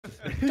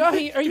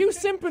Dahi, are you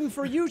simping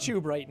for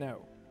YouTube right now?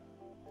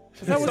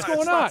 Is that what's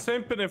going on? It's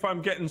not simping if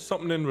I'm getting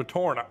something in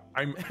return.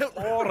 I'm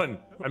whoring.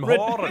 I'm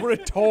whoring.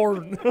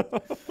 Return.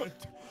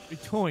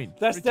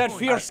 That's that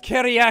fierce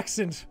Kerry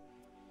accent.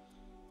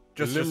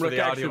 Just for the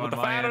audio the on my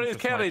father end, is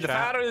just my Kerry. The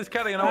chat. father is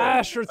Kerry.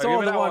 Ah, sure, it's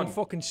all the one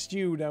fucking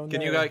stew down Can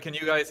there.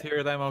 you guys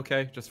hear them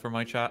okay? Just for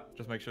my chat.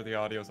 Just make sure the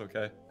audio's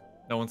okay.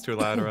 No one's too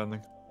loud or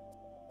anything.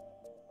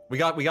 We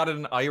got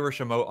an Irish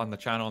emote on the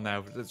channel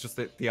now. It's just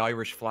the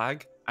Irish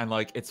flag, and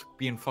like it's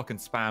being fucking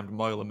spammed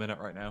mile a minute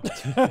right now.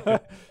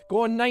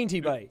 Going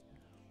 90 by.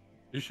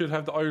 You should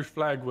have the Irish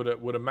flag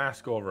with a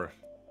mask over it.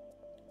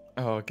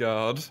 Oh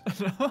god.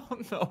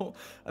 No.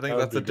 I think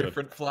that's a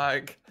different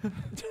flag.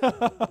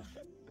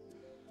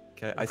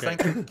 Okay, I sent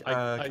Kevin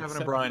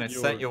and Brian, I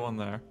sent you one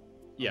there.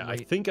 Yeah, I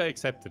think I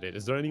accepted it.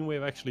 Is there any way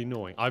of actually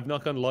knowing? I've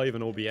not gone live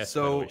on OBS,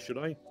 so, by the way. Should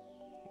I?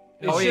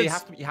 Oh yeah,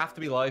 you have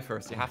to be live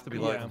first. You have to be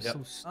live. I'm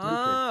so stupid.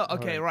 Oh,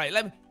 okay, right.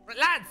 Lads,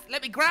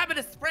 let me grab an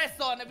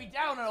espresso and let me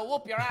down and I'll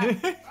whoop your ass.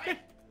 Right?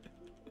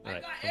 I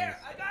got air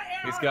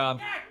He's horns. gone.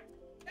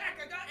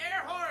 Jack, I got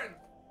air horns.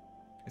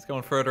 He's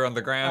going further on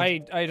the ground.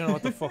 I don't know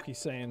what the fuck he's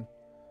saying.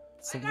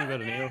 Something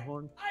about an air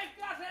horn? I've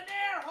got an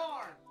air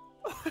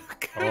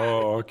horn.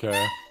 Oh,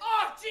 okay.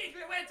 Oh, jeez,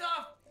 it went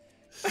off.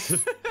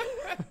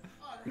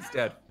 He's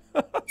dead.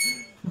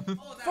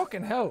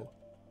 Fucking hell.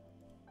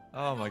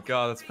 Oh my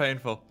god, that's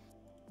painful.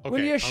 Okay,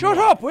 Will you shut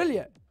up, will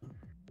you?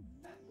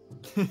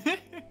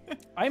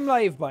 I'm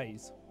live,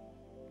 boys.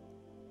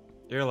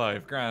 You're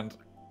live, grand.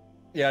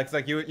 Yeah, it's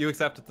like you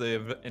accepted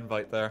the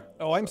invite there.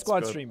 Oh, I'm That's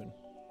squad good. streaming.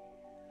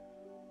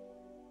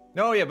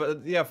 No, yeah,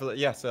 but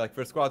so like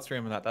for squad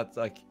streaming that's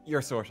like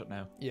you're sorted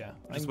now. Yeah.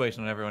 I'm just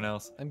waiting on everyone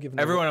else. I'm giving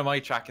everyone in my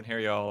chat can hear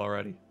you all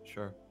already.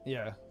 Sure.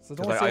 Yeah. So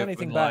don't say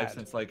anything been bad. Live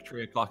since like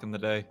 3 o'clock in the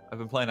day. I've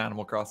been playing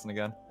Animal Crossing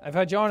again. I've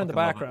had John in the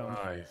background.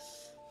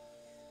 Nice.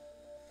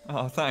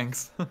 Oh,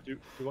 thanks.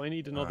 Do I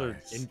need another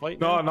invite?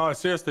 No,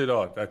 seriously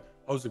though.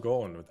 How's it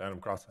going with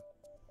Animal Crossing?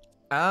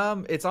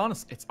 It's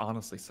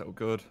honestly so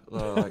good.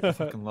 Like I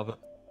fucking love it.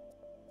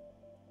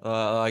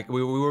 Like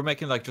we were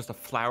making like just a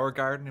flower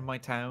garden in my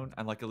town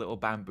and like a little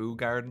bamboo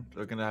garden.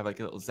 We're gonna have like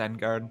a little zen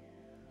garden.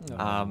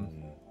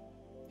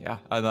 Yeah,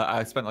 and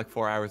I spent like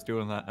 4 hours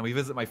doing that. And we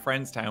visit my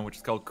friend's town, which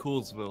is called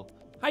Coolsville.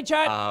 Hi,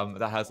 chat.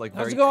 That has like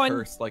How's very it going?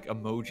 cursed like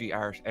emoji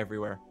art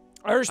everywhere.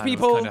 Irish And it was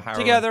people kinda harrowing.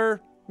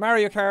 together.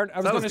 Mario Kart. I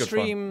was That going was to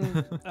good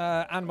fun. stream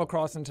Animal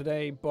Crossing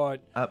today, but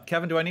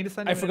Kevin, do I need to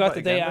send you I an forgot invite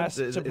that they again? asked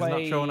Is to it play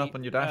not showing up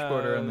on your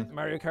dashboard or anything?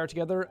 Mario Kart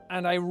together,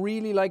 and I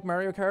really like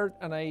Mario Kart,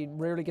 and I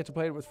rarely get to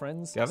play it with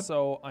friends, Kevin?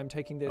 so I'm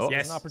taking this Oh. as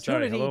Yes, an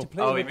opportunity sorry, hello. to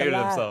play Oh, he with the muted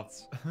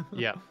lads. himself.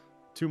 Yeah.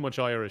 Too much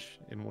Irish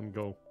in one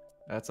go.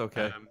 That's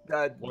okay.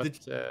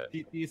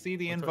 Do you see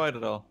the invite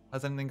at all?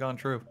 Has anything gone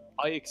through?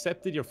 I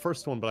accepted your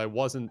first one, but I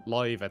wasn't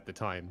live at the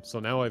time. So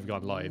now I've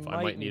gone live.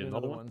 I might need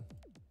another one.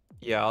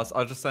 Yeah,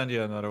 I'll just send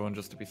you another one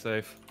just to be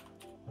safe.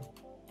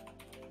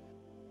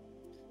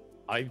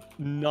 I've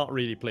not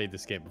really played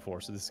this game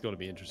before, so this is going to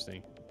be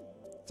interesting.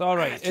 It's all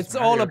right. It's It's just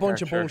all a Mario bunch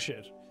Kart, of sure.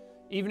 bullshit.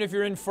 Even if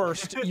you're in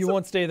first, you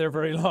won't stay there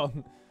very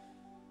long.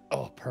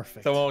 Oh,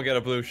 perfect. Someone will get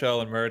a blue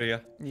shell and murder you.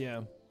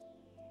 Yeah.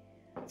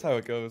 That's how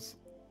it goes.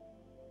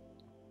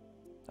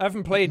 I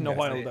haven't played in a Yeah,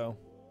 while, see. though.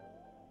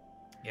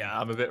 Yeah,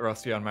 I'm a bit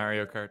rusty on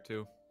Mario Kart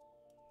too.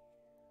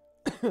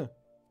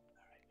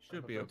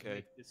 Should be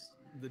okay.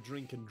 The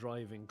drink and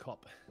driving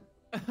cup.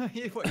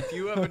 What, do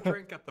you have a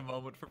drink at the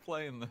moment for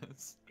playing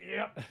this?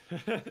 Yeah.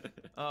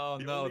 Oh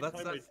The no, only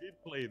that's time I did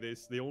play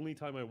this. The only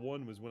time I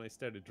won was when I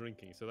started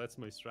drinking, so that's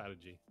my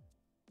strategy.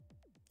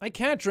 I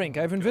can't drink.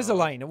 I have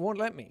Invisalign. It won't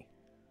let me.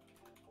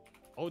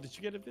 Oh, did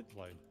you get a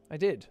Invisalign? I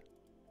did.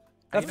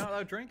 Are you not allowed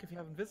to drink if you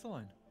have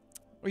Invisalign?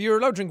 Well, you're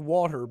allowed to drink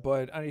water,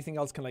 but anything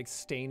else can like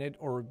stain it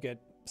or get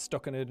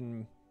stuck in it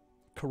and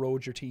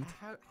corrode your teeth.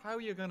 How are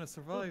you gonna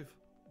survive?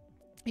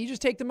 You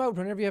just take them out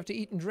whenever you have to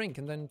eat and drink,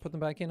 and then put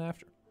them back in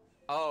after.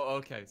 Oh,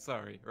 okay,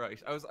 sorry,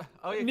 right. I was.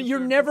 Oh, yeah, 'cause You're you're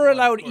never Invisalign,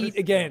 allowed of to eat course.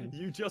 again.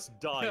 You just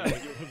die,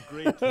 but you have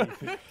great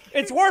teeth.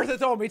 It's worth it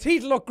though. My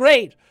teeth look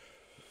great.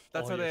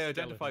 That's Oh, how they your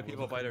identify skeleton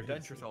people was by their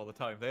amazing. dentures all the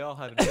time. They all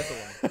had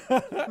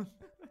Invisalign.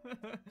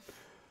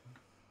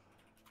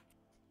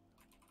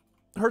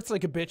 Hurts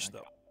like a bitch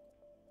though.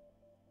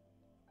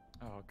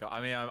 Oh god,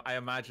 I mean, I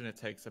imagine it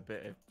takes a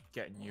bit of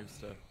getting used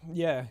to.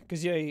 Yeah,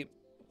 because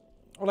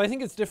well, I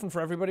think it's different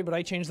for everybody, but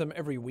I change them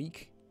every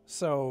week.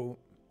 So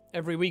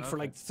every week for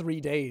like 3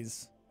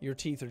 days, your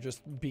teeth are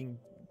just being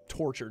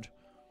tortured.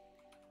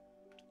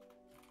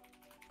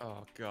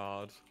 Oh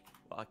god,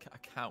 I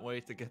can't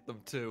wait to get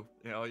them too.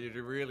 You know,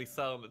 you're really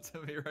selling it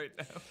to me right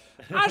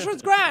now.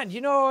 Ashwood's grand,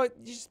 you know.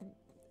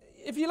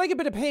 If you like a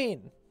bit of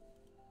pain.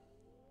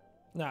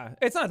 Nah,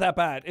 it's not that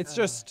bad. It's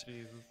just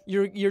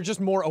you're just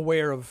more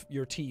aware of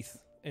your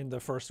teeth in the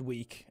first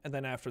week, and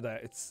then after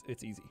that,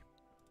 it's easy.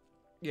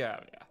 Yeah.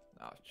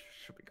 No, it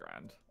should be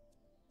grand.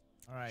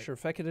 All right. Sure,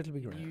 feck it, it'll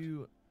be grand.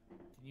 Can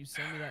you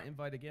send me that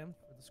invite again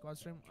for the squad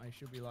stream? I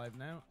should be live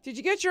now. Did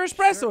you get your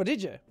espresso?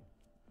 Did you?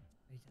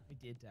 I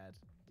did, Dad.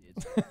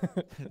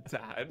 did.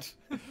 Dad.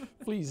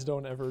 Please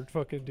don't ever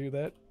fucking do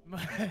that.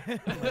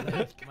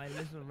 my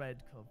little red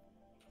cup.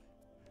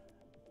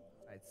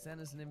 Right,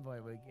 send us an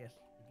invite. We'll get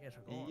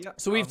her going. Yeah.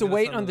 So we have to I'm gonna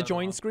wait send on the another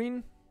join one.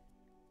 screen?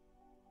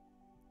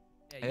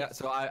 Yeah,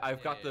 so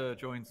I've got the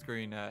join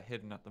screen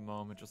hidden at the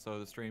moment, just so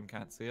the stream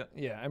can't see it.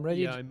 Yeah, I'm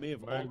ready. Yeah, I may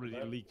have already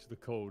leaked the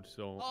code,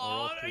 so Oh,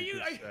 our are update you-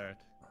 could are you- start.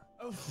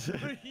 Oh,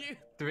 are you?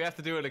 Do we have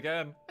to do it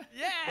again?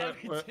 Yeah,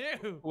 we Wait,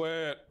 do.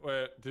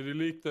 Wait, did he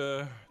leak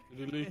the? Did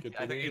he leak it?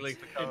 I think he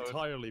leaked the code.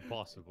 Entirely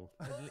possible.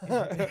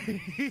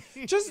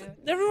 Just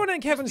everyone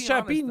in Kevin's be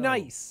chat, be honest, though.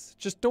 nice.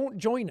 Just don't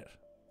join it.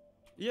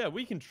 Yeah,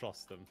 we can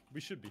trust them.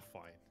 We should be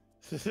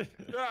fine.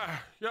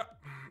 Yeah.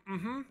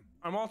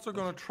 I'm also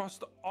gonna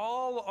trust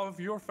all of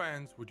your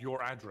fans with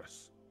your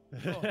address.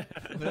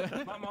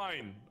 Not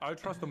mine. I'll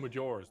trust them with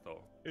yours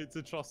though. It's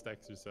a trust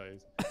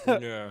exercise.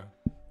 Yeah.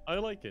 I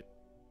like it.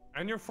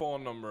 And your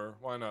phone number.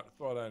 Why not?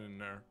 Throw that in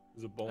there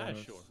as a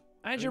bonus. Sure.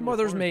 And I'm your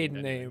mother's recording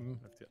maiden anyway. name.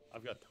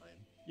 I've got time.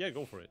 Yeah,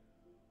 go for it.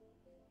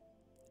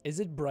 Is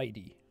it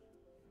Bridie?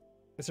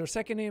 Is her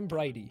second name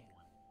Bridie?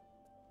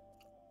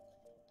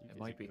 It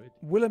might be.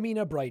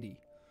 Wilhelmina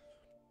Bridie.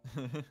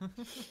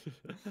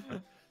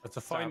 That's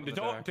a fine. Start with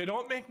the dark. They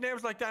don't make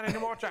names like that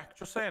anymore, Jack.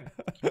 Just saying.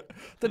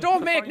 They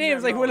don't make Fine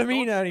names name like now.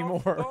 Wilhelmina Don't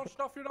anymore. Don't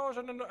stuff your nose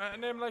in a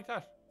name like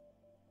that.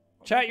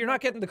 Chat, you're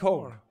not getting the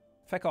code.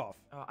 Feck off.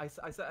 I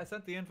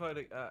sent the invite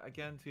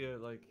again to you,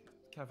 like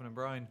Kevin and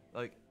Brian.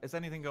 Like, is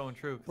anything going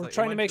through? 'Cause, We're like, it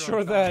trying to went make through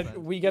on sure that Fastnet.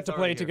 we get It's to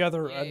already play here.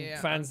 together Yeah, and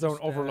yeah, fans I'm don't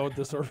just, overload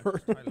the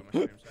server. I love my stream,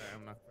 sorry,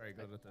 I'm not very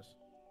good at this.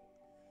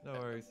 No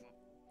worries.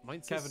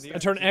 Mine Kevin, says do you I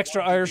turn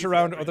extra Irish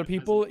around other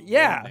people.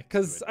 Yeah,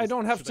 because I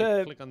don't have Should I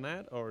to. click on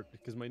that, or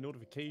because my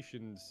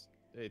notifications.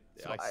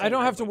 I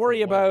don't have to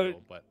worry about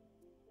But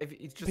If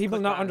you just people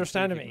click not that and see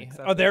if understanding you can me.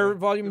 accept Oh, it, their then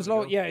volume's give it a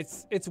low. go. Yeah,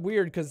 it's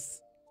weird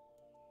because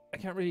I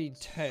can't really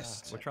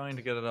test. We're trying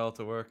to get it all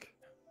to work.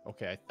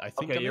 okay, I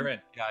think Okay, I'm you're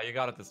in. Yeah, you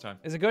got it this time.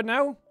 Is it good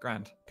now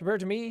Grand. compared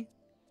to me?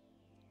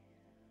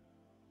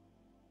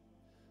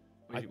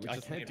 I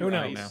just can't need do Who it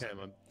knows? now. face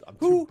cam. I'm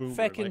Who too boomer.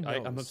 feckin'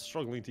 Like, I'm knows?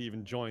 struggling to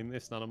even join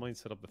this. Now I might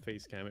set up the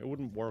face cam. It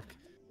wouldn't work.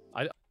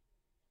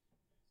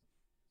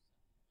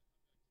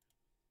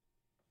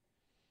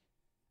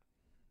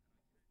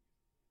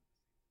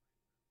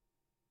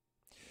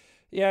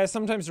 Yeah,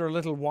 sometimes they're a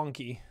little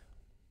wonky.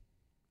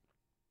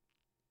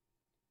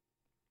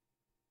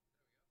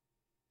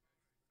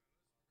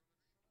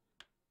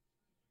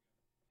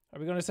 Are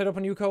we going to set up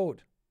a new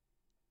code?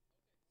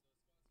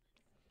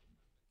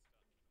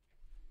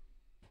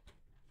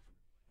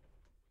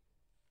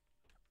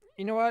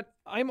 You know what?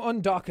 I'm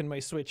undocking my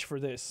Switch for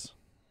this.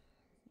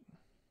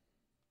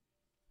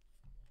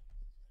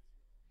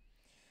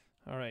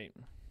 All right.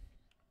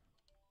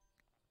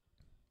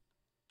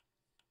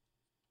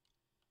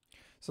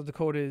 So the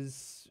code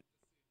is...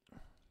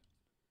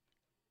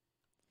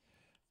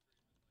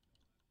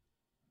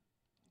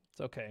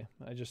 It's okay.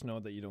 I just know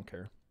that you don't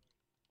care.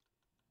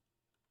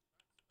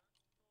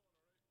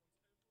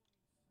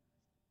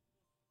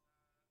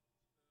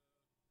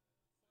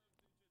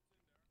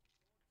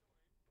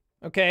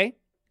 Okay.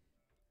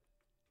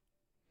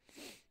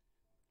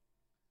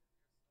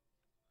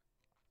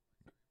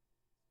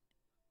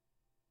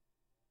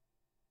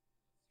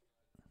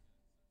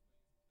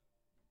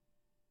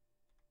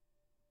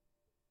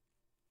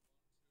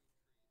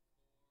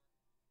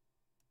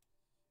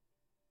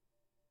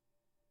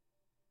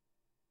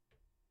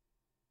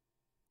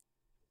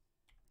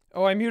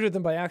 Oh, I muted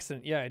them by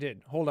accident. Yeah, I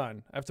did. Hold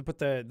on. I have to put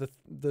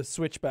the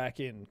switch back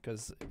in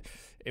because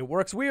it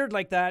works weird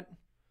like that.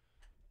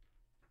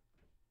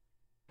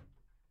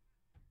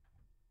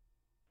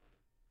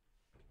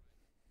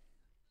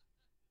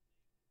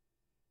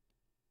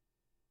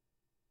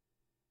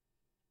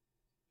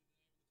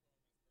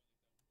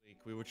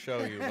 We would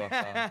show you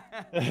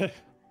what.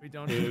 We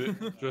don't.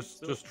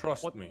 Just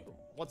trust me.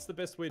 What's the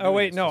best way to Oh do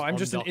wait, this? no, Just I'm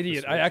just an undock the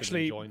idiot. Switch I and then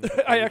actually join the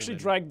I code actually and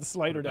then- dragged the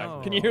slider down.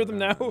 No, Can you hear them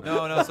now?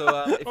 No.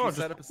 So if you just-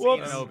 set up a well,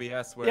 scene in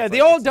OBS where yeah, it's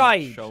they like all it's not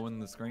died. showing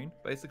the screen,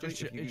 basically.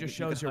 Just, if you- it you just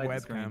can shows your hide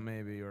the screen. webcam,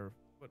 maybe, or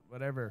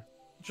whatever.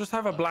 Just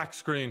have a black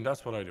screen.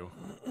 That's what I do.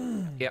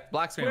 Yeah,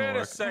 black screen will Wait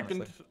work. a second.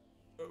 honestly.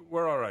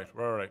 We're all right.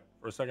 We're all right.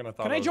 For a second, I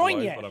thought Can I I was join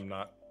live, yet? but I'm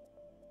not.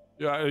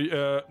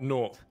 Yeah.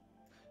 No.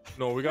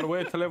 No. We gotta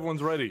wait till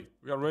everyone's ready.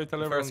 We gotta wait till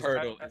The everyone's first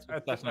hurdle is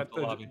at setting up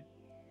the lobby.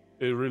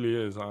 It really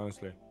is,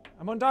 honestly.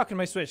 I'm undocking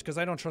my Switch because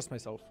I don't trust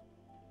myself.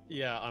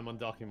 Yeah, I'm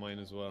undocking mine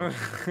as well.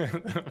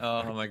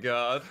 Oh my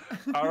god.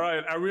 All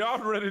right. Are we all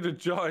ready to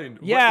join?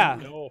 Yeah.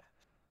 No.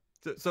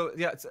 So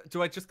yeah,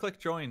 do I just click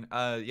join?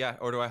 Yeah,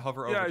 or do I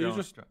hover over Yeah.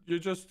 join? You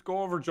just go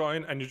over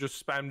join and you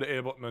just spam the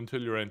A button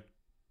until you're in.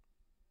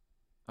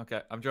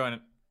 Okay, I'm joining.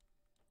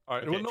 All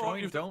right. Okay, well, no, Join,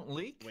 you've- don't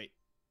leak. Wait.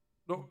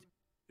 no,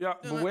 Yeah,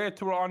 but wait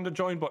till we're on the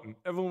join button.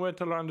 Everyone wait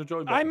till we're on the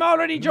join button. I'm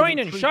already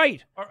joining.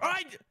 Shite. All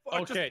right.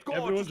 Okay,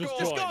 everyone just join.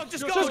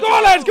 Just go, Just go,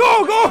 lads.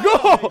 Go, go,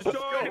 go.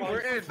 We're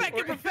in.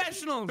 Fucking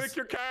professionals. Pick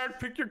your card.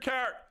 Pick your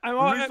card. I'm The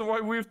on- reason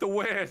why we have to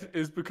wait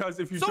is because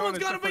if you Someone's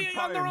join got to be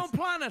on their own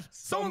planet.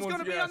 Someone's got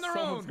to be on their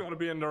Someone's own. got to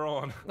be on their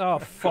own. Oh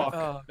fuck.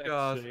 Oh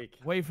god.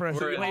 Wait for it.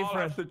 So you Wait all for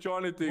it. have to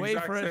join at the Wait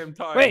exact for it. same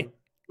time. Wait.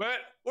 Wait.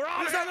 We're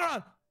on Who's it. on their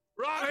own?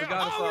 We're on it.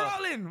 got us Oh, we're all.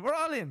 all in. We're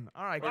all in.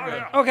 All right, We're on good.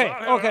 it. Okay, We're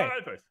on it. okay.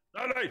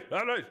 All right.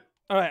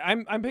 All right,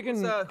 I'm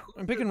picking.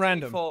 I'm picking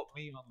random. Default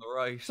meme on the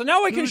right. So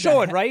now I can Who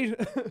show the it, right?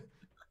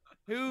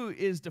 Who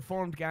is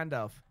deformed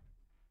Gandalf?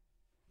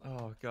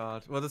 Oh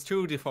god. Well, there's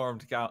 2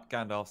 deformed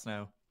Gandalfs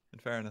now. In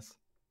fairness.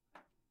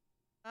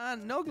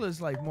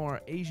 Nogla's like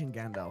more Asian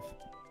Gandalf.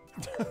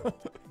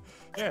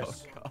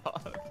 Yes. Oh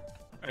god.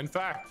 In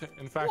fact,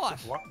 What?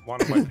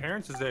 one of my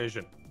parents is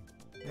Asian.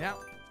 Yeah.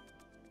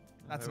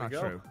 That's There not we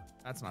go. true.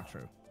 That's not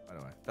true, by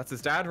the way. That's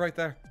his dad right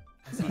there.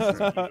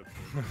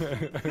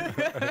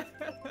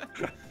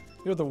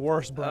 You're the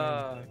worst,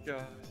 Brian. Oh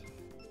god.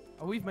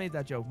 Oh, we've made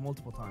that joke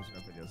multiple times in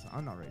our videos.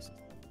 I'm not racist.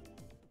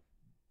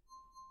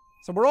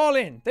 So we're all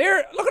in.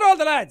 There. Look at all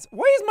the lads.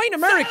 Why is mine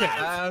American?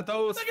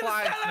 Those Look at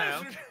flags the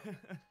now.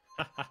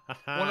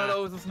 fellas! One of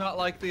those is not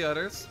like the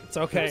others. It's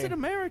Who's okay. it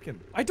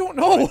American? I don't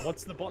know.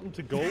 What's the button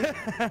to go?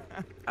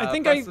 I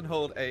think press and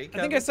hold A. I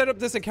think I set up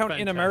this account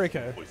in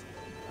America.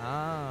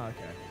 Ah,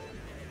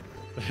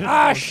 okay.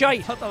 Ah, shite.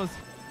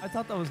 I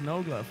thought that was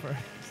Nogla for.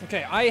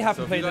 Okay, I haven't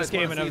So if played you this guys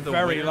game wanna in a see the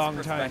very winner's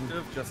long time.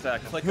 perspective,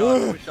 Just click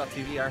on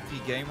twitch.tv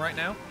RT game right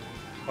now.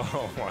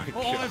 Oh my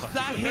Oh, god. if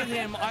that hit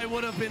him, I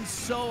would have been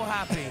so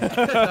happy.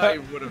 I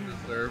would have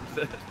deserved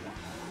it.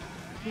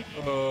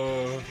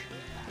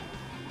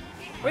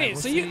 Wait,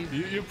 so you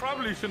You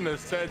probably shouldn't have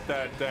said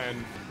that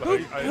then.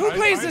 who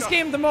plays this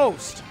game the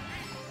most?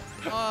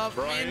 Me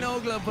and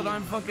Nogla, but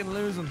I'm fucking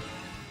losing.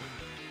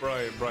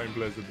 Brian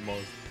plays it the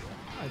most.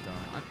 I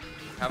don't.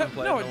 Haven't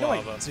played No, in a no, while,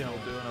 I but still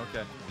don't. doing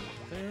okay.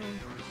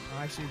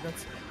 Actually,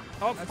 that's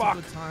Oh a fuck!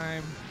 good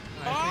time.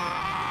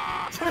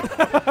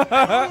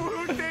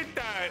 Who did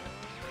that?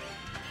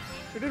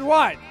 Who did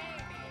what?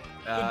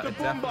 The It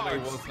definitely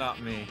boombox. was not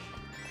me.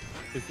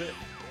 Is it?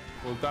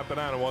 Well, that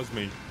banana was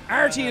me.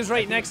 RT is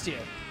right next to you.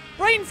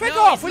 Brian, feck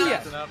No, off, he's will you?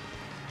 not.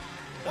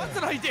 What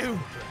did I do?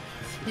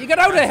 You got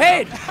out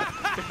ahead.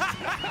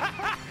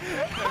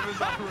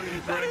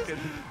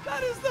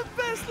 That is the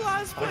best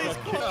last place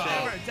call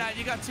God. ever. Dad,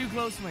 you got too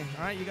close to me.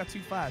 All right, you got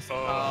too fast. Oh,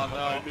 no.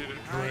 I need a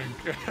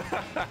drink.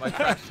 My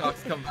trash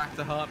talks come back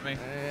to haunt me.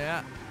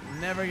 Yeah,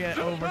 never get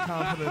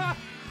overconfident.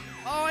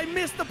 Oh, I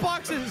missed the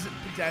boxes,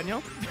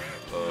 Daniel.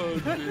 Oh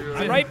dear.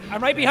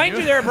 I'm right behind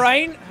you there,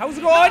 Brian. How's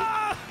it going?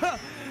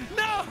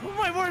 No,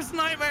 my worst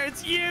nightmare.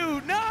 It's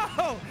you. No.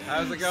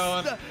 How's it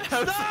going?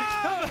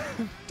 Stop.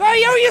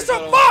 Dai, how are you so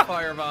Little fuck?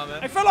 Fire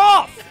vomit. I fell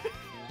off.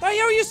 Dai,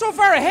 how are you so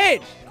far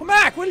ahead? Come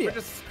back, will you? We're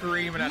just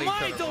screaming at each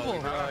My other. double. while we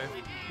drive.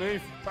 Me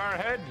far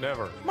ahead?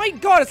 Never. My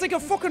God, it's like a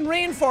fucking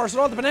rainforest with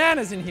all the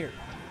bananas in here.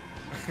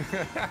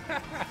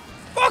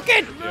 Fuck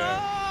it!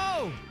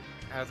 No.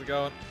 How's it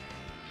going?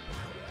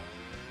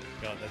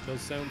 God, that does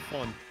sound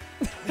fun.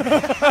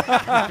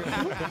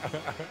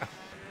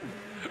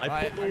 I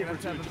Right, put I'm over gonna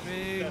to have a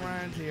big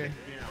round here.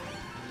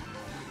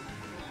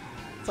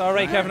 It's all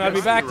right, Kevin. I'll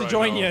be back to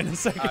join you in a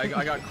second.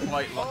 I got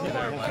quite lucky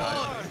there. My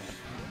God.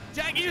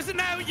 Jack, use it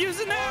now. Use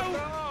it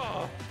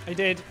now. I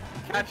did.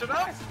 Catch it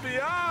up. Me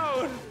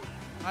out!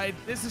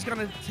 This is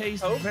gonna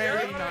taste Oh,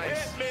 very He's gonna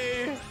nice.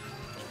 hit me!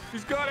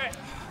 He's got it!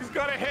 He's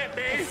gonna hit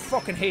me!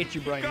 Fucking hate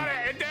you, Brian. Got it!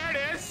 And there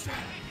it is!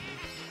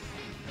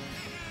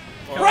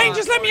 Brian,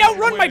 just let me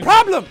outrun my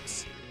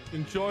problems.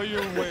 Enjoy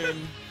your win.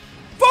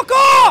 Fuck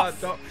off!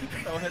 Don't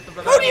hit the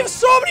banana. How do you have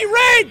so many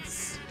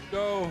reds?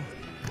 Go!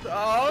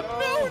 Oh,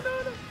 no.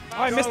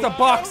 Oh, I missed the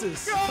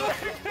boxes.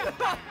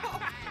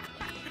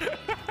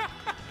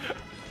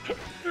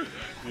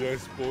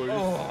 Yes, boys.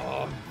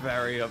 Oh, I'm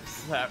very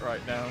upset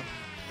right now.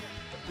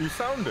 You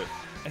sound it.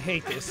 I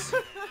hate this.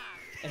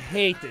 I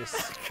hate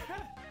this.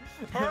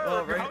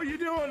 Turg, how are you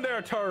doing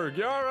there, Turg?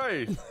 You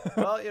alright?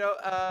 Well, you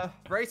know,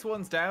 race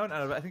one's down,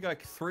 and I think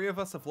like 3 of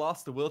us have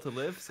lost the will to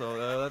live,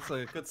 so that's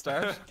a good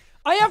start.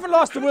 I haven't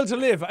lost the will to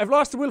live. I've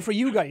lost the will for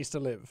you guys to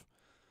live.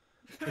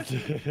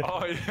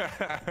 Oh,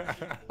 yeah.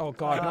 Oh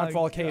God, not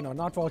volcano,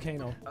 not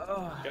volcano.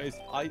 Guys,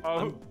 I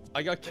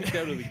got kicked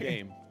out of the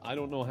game. I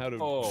don't know how to.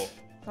 Oh.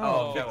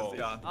 Oh, Kevin's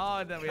gone.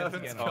 Oh, then we have to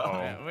get it. Uh-oh.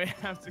 Yeah, we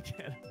have to get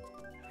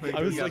it.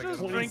 I was We like gotta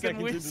go. 20 drinking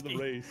seconds into the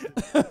race.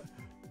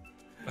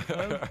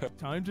 Well,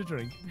 time to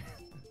drink.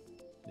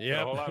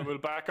 Yeah. Hold on, we'll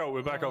back out.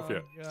 We'll back off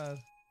you. Oh, God.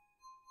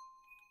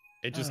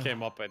 It just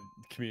came up at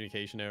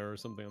communication error or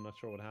something. I'm not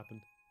sure what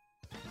happened.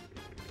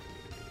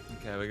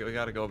 Okay, we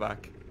gotta go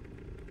back.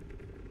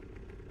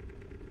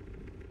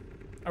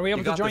 Are we able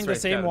You to got join this the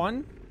race, same Kevin.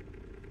 one?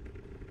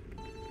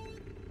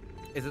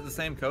 Is it the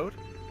same code?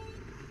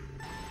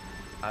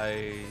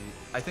 I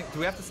think. Do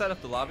we have to set up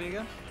the lobby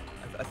again?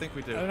 I think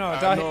we do. I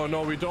don't know.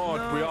 No, we don't.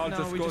 No, we all no,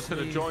 just we go just to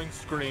the leave. join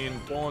screen.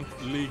 Don't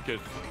leak it,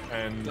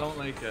 and Don't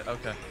leak it.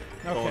 Okay.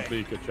 don't Okay.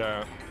 leak it.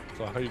 Yeah.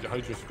 so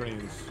hide your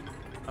screens.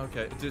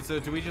 Okay. So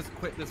do we just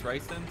quit this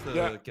race then to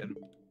get? Okay.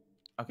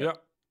 Yeah.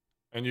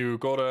 And you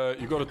go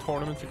to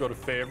tournaments. You go to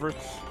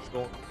favorites.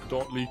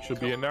 Don't leak should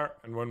be in there.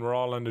 And when we're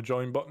all on the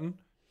join button,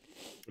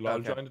 we'll all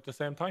join at the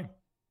same time.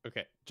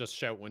 Okay, just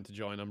shout when to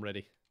join. I'm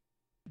ready.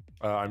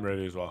 I'm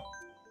ready as well.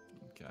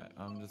 Okay,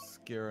 I'm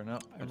just gearing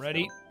up. I'm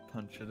ready.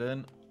 Punch it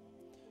in.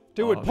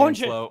 Do it.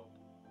 Punch it. Slow.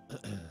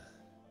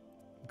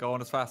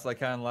 Going as fast as I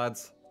can,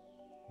 lads.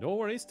 No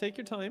worries. Take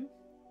your time.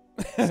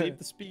 Save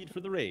the speed for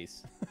the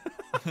race.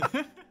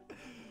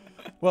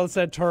 Well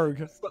said, Turg.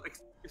 You're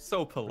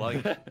so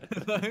polite.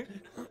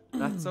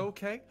 That's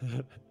okay.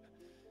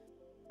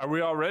 Are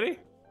we all ready?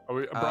 Are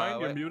we? Brian,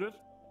 you're muted.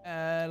 I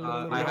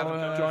have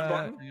a join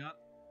button. Hang on.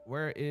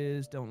 Where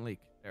is don't leak?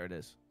 There it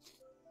is.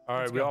 All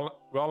right, we all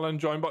on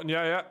join button.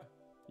 Yeah.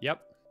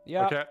 Yep.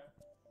 Yeah. Okay.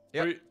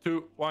 Yep. 3,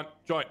 2, 1,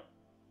 join.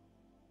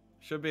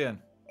 Should be in.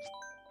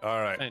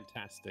 All right.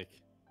 Fantastic.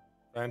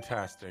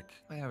 Fantastic.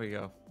 There we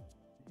go.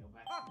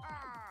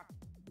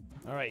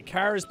 All right,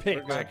 car is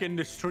picked. Back in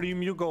the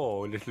stream you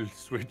go, little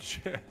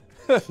switch.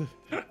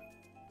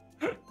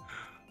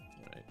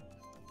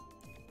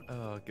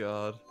 Oh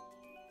god.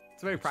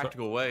 It's a very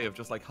practical way of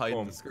just like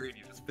hiding the screen.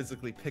 You just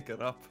physically pick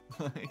it up.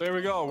 There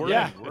we go. We're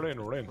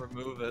in.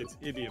 Remove it. It's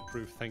idiot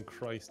proof, thank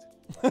Christ.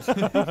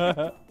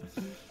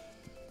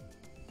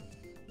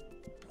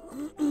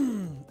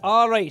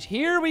 All right,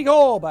 here we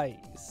go,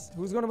 boys.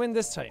 Who's going to win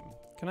this time?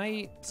 Can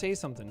I say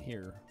something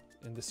here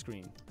in the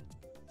screen?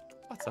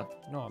 What's up?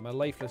 No, I'm a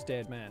lifeless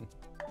dead man.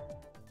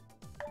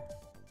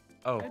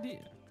 Oh. How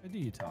do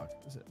you talk?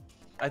 Is it?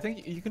 I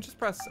think you can just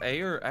press A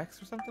or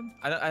X or something.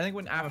 I think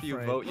when after you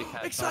vote, you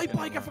can't. Excite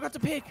bike, I forgot to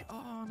pick.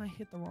 Oh, and I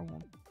hit the wrong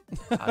one.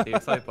 The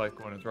Excite bike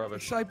one is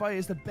rubbish. Excite bike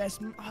is the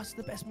best. Oh, it's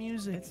the best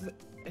music.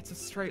 It's a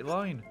straight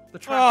line. The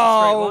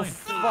track's a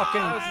straight line.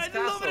 Fucking! I'd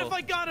love it if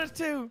I got it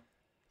too.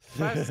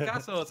 Travis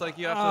Castle, it's like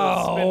you have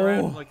to spin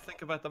around and like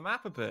think about the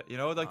map a bit. You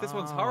know, like this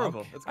one's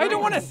horrible. It's I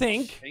don't great. want to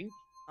think.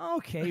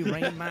 Okay,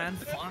 Rain Man.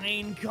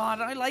 Fine.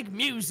 God, I like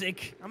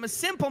music. I'm a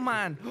simple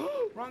man.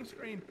 Wrong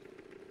screen.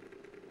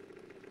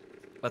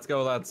 Let's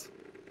go, lads.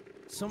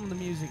 Some of the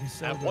music is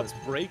so good. What's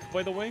break,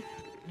 by the way?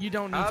 You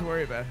don't need to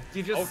worry about it.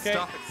 You just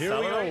stop here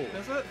we go.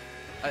 Is it?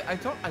 I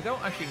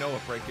don't actually know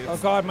what break is. Oh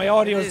god, my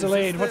audio is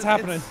delayed. What's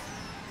happening?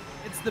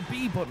 It's the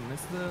B button.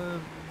 It's the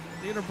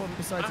other button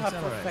besides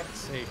accelerate. For fuck's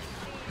sake.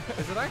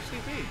 Is it actually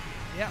B?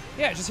 Yeah.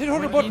 Yeah, just hit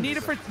 100 buttons.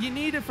 You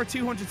need it for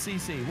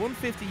 200cc.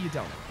 150 you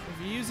don't.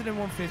 If you use it in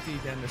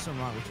 150, then there's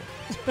something wrong with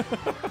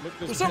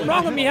you. There's something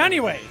wrong with me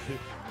anyway.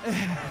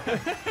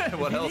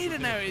 What else? You need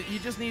it now. You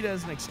just need it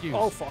as an excuse.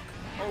 Oh fuck.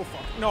 Oh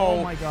fuck. No.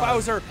 Oh my god.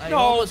 Bowser. I No.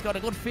 almost got a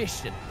good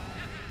fish in.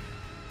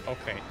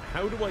 Okay,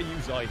 how do I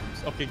use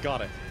items? Okay,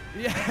 got it.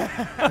 Yeah.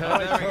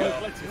 There we go.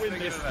 Let's win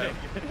this thing.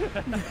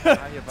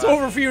 It's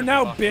over for you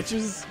now,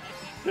 bitches.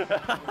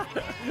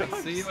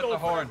 See you at the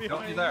horn.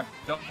 Don't be there.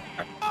 Don't.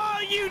 Oh,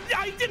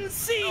 I didn't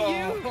see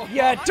you.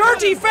 Yeah,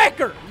 dirty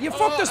fecker. You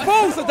fucked us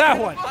both with that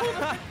one.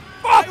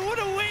 I would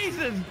have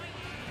waited.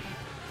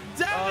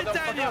 Damn it, no,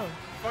 Daniel.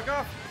 Fuck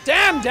off.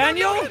 Damn,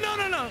 Daniel.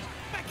 No.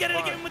 Back at it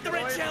again with the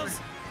red shells.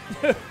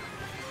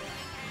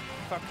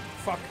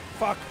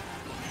 Fuck.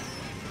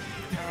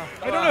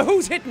 I don't know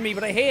who's hitting me,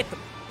 but I hate them.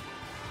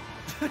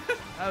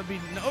 That would be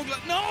no,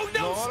 No,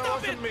 that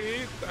stop it. wasn't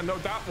me. No,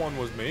 that one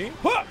was me.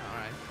 Huh. All right.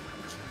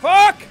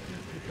 Fuck!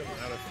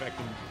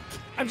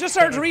 I'm just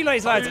starting to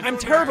realize, lads, I'm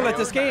terrible at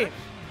this game.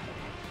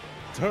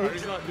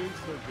 Turk's not doing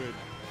so good.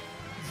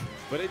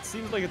 But it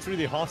seems like it's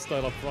really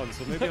hostile up front,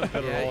 so maybe I'm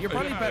better off. You're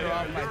probably better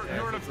off back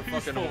You're in there. a Fucking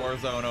peaceful war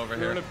zone over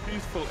You're in here. a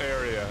peaceful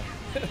area.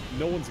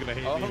 No one's gonna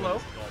hate me.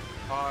 Hello.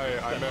 Hi,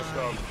 I messed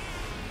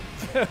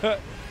up.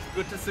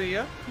 Good to see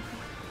you.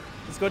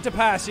 It's good to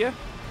pass you.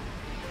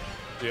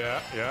 Yeah.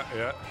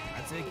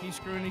 That's it. Keep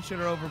screwing each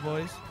other over,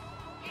 boys.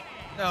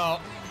 No.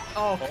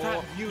 Oh,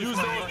 use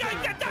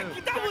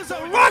That was a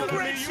Fuck! wrong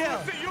red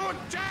shell. You,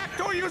 Jack!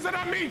 Don't use it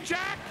on me,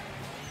 Jack!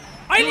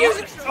 I'll use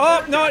it.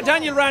 Oh, no,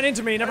 Daniel ran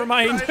into me. Never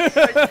mind. I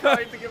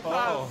tried to get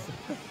Oh.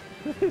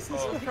 past.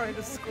 I'm trying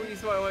to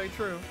squeeze my way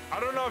through. I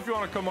don't know if you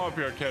want to come up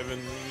here,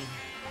 Kevin.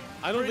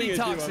 I don't think I do.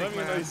 toxic, I'm having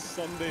a man. nice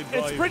Sunday drive.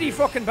 It's pretty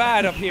fucking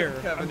bad up here.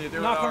 Kevin, you're I'm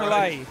doing not gonna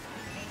alright. lie.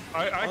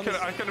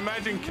 I can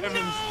imagine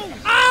Kevin's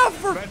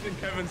For imagine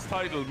Kevin's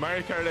title,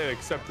 Mario Kart 8,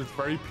 except it's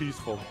very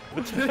peaceful.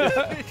 He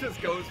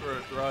just goes for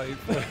a drive.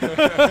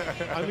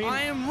 I mean,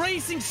 I am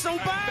racing so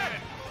bad.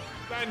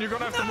 Dan, you're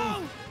gonna have to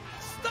No. move.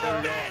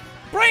 Stop it.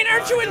 Brian,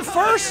 aren't you in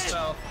first?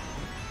 No.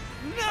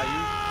 You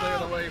clear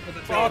the way for the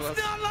two It's of us.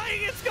 not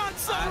like it's gone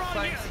so wrong.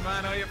 Thanks,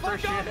 man. I Fuck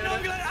appreciate off. No,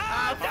 it.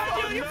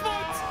 Daniel, you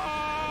fucked.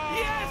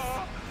 Yes.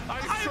 I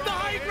have the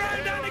high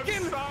ground,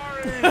 Anakin. I'm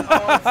sorry.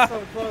 Oh, so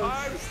close.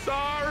 I'm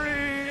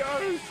sorry. I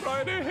was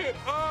trying to hit.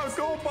 Oh,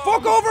 go Bob.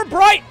 Fuck over,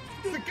 Bright.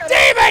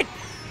 Damn it!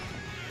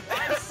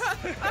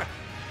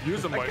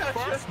 Using my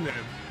first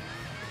name.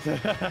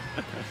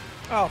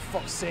 Oh,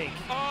 fuck's sake.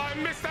 Oh, I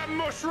missed that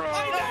mushroom.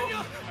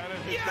 Daniel. And it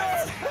hit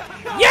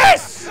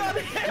Yes.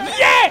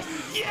 Yes!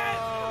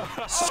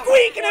 Yes!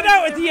 Squeaking it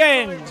out at the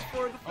end.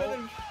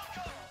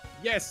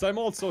 Yes, I'm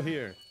also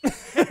here.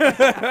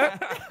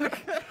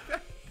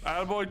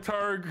 Alboy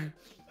Turg.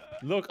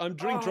 Look, I'm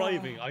drink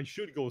driving. I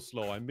should go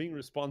slow. I'm being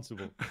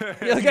responsible.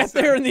 You'll get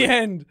there in the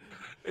end.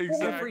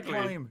 Exactly. Every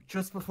time,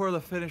 just before the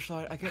finish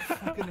line, I get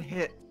fucking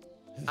hit.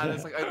 And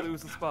it's like I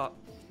lose the spot.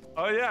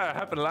 Oh yeah, it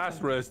happened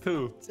last race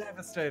too.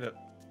 Devastated.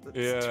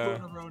 Yeah. It's 2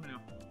 in a row now.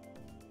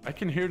 I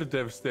can hear the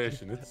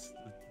devastation. It's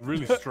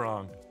really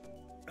strong.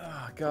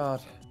 Oh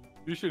god.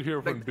 You should hear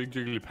when Big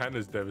Jiggly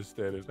Panda's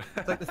devastated.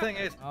 It's like the thing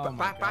is, Oh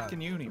my back God.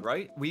 in uni,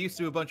 right? We used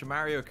to do a bunch of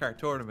Mario Kart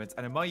tournaments,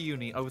 and in my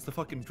uni, I was the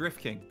fucking Drift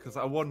King because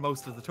I won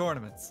most of the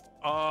tournaments.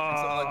 Oh,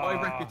 So like my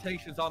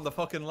reputation's on the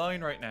fucking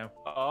line right now.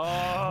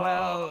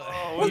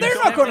 Well, they're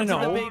not gonna into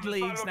the know. big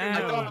leagues I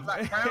don't now. have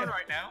that crown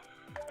right now.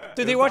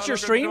 Did they watch your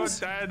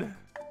streams? Dad.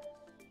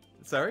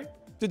 Sorry?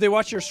 Did they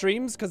watch your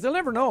streams? Because they'll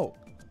never know.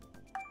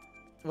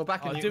 Well,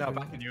 back in, Oh, dude.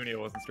 back in uni, I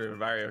wasn't streaming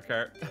Mario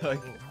Kart. Like,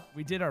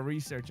 We did our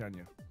research on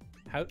you.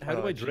 How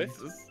do I drift?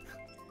 Jesus.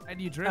 How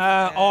do you drift?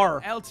 R.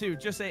 L2.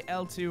 Just say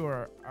L2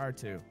 or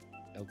R2.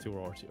 L2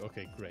 or R2.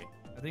 Okay, great.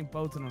 I think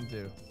both of them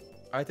do.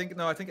 I think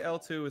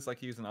L2 is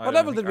like using. What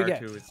level did we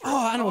get?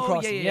 Oh, Animal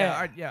Crossing.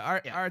 Yeah. Yeah.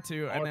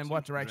 R2, and then R2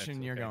 what is direction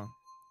next, you're okay.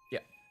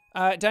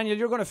 going. Daniel,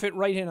 you're going to fit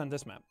right in on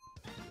this map.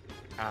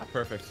 Ah,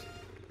 perfect.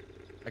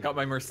 I got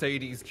my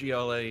Mercedes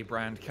GLA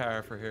brand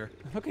car for here.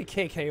 Look at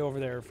KK over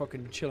there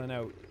fucking chilling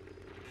out.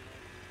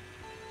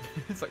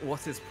 It's like,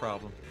 what's his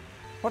problem?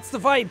 What's the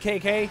vibe,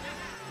 KK?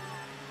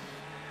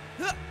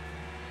 Let's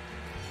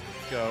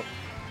go.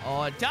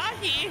 Oh,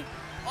 Dahi!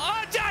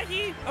 Oh,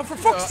 Dahi! Oh, for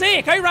fuck's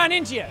sake, I ran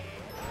into you.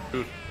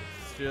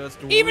 It's just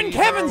Even weave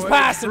Kevin's our way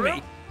passing through.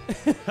 me.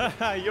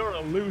 You're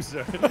a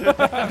loser.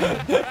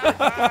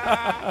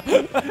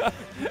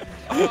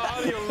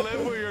 Oh, you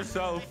live with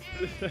yourself.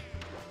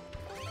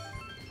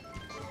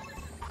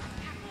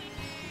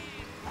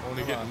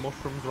 Only getting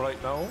mushrooms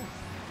right now.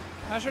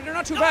 Asher, they're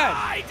not too bad.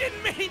 I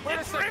didn't mean Wait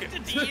to a second. drift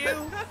into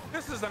you!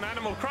 This is an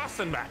Animal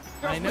Crossing map.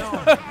 I know.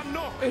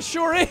 No. It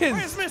sure is.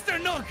 Where's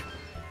Mr. Nook?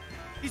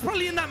 He's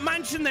probably in that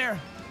mansion there.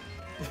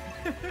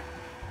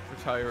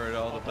 Retiring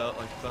all the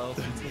bells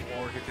into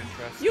mortgage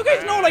interest. You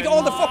guys know like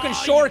all the fucking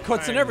Oh,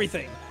 shortcuts and bang.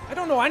 everything. I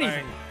don't know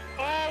anything.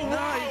 Oh,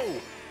 wow.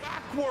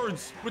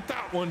 Backwards with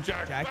that one,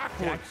 Jack. Jack,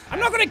 Backwards. I'm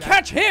not gonna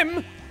catch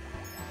him.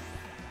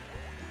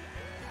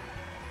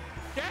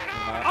 Get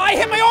out. I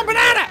hit my own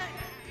banana.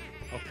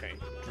 Okay,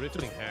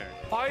 drifting hard.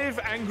 5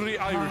 angry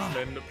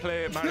Irishmen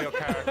play Mario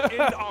Kart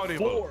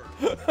inaudible.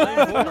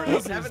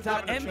 This is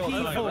that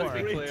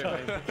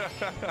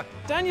MP4.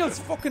 Daniel's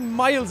fucking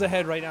miles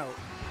ahead right now.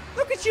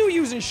 Look at you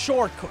using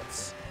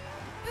shortcuts.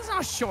 It's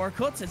not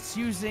shortcuts, it's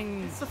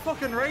using... It's a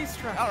fucking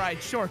racetrack.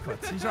 Alright,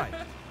 shortcuts, he's right.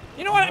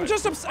 You know what? I'm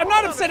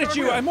not upset at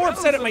you. I'm more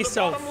upset at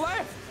myself. Bottom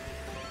left.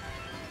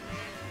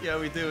 Yeah,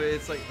 we do.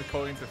 It's like the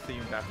coins are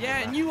themed after. Yeah,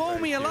 and you owe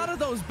me a lot of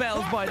those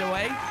bells, by the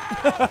way.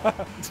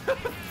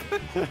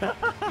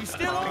 You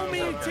still owe me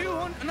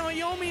 200... No,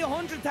 you owe me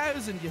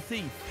 100,000, you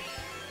thief.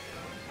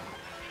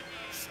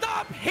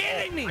 Stop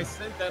hitting me! I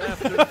said that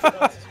after the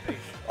first stage.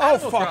 Oh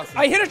fuck!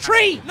 I hit a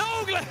tree. No,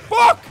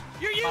 Fuck!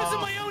 you're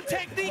using my own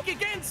technique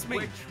against me.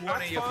 Which one of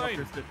That's you fine.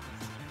 fuckers did?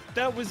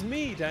 That was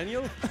me,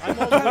 Daniel. I'm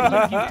I all can't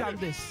believe you've done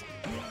this.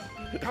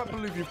 I can't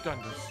believe you've done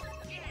this.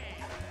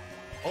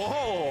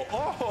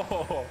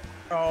 Oh.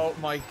 Oh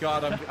my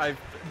god,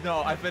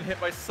 I've been hit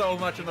by so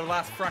much in the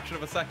last fraction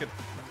of a second.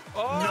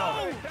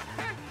 Oh.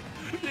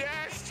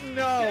 Yes.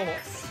 No.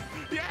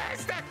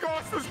 Yes, that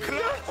ghost was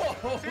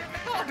close.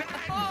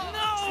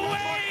 No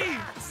way!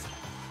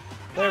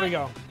 There we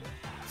go.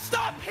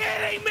 Stop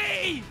hitting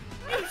me!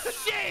 You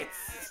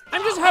shits!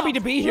 I'm just happy to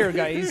be here,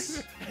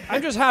 guys.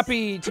 I'm just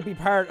happy to be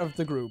part of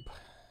the group.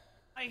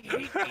 I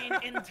hate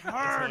being That's how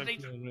I'm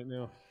interned. feeling right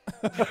now.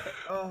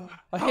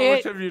 I How hate.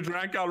 much have you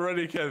drank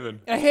already,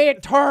 Kevin? I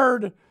hate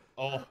turd.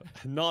 Oh,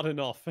 not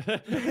enough.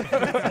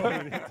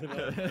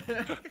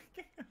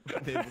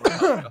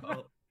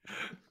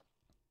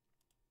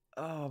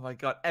 Oh my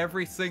god,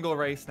 every single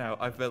race now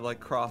I've been like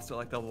crossed at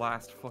like the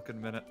last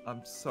fucking minute.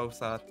 I'm so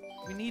sad.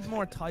 We need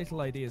more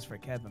title ideas for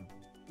Kevin.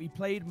 We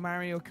played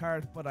Mario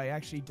Kart, but I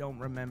actually don't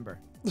remember.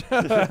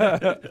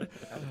 God.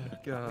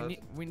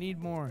 We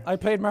need more. I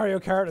played Mario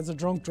Kart as a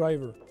drunk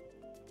driver.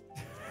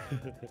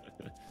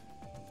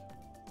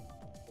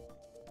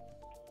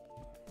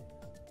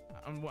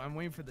 I'm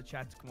waiting for the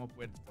chat to come up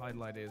with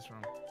title ideas from.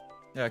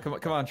 Yeah, come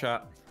on,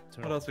 chat.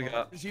 What else we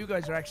got? Because you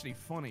guys are actually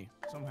funny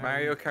somehow.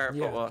 Mario Kart,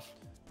 Yeah. but what?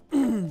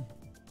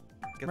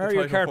 Get the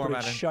Mario title Kart, but format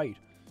it's in. shite.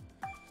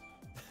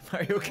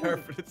 Mario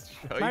Kart, but it's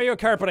shite. Mario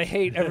Kart, but I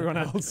hate everyone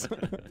else.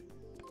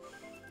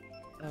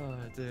 Oh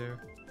dear.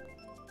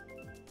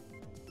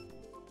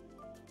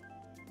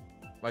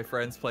 My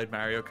friends played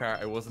Mario Kart.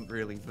 I wasn't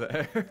really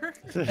there.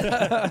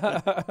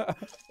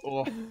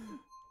 Oh.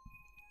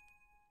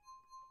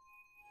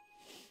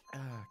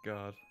 Ah,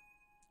 God.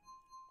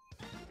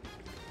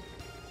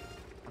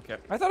 Okay.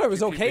 I thought I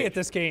was okay at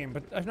this game,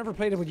 but I've never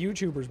played it with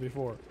YouTubers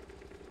before.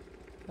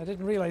 I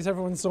didn't realize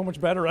everyone's so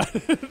much better at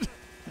it.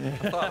 I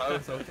thought I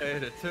was okay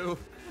at it too.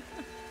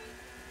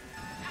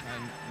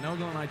 And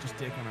Nogo and I just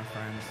dick on our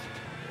friends.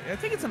 I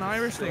think it's an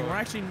Irish thing. We're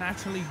actually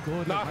naturally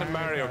good. Not at in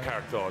Mario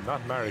Kart though.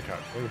 Not Mario Kart.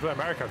 When we play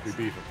Mario Kart, we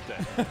beat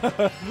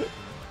them.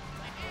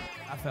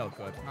 That felt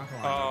good. Not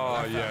gonna Oh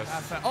lie.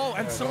 yes. Oh,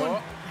 and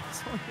someone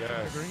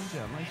Yes. the green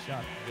gel. Nice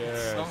shot.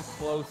 Yes. So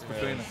close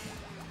between us.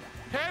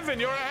 Kevin,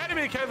 you're ahead of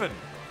me, Kevin.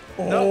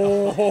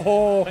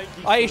 Oh, Thank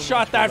you I so shot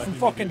much for that letting from me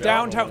fucking do that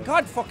downtown. one.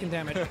 God fucking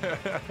damn it.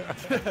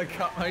 I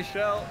got my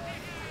shell.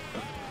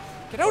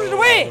 Get out of the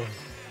way!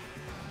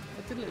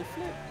 I did a little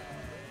flip.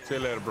 See you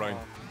later, Brian.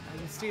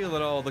 I steal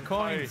it all the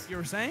coins. You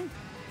were saying?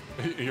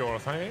 You're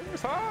saying?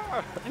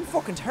 I'm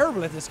fucking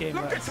terrible at this game.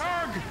 Look at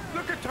lads. Turg!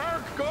 Look at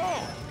Turg! Go!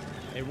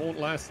 It won't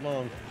last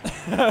long.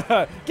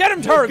 Get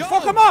him, Turg!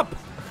 Fuck him up!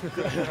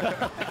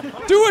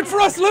 Do it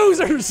for us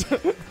losers!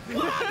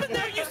 What happened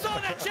there? You saw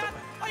that chat?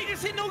 I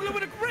just hit Nogla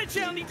with a red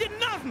shell and he did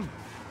nothing.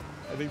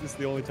 I think this is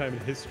the only time in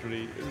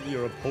history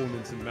your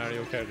opponents in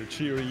Mario Kart are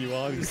cheering you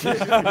on. He's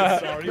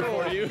sorry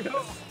for you.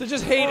 They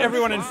just hate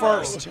everyone in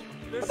first.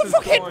 This the is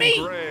fuck hit going me?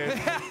 great.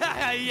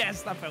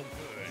 Yes, that felt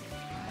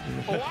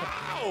good.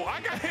 Wow! I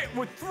got hit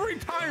with 3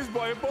 times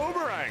by a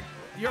boomerang.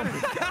 You're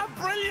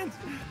brilliant.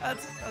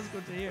 That's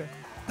good to hear.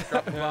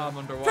 Drop a bomb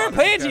underwater. Fair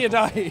play to you,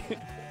 Die.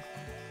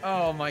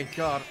 Oh my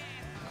god.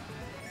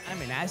 I'm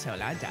an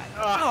asshole, aren't I?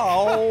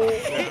 Oh.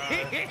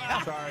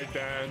 Sorry,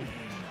 Dan.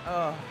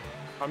 Oh.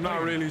 I'm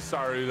not really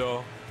sorry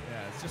though.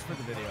 Yeah, it's just for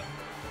the video.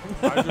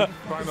 I'm just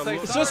trying to Say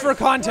look. It's just for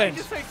content.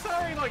 Just say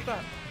sorry like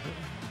that.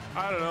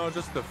 I don't know,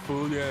 just to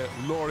fool you,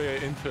 lure you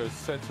into a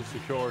sense of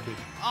security.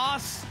 Oh,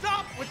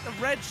 stop with the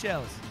red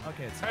shells.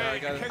 Okay, it's Hey,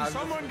 got it. can I'm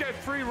someone get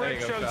 3 you red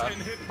go, shells Chad.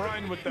 and hit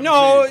Brian with them?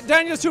 No, please?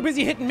 Daniel's too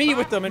busy hitting me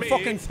with them in Not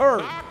fucking me, third.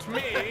 Not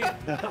me.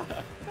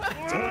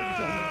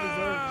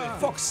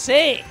 Fuck's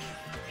sake.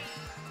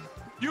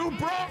 You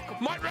broke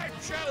my red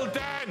shell,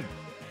 Dan.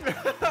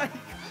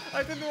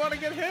 I didn't want to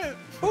get hit.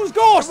 Who's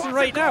ghosting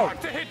right I now?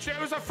 want to hit you.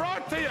 I was a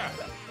fraud to you.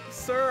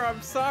 Sir,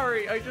 I'm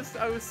sorry. I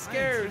was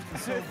scared.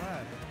 so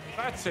bad.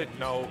 That's it.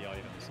 No.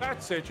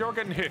 That's it. You're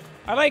getting hit.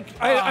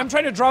 I'm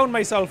trying to drown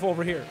myself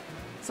over here.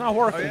 It's not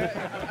working.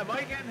 Am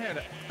I getting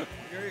hit?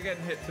 You're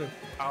getting hit too.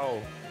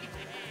 Ow.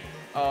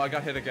 Oh, I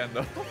got hit again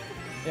though.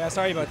 Yeah,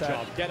 sorry about that.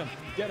 Job. Get him.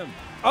 Get him.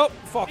 Oh,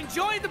 fuck.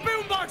 Enjoy the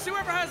boombox,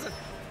 whoever has it.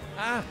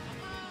 Ah.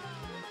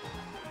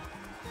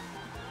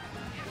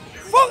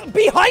 Fuck,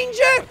 behind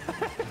you?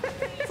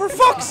 For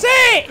fuck's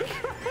sake!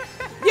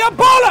 You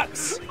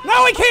bollocks!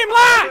 Now I came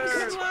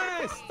last!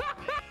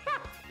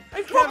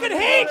 I fucking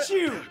hate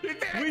you!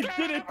 We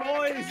did it,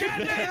 boys!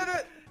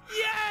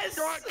 Yes!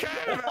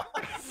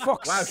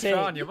 Fuck's Wow, sake.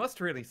 Sean, you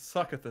must really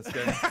suck at this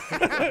game.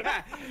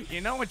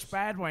 You know it's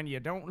bad when you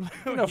don't.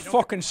 I'm gonna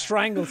fucking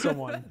strangle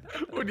someone.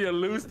 When you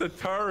lose the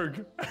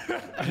Turg.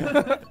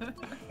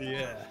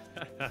 Yeah.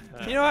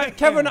 You know what,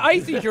 Kevin, I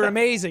think you're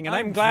amazing, and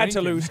I'm glad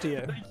to drinking. lose to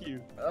you. Thank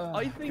you. Oh,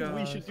 I think we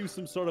God. should do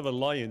some sort of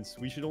alliance.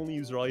 We should only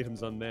use our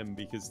items on them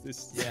because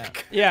this,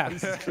 Yeah.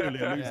 this is truly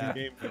a losing Yeah.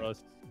 game for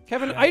us.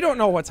 Kevin, I don't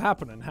know what's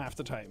happening half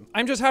the time.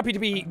 I'm just happy to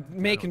be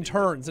making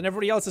turns, and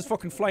everybody else is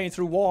fucking flying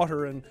through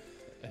water and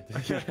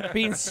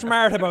being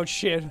smart about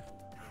shit.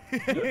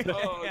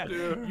 Oh,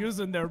 dear.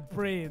 Using their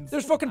brains.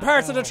 There's fucking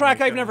parts of the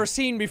track I've never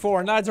seen before,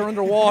 and lads are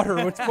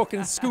underwater with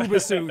fucking scuba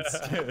suits.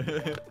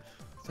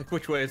 It's like,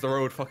 which way is the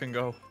road fucking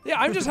go? Yeah,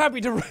 I'm just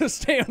happy to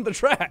stay on the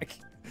track.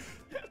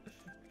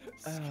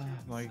 Oh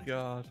my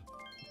god.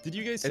 Did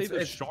you guys say It's-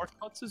 there's it's-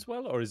 shortcuts as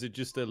well, or is it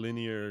just a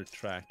linear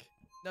track?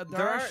 No,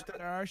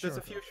 There's sure.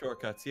 a few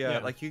shortcuts, yeah. Yeah.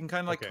 Like you can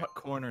kind of like Okay. cut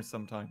corners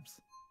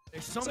sometimes.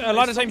 A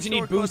lot of times you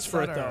need boosts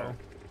for it, though.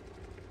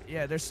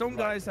 Yeah, there's some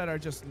guys that are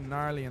just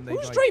gnarly and they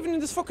Who's like, driving in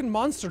this fucking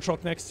monster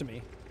truck next to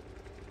me?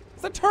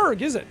 It's that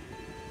Turg, is it?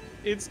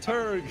 It's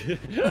Turg.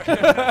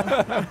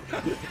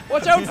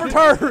 Watch out for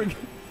Turg!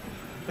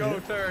 Go,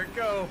 Turk,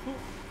 go.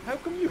 How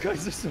come you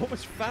guys are so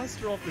much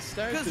faster off the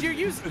start? Because than- you're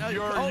using.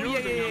 You're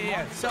using your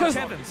yeah. So 'Cause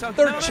Kevin, so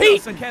they're no, cheating.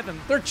 So Kevin,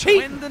 They're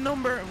cheating.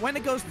 when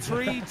it goes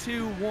 3,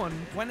 2, 1,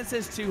 when it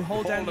says 2,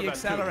 hold down Hold it the at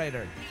 2.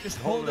 accelerator. Just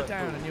hold it it at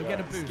down 2, and you'll yeah. get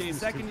a boost. The game's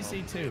second too you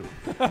see 2.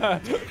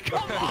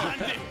 Come on!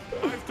 I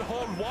have to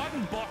hold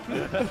one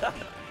button.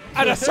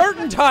 At a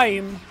certain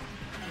time.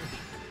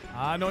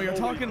 Ah, no, you're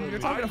talking. You're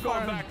talking I'm to going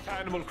fire. back to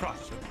Animal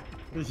Crossing.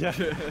 Yeah.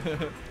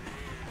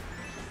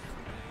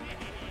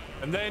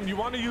 And then you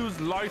want to use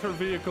lighter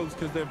vehicles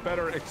because they've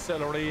better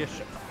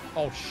acceleration.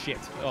 Oh shit.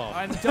 Oh.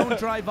 And don't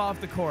drive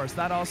off the course.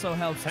 That also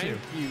helps too.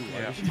 Thank you.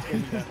 I wish you told me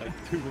that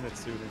like 2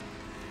 minutes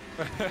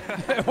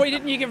sooner. Why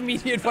didn't you give me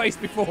the advice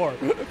before?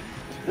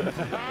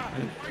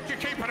 Why'd you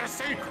keep it a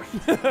secret?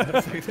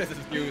 This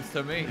is news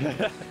to me.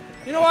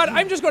 You know what?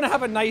 I'm just gonna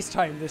have a nice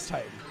time this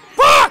time.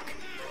 Fuck!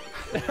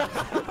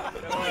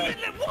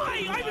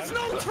 Why? I was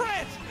no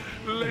threat.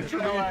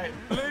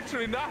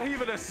 Literally, not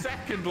even a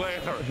second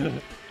later.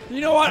 You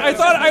know what? I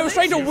thought I was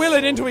trying to will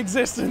it into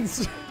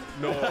existence.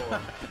 No.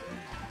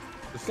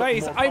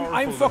 Guys,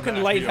 I'm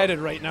fucking lightheaded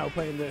right now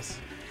playing this.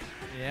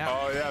 Yeah.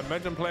 Oh yeah,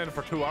 imagine playing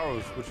for 2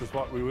 hours, which is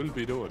what we will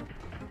be doing.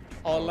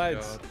 Oh, Oh,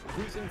 lads, God.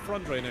 who's in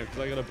front right now? Because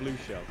I got a blue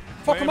shell.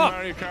 Fuck him up.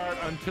 Mario Kart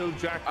until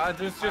Jack.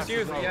 Just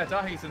use it. Yeah,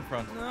 Dahi's in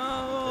front.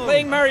 No.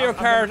 Playing Mario I'm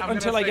Kart gonna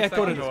until I stay get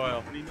good at second it. a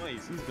while. Pretty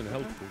nice. He's been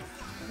helpful.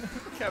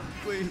 Kevin,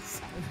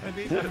 please. I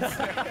need this.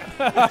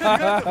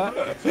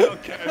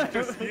 Okay,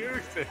 just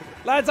use it.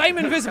 Lads, I'm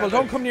invisible.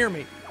 Don't come near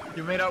me.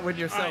 You may not win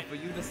yourself,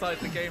 but you decide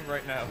the game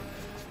right now.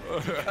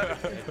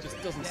 It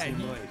just doesn't Yeah, seem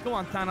he, right. go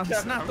on, Thanos.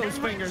 Snap those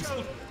fingers.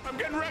 I'm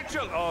getting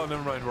Rachel. Oh,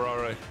 never mind. We're all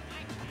right.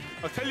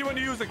 I'll tell you when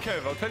to use it,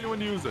 Kev. I'll tell you when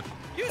to use it.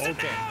 Use it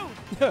now.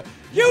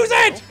 Use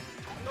it!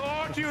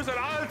 Don't use it.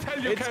 I'll tell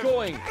you, It's Kev.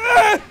 going.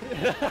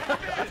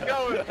 It's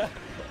going.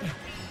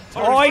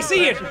 Oh, I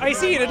see it. I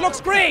see it. It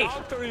looks great.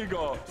 Alter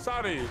ego.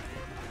 Sorry.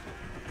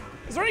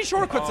 Is there any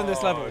shortcuts in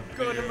this level?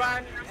 Good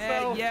man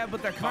yourself. Yeah,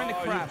 but they're kind of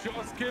crap. You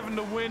just given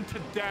the win to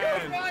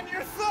Dan. Man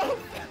yourself.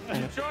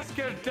 You just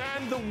give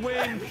Dan the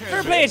win, Kev.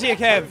 Fair play to you,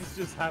 Kev. He's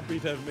just happy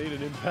to have made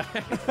an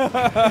impact.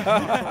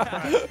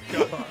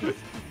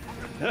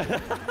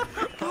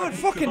 God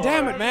fucking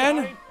damn it,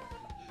 man.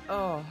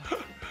 Oh.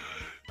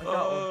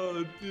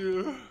 Oh,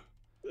 dear.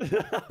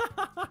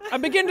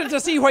 I'm beginning to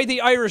see why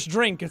the Irish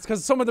drink. It's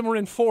because some of them were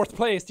in 4th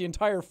place the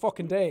entire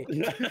fucking day.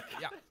 Yeah.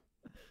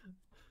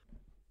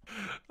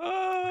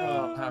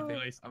 Oh, I'm happy.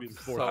 Nice to be I'm the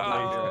so fourth happy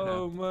right now.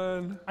 Oh,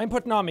 man. I'm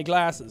putting on my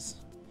glasses.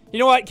 You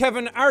know what,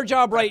 Kevin? Our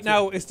job right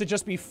now is to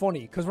just be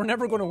funny, because we're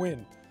never going to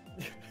win.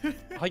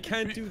 I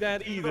can't do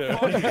that either.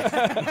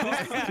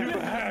 It's too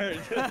hard.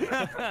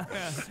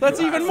 That's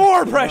even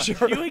more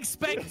pressure. You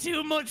expect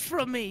too much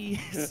from me.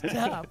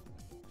 Stop.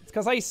 It's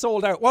because I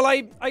sold out. Well,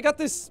 I got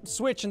this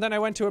Switch, and then I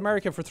went to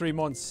America for 3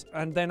 months,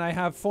 and then I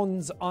have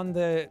funds on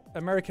the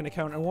American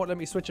account and won't let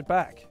me switch it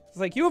back. It's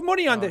like, you have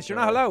money on this. You're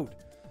not allowed.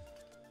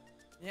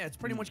 Yeah, it's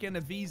pretty much getting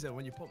a visa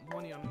when you put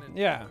money on it.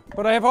 Yeah,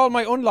 but I have all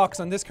my unlocks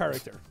on this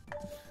character.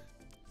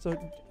 So,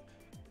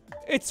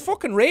 it's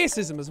fucking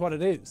racism is what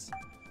it is.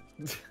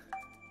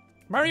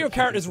 Mario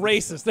Kart is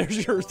racist.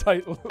 There's your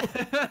title.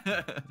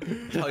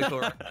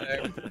 Title right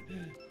there.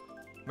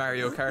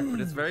 Mario Kart,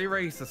 but it's very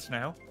racist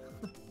now.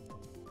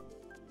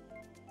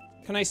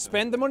 Can I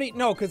spend the money?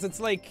 No, because it's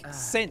like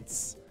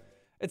cents.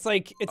 It's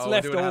like, it's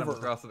left doing Animal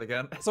over. Crossing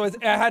again. So I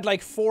had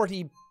like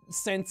 40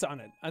 cents on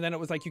it. And then it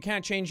was like, you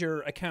can't change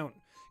your account.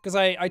 Because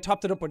I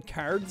topped it up with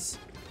cards.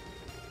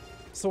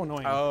 So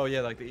annoying. Oh yeah,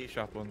 like the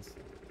eShop ones.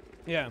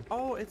 Yeah.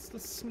 Oh, it's the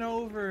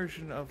snow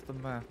version of the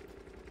map.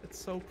 It's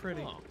so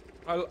pretty.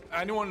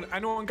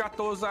 Anyone got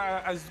those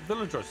as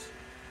villagers?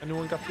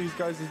 Anyone got these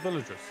guys as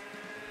villagers?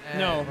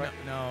 No.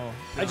 No.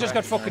 I just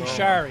got fucking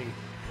Shari.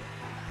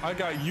 I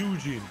got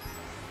Eugene.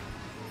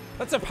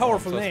 That's a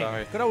powerful so name.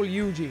 sorry. Good old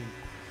Eugene.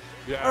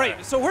 Yeah.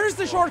 Alright, so where's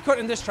the shortcut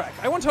in this track?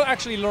 I want to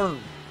actually learn.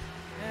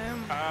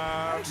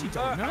 I actually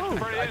don't know. At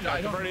the very end.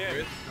 At the don't very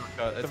think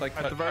there end. is a shortcut. It's like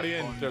At the very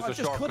end, there's a Just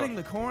shortcut. cutting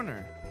the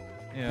corner.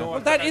 Yeah. No, Well,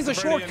 at that the- is at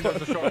a the very end,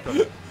 there's shortcut. a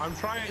shortcut. I'm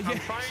trying to tell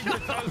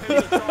him the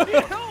You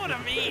shortcut. know what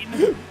I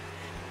mean?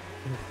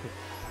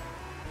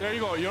 There you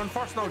go. You're on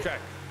first now, Jack.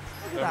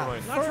 Never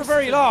mind. Not for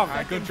very long.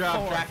 Alright, good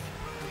job, Jack.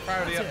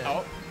 Proud of you.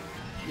 Oh.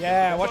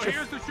 Yeah, So watch it.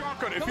 here's the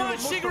shortcut. If Come you on, were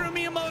mushroom- Shigeru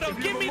Miyamoto, if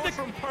you give were me the...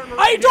 mushroom turn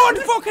I around, don't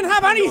fucking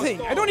have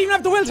anything! I don't even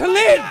have the will to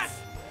live!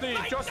 See,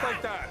 just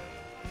like that.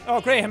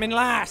 Oh, great, I'm in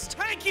last.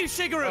 Thank you,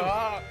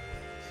 Shigeru!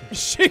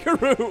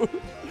 Shigeru.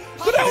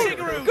 Good old,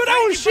 Shigeru. good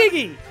old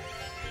Shiggy.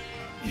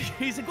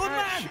 He's a good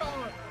man!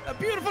 A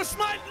beautiful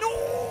smile!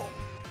 No!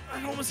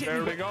 I almost hit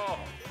There me. we go.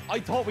 I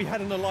thought we had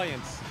an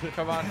alliance.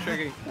 Come on,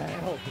 Shiggy.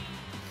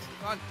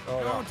 God,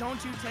 no,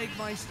 don't you take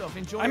my stuff.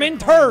 Enjoy I'm your in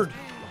coin. third.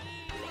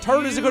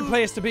 Third is a good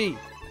place to be.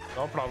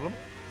 No problem.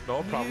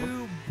 No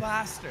problem. You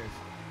bastard.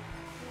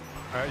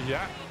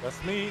 Yeah,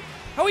 that's me.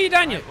 How are you,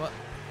 Daniel? Well,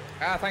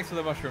 Ah, thanks for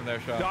the mushroom there,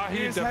 Sean. Dahi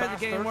here's the how the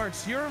bastard. game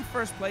works. You're in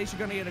first place. You're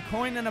going to get a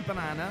coin and a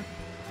banana.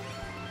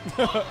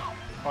 Oh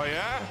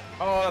yeah?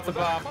 Oh, that's a Was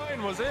that a bomb.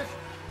 coin, was it?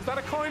 Was that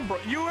a coin, bro?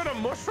 You had a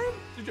mushroom?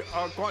 Did you?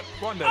 Go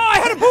on then. Oh, I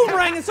had a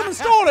boomerang and someone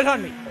stole it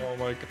on me. Oh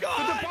my god. God,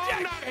 Did the bomb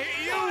Jack, not hit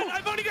you? God,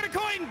 I've only got a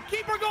coin.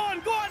 Keep her going.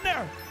 Go on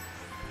there.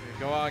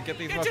 Go on, get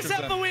these Get mushrooms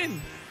yourself in. a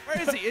win.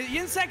 Where is he? Is he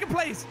in second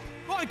place?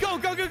 Go on, go. I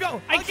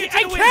I'll get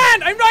can't. you the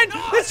win. I'm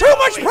not. There's too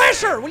much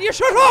pressure. Will you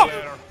shut up?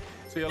 Later.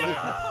 See you later.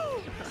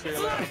 See you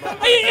later.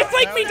 It's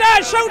like me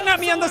dad shouting at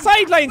me on the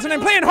sidelines when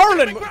I'm playing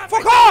hurling. Graphics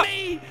Fuck on off!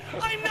 me.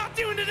 I'm not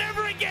doing it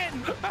ever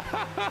again.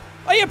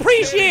 I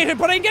appreciate it,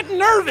 but I'm getting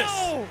nervous.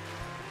 No.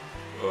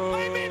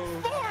 I'm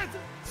in fourth.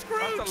 Screw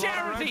That's a lot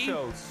of red charity.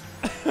 shells.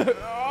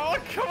 Oh,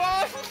 come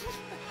on!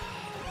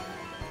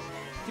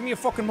 Give me a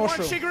fucking Come on,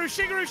 mushroom.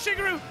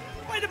 Shigeru.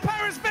 Why the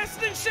power is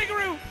vested in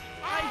Shigeru?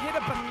 I hit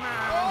a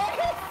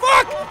banana.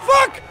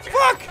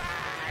 Fuck!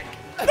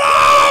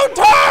 No,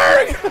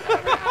 Turg!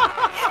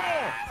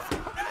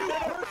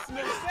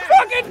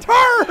 Fucking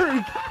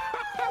Turg!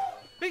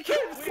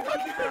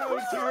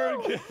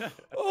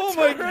 Oh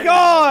my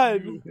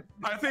god!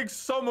 I think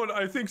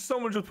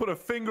someone just put a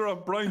finger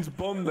up Brian's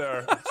bum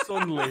there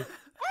suddenly.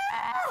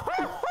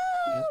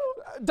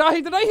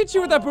 Dahi, did I hit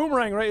you with that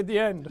boomerang right at the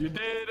end? You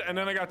did, and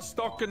then I got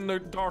stuck in the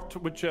dirt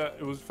with you.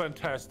 It was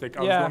fantastic.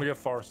 I was Yeah. going to get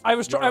first. I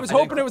was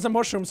hoping it was a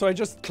mushroom, so I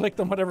just clicked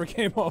on whatever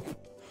came up.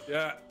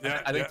 Yeah,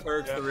 yeah. I think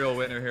Turg's the real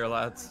winner here,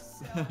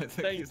 lads. I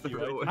think he's the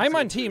real winner. I'm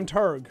on Team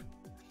Turg.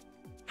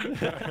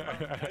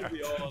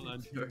 We all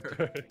on Team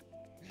Turg.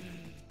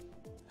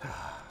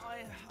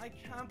 I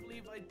can't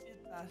believe I did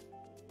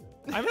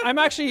that. I'm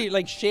actually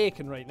like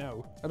shaking right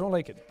now. I don't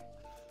like it.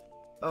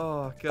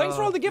 Oh, God. Thanks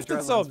for all the gifted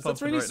Adrenaline's subs. That's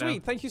pumping really right now.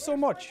 sweet. Thank you so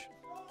much.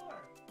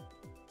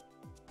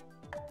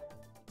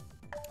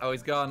 Oh,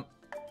 he's gone.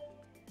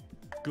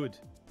 Good.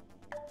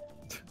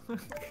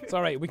 It's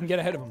all right. We can get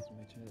ahead of him.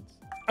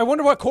 I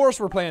wonder what course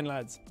we're playing,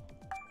 lads.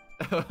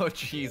 Oh,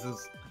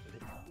 Jesus.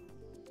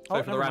 Oh,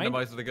 Wait for the never mind.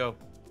 randomizer to go.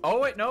 Oh,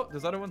 wait, no.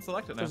 There's other one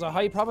selected now. There's a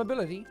high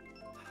probability.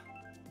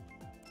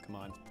 Come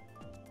on.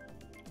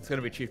 It's going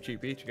to be Cheap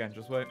Cheap Beach again.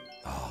 Just wait.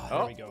 Oh,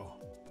 there we go.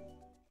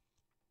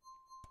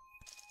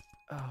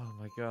 Oh,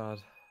 my God.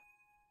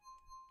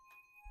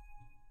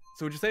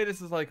 So would you say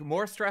this is like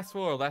more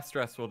stressful or less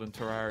stressful than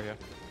Terraria?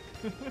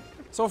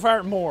 So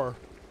far, more.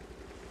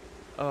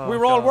 Oh, We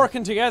were all God.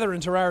 working together in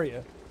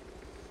Terraria.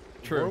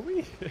 True. Were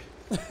we?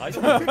 I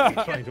don't think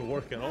we're trying to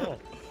work at all.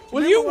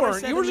 Well, Remember you what I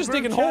weren't. said You were in the just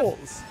group digging chat?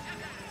 holes.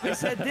 I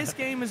said this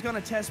game is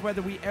gonna test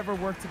whether we ever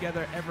work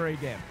together ever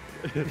again.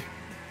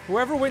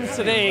 Whoever wins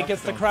today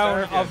gets the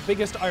crown of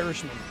biggest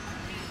Irishman.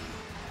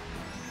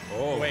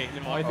 Oh, Wait,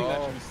 no, I think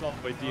that should be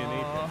solved by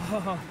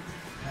DNA.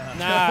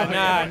 Nah.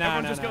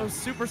 Everyone just goes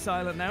super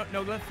silent now.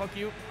 Nogla, fuck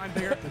you. I'm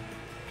bigger.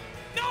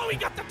 No, he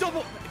got the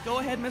double. Go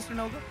ahead, Mr.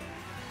 Nogla.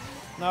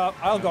 No,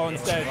 I'll go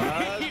instead.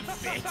 You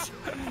bitch.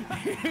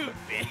 You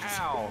bitch.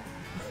 Ow.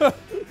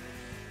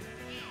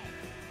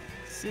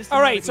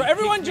 All right, so Systematically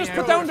everyone kicked just me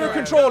put out. down their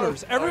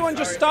controllers. Everyone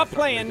just stop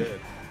playing.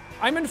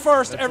 I'm in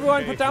first.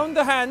 Everyone put down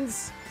the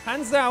hands.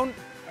 Hands down.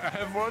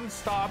 Everyone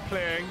stop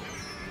playing.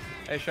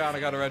 Hey, Sean, I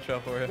got a red shell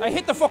for you. I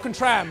hit the fucking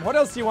tram. What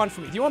else do you want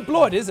from me? Do you want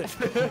blood, is it?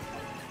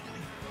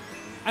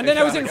 And then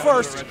I was in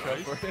first. There.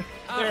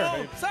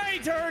 Oh, sorry,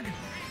 Turg.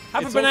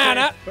 Have a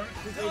banana.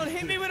 Don't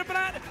hit me with a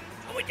banana.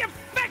 Would you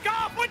feck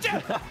off, would you?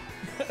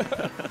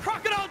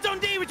 Crocodile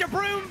Dundee with your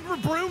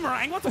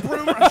boomerang. What's a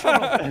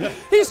boomerang?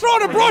 He's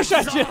throwing a brush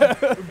at you.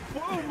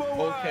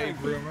 Okay,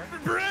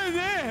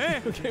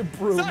 Groomer. Okay,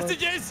 Bruno.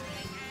 Sausages.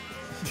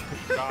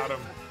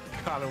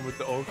 Got him with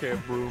the okay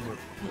broomer.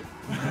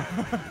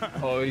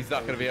 Oh, he's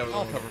not going to be able to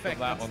recover from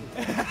that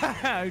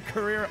one.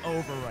 Career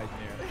over right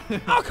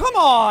there. Oh, come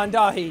on,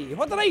 Dahi.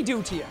 What did I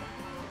do to you?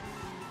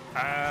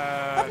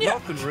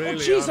 Nothing really. Oh,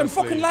 jeez, I'm honestly.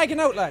 fucking lagging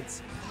out,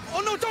 lads. Oh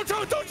no! Don't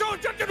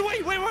wait!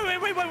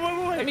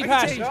 Let me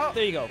pass you.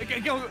 There you go. Okay,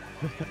 go.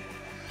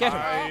 Get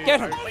him. Get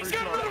him. Oh, he's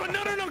got another one.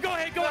 No! Go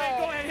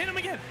ahead. Hit him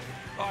again.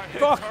 I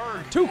hit Fuck.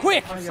 Turg. Too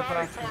quick. I'm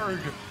sorry, Turg.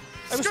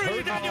 Screw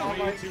you, Daniel.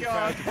 Oh, you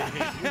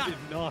did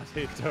not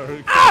hit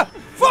Turg. Ah!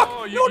 Fuck!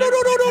 Oh,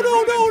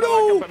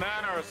 No! Like a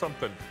banana or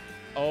something.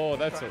 Oh,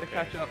 that's To okay.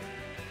 catch up.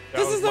 That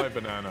This was is my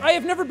the. banana. I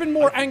have never been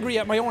more angry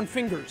at my own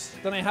fingers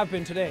than I have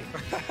been today.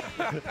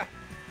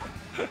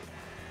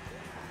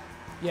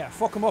 Yeah,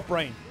 fuck him up,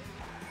 Brian.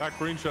 That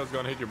green shell's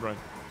gonna hit you, Brian.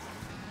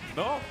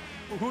 No?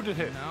 Who did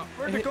hit? No.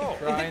 Where'd it go?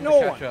 Trying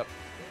no to one. catch up.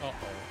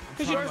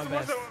 Because Trying you, my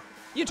best.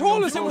 you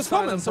told us it Don't was do a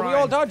coming, silent so we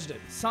Brian. all dodged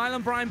it.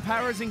 Silent Brian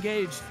powers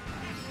engaged.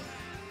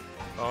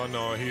 Oh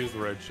no, he used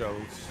red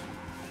shells.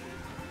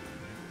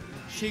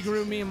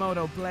 Shigeru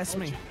Miyamoto, bless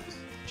me.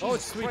 Oh,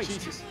 it's sweet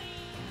Jesus.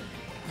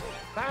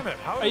 Damn it!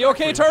 How Are did you that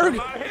okay, green shell Turg?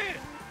 not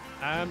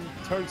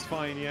hit? Turg's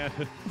fine, yeah.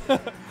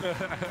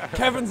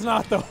 Kevin's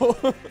not, though.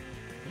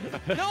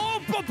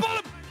 No,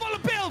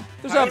 bullet bill.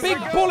 There's a big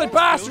bullet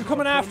bastard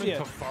coming Put him after you.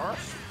 into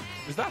first?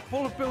 Is that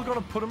bullet bill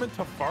gonna put him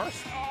into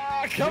first?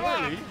 Come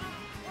on.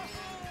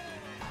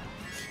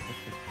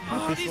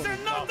 Oh, these are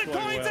not the going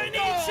coins I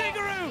well. need,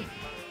 Shigeru.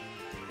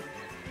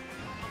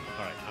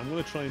 Alright, I'm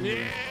gonna try and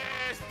Yes,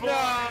 boy!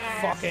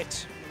 Fuck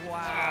it.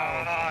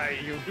 Wow.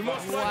 You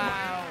must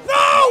Wow. No!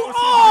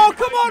 Oh,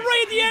 come on,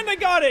 right at the end I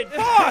got it.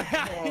 Fuck!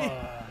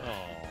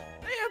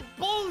 They're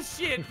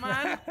bullshit,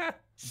 man.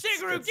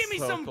 Shigeru, It's give me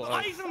so some close.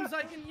 items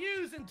I can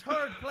use in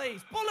third place.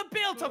 Bullet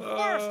bill to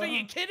first. Are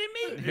you kidding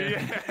me?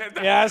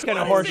 Yeah, that's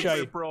kinda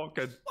horseshit.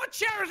 Broken. What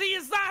charity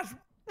is that?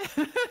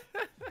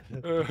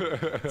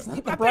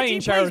 The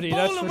Brian charity,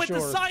 that's bowling for with the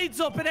sure. sides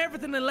up and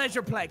everything in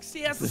Leisureplex.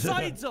 He has the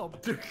sides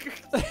up.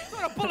 That's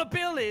what a bullet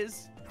bill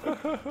is.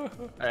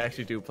 I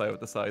actually do play with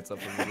the sides up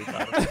and really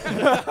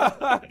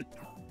bad.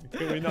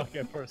 Can we not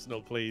get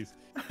personal, please?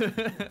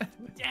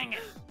 Dang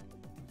it.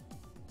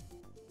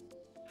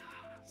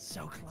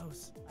 So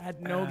close. I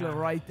had Nogla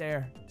right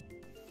there.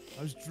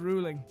 I was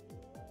drooling.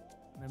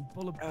 And then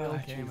Bullet Bill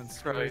came and Jesus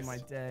screwed Christ. my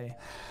day.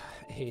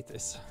 I hate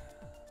this.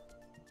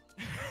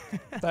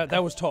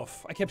 that was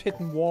tough. I kept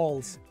hitting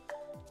walls.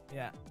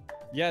 Yeah.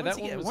 Yeah, Once that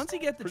you one get- was once you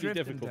get the pretty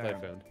drifting difficult, I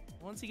down. found.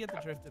 Once you get the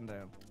drifting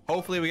down.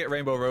 Hopefully we get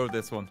Rainbow Road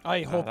this one.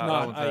 I hope that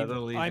not. one's a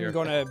little easier. I'm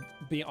gonna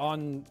be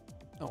on.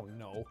 Oh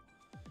no.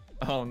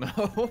 Oh no.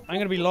 I'm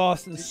gonna be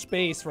lost in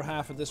space for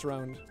half of this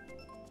round.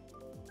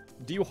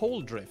 Do you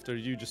hold drift or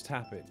do you just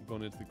tap it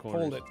going into the corner?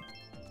 Hold it.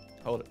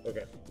 Hold it.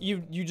 Okay.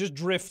 You just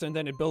drift and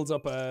then it builds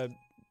up a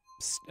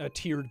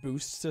tiered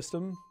boost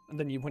system, and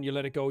then when you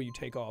let it go, you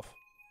take off.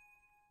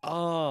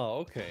 Oh,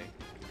 okay.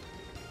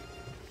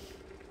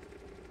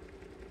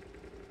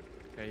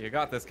 Okay, you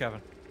got this,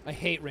 Kevin. I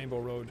hate Rainbow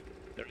Road.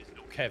 There is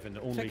no Kevin,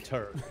 only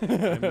Turd. I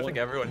think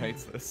everyone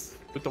hates this.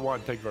 With the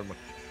one, thank you very much.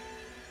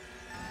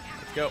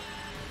 Let's go.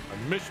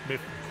 I missed me.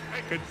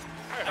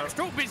 I was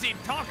too busy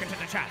talking to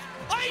the chat.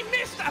 I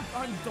missed that.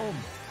 I'm dumb.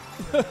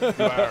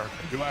 You are.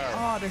 You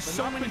are. Oh, there's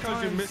so Not many because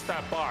times. you missed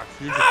that box.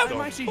 You just Ah,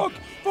 don't. actually-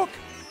 fuck.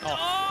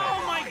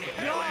 Oh my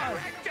god.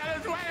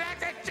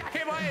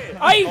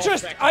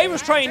 I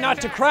was trying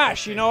not to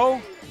crash, you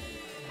know?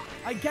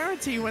 I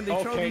guarantee when they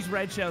throw Okay. these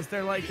red shells,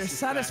 they're like, there's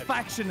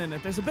satisfaction in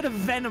it. There's a bit of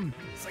venom.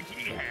 It's like,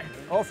 yeah.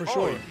 Oh, for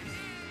sure.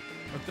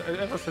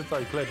 Ever since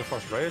I played the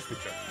first race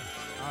with you.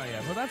 Oh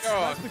yeah, well that's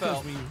I because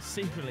fell. we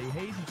secretly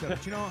hate each other.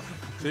 Do you know what?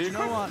 So Do you you know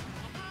couldn't- what?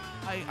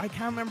 I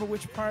can't remember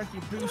which part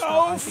you boosted.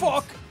 Oh, I think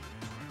fuck.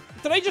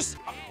 Did I just...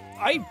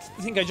 I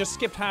think I just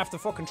skipped half the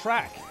fucking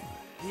track. it's-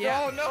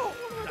 Yeah. Oh no!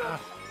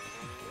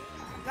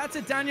 That's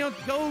it, Daniel.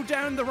 Go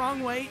down the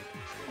wrong way.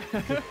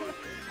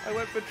 I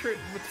went between.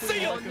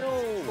 See ya. Oh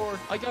no!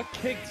 I got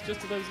kicked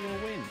just as I was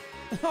gonna win.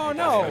 Oh,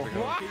 no.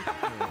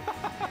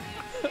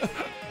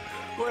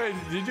 Wait,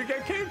 did you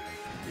get kicked?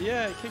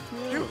 Yeah, it kicked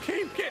me You out.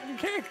 keep getting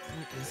kicked.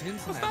 It's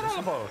instant. What's that all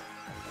about?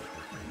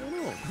 I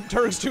don't know.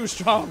 Turg's too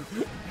strong.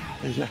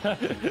 Yeah,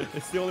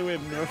 it's the only way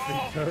of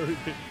nerfing Turd.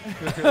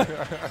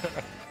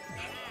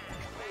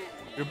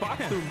 Your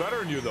box doing better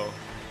than you, though.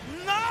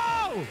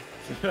 No!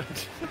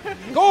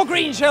 Go,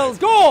 green shells,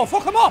 go!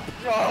 Fuck him up!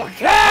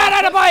 Get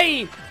out of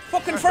my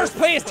fucking first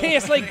place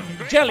tastes like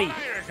jelly.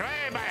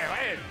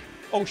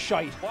 Oh,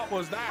 shite. What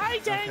was that? Hi,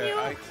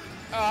 Daniel.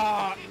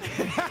 I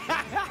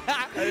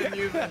didn't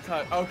use that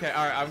time. Okay,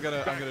 alright, I'm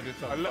gonna do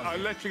something. I'll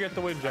let you get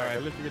the win, Jack.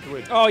 I'll let you get the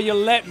win. Oh, you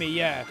let me,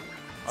 yeah.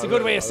 It's a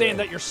good way of I saying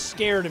will. that you're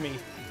scared of me.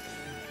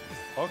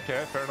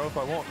 Okay, fair enough.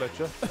 I won't let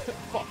you.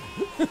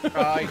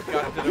 I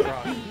got it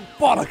wrong.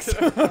 Bollocks.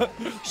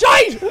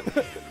 Shite!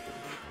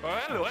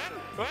 Well.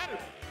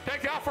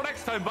 Take it off for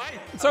next time, bye.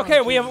 It's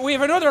okay, we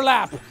have another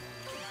lap.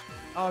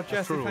 Oh,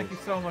 Jesse, true. thank you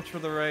so much for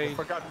the raid. I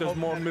forgot there's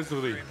more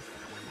misery.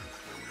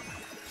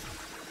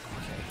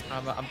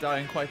 I'm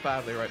dying quite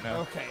badly right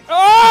now. Okay.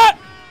 Ah!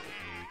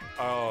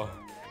 Oh.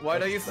 Why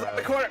don't you slip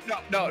the corner?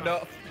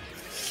 No.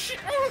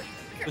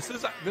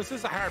 This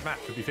is a hard map,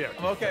 to be fair.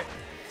 I'm okay.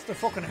 It's the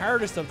fucking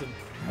hardest of them.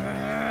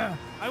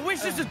 I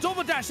wish there's a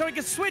double dash so I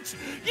can switch.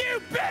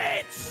 You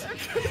bitch!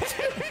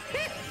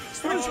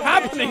 What's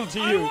happening to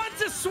I you? want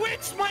to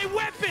switch my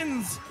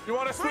weapons. You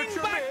want to switch Bring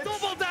your back bitch?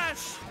 double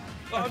dash.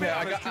 Okay,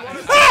 I You wanna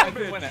switch I your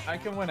can bitch? win it. I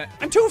can win it.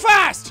 I'm too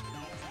fast!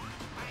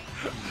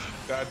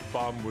 That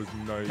bomb was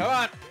nice. Come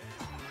on.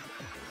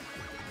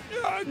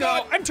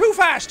 No, I'm too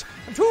fast!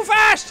 I'm too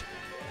fast!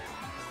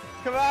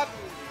 Come on.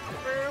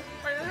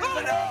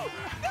 Oh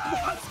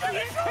no!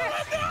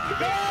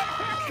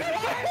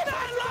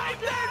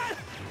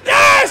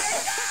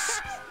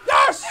 Yes!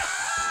 Yes!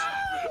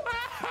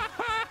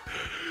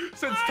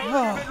 Since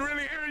Tony's been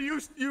really here,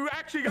 you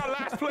actually got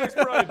last place,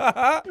 Brian.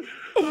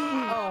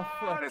 Oh,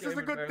 fuck. this is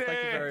a good Thank you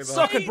day. very much.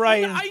 Suck it,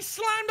 Brian. I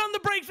slammed on the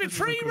brakes with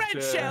 3 good red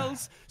day.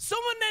 shells.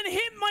 Someone then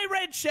hit my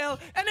red shell,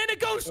 and then a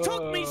ghost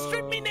took me,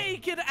 stripped me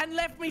naked, and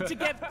left me to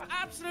get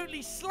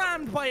absolutely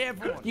slammed by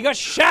everyone. You got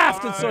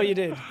shafted, so you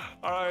did.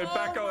 All right,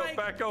 Oh my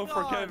back out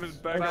for God. Kevin.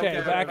 Back Okay,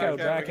 out. back out, We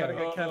back gotta out.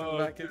 get Kevin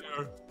back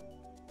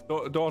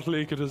in. Don't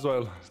leak it as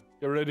well.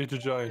 You're ready to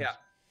join. Yeah.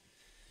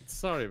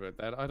 Sorry about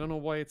that. I don't know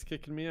why it's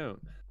kicking me out.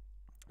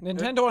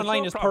 Nintendo It's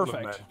Online no is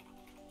problem, perfect.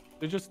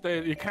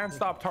 man. You can't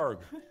stop Turg.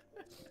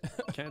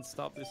 Can't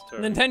stop this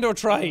turn. Nintendo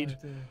tried.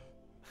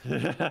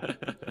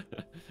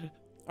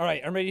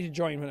 Alright, I'm ready to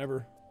join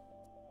whenever.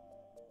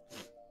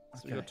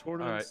 So we got All right.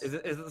 tournaments. Is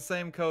it the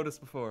same code as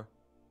before?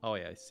 Oh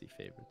yeah, I see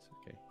favorites.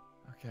 Okay.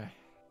 Okay.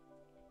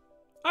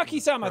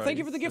 Aki-sama, Right, thank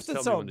you for the just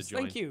gifted tell me when to subs.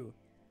 Thank join. you.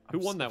 Who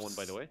won that one,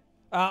 by the way?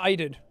 I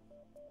did.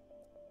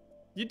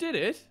 You did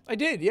it. I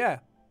did, yeah.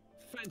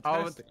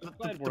 Fantastic. the- I'm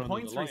glad the we're on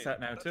points line.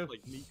 reset now, That's too.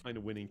 like me kind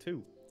of winning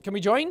too. Can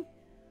we join?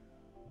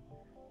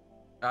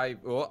 I'm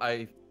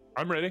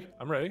ready. Yeah,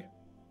 I'm ready.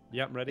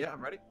 Yeah, I'm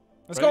ready.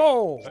 Let's Ready?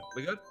 go!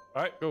 We good?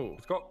 All right, go.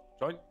 Let's go.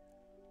 Join.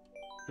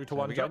 3 to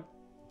 1, we go. join.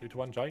 3 to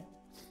 1, join.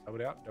 Over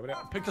there.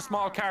 Pick the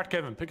small cart,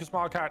 Kevin. Pick a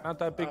small cart, not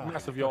that big,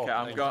 massive yacht.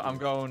 Okay, I'm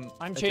going.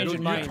 I'm You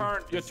changing mine.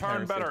 turn It's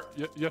better.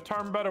 heresy. You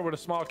turn better with a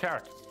small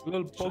cart. A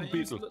little Should I bug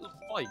use a beetle. little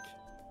bike?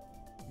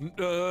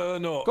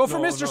 No. Go for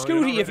no, Mr. no, Scooty you're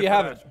not if ready you for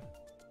have that. it.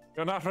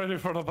 You're not ready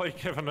for the bike,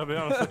 Kevin, to be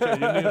honest with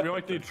you. You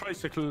might need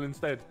tricycle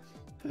instead.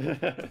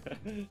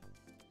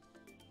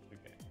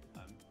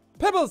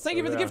 Pebbles, thank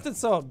you for the Yeah. gifted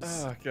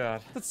subs. Oh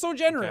god. That's so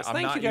generous. I'm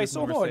Thank not you guys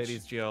so using the much.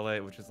 Mercedes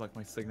GLA, which is like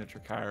my signature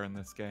car in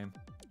this game.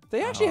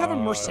 They actually have a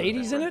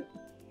Mercedes in it?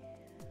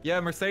 Yeah,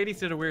 Mercedes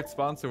did a weird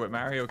sponsor with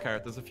Mario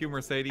Kart. There's a few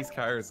Mercedes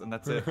cars, and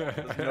that's it.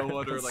 There's no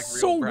other like real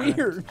So brand.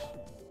 weird.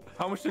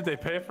 How much did they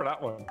pay for that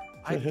one?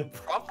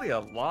 Probably a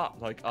lot,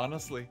 like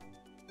honestly.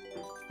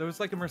 There was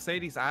like a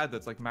Mercedes ad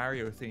that's like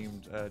Mario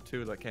themed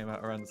too that came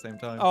out around the same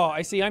time. Oh,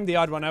 I see. I'm the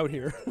odd one out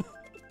here.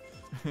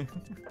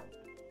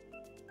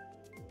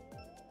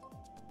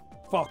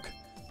 Fuck.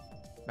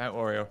 Mount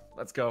Oreo.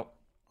 Let's go.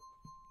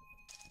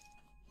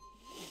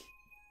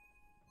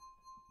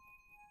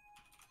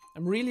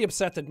 I'm really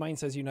upset that mine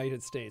says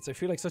United States. I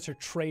feel like such a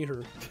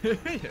traitor.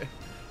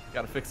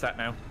 Gotta fix that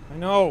now. I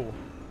know.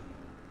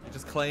 You're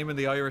just claiming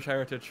the Irish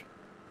heritage.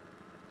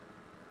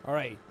 All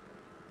right.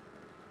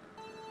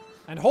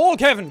 And hold,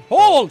 Kevin.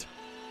 Hold.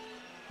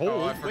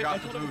 Oh, I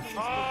forgot the boost.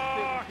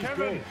 Ah,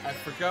 Kevin! I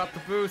forgot the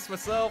boost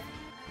myself.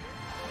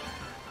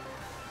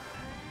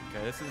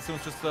 Okay, this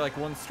one's just like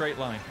one straight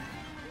line.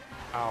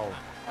 Ow.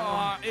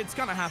 Oh, it's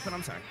gonna happen.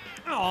 I'm sorry.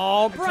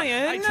 Oh,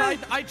 Brian.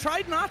 I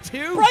tried not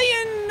to.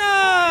 Brian.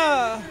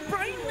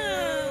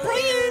 Brian.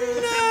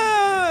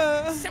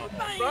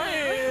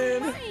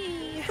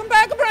 Brian. Come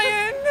back,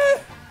 Brian.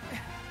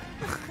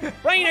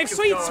 Brian, I have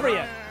sweets for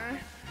you.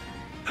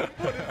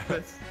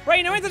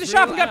 Brian, I went to the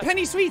shop and got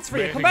penny sweets for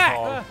you. Come back.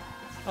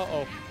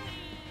 Uh-oh.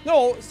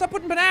 No, stop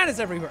putting bananas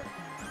everywhere.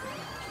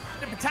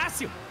 The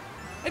potassium.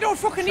 I don't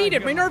fucking need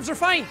it. My nerves are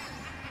fine.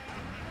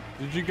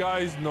 Did you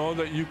guys know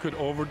that you could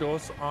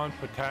overdose on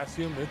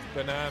potassium? It's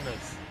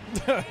bananas.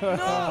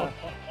 No.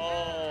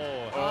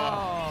 Oh.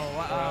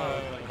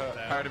 Wow.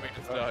 Part of me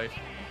just died.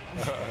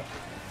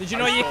 Did you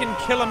know you can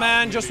kill a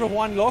man just with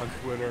one look? On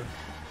Twitter.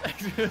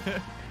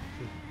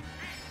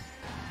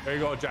 There you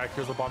go, Jack.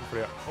 Here's a bomb for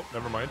you. Oh,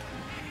 never mind.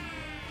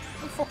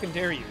 How fucking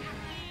dare you?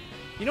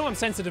 You know I'm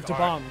sensitive to All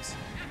right. bombs.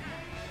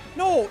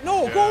 No,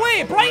 go away.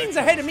 Yeah, Brian's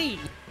ahead of me.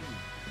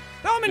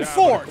 Now I'm in Yeah,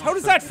 fourth. but How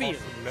does that feel?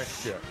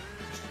 Next year.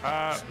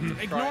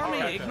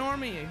 Ignore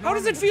me. How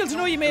does it feel to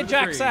know you made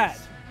Jack sad?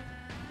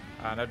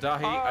 And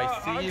Adahi,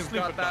 I see I'd you've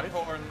sleep got at that night.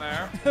 horn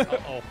there.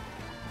 Uh-oh.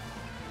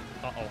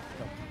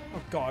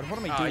 Oh God, what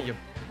am I doing? You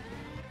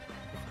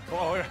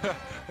Oh,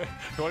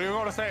 what are you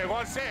going to say? Go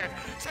on, say it.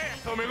 Say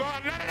it to me. Go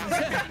on, let it out.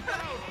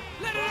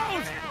 Let it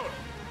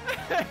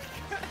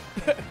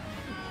out.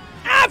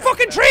 Ah,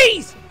 fucking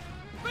trees!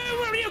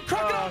 Where were you,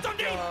 Crocodile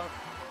Dundee?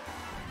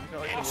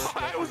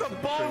 I was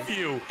above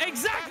you.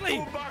 Exactly.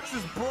 Two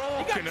boxes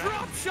broken. You got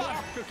drop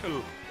shot.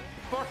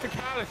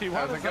 Verticality. What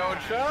How's is it going,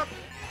 that? Shop?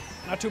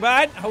 Not too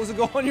bad. How's it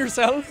going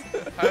yourself?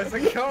 How's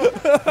it going?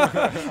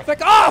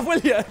 Back off, will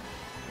you?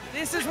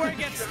 This is where it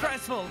gets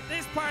stressful.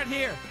 This part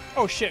here.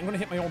 Oh shit, I'm gonna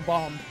hit my own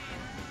bomb.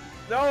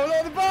 No,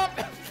 the bomb!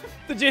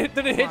 Did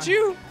it hit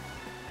you?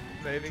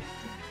 Maybe.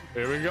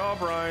 Here we go,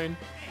 Brian.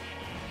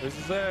 This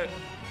is it.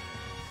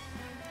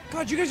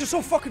 God, you guys are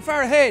so fucking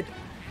far ahead.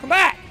 Come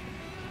back.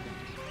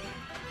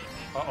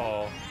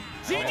 Uh-oh.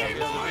 GG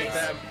boys.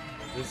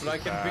 This is But I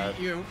can bad.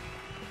 beat you.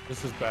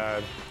 This is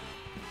bad.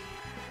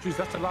 Jeez,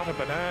 that's a lot of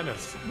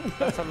bananas.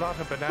 That's a lot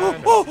of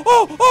bananas. Oh,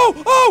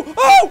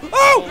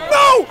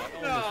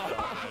 no!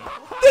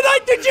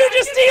 Did you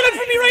just steal it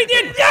from me right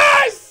then?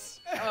 Yes!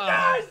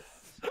 Yes!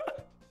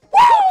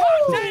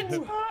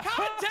 Woo!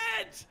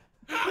 Content.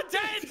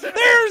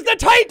 There's the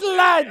title,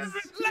 lads!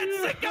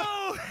 Let's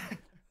go.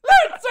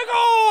 Let's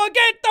go!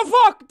 Get the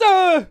fuck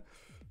the...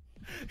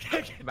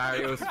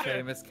 Mario's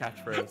famous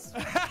catchphrase.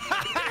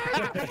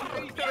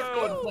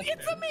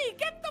 It's a me.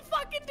 Get the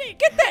fucking dick.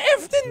 Get the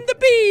F in the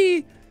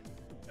B!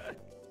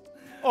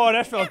 Oh,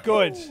 that felt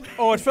good.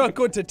 Oh, it felt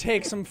good to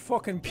take some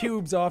fucking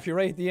pubes off you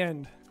right at the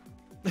end.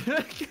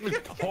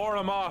 Pour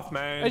them off,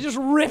 man. I just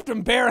ripped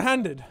him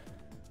barehanded.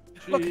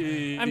 Look,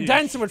 I'm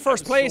dancing with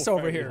first place so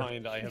over far here.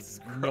 behind, I have Jesus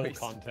no Christ.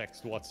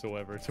 context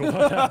whatsoever to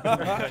what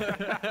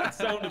happened. It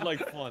sounded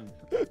like fun.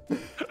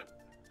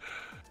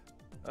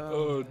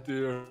 Oh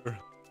dear.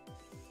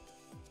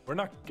 We're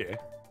not gay.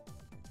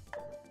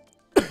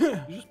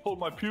 You just pulled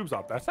my pubes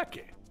off. That's not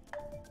gay.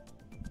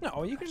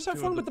 No, you can just have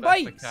Doing fun with the best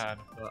I bikes. can,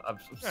 but I'm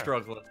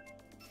struggling.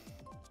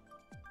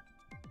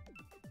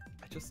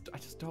 I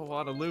just don't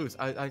want to lose.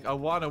 I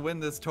want to win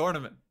this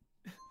tournament.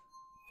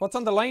 What's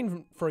on the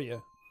line for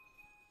you?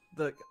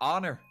 The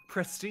honor,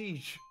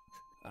 prestige.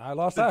 I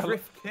lost The that.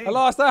 Drift King. I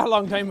lost that a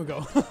long time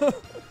ago.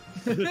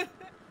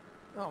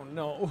 Oh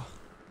no!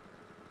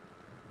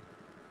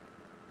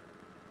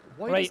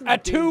 Why Right, doesn't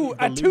at the game two, leave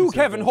the at two, loser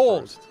Kevin, go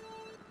hold. first?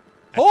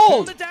 Hold.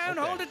 Hold it down.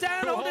 Hold it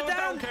down. Hold it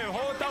down. Kev.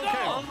 Hold it down, No.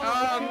 Kev.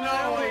 Oh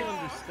Now I no!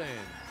 understand.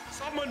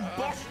 Someone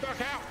bust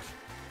back out.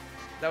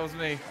 That was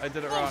me. I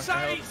did it wrong. Oh,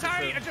 sorry.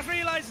 I just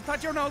realized. I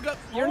thought you were no good.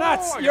 You're I not.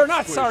 got You're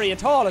not squished. sorry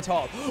at all.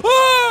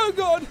 Oh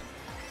God!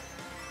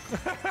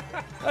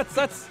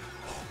 That's.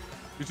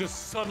 You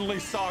just suddenly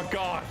saw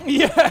God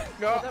Yeah.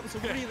 That was a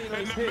really in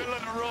nice the hit. middle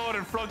of the road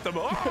in front of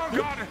him. Oh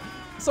God!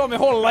 Saw my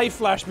whole life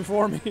flash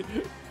before me.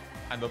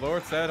 And the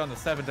Lord said on the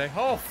 7th day,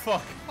 "Oh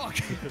fuck!" Fuck.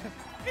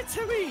 It's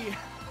a me.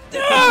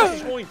 Stop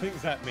throwing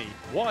things at me.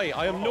 Why?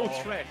 I am no Oh.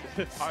 threat.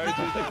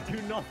 I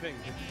do nothing.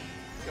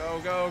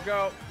 Go, go,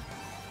 go!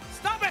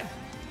 Stop it.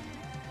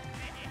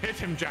 hit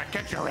him, Jack.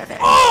 Get your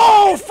revenge.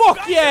 Oh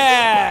fuck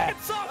yeah!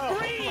 It's soft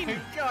green.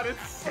 God,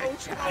 it's so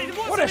close. It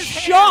wasn't What a his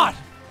hand. shot!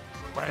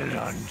 Well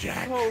done,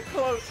 Jack. So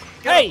close.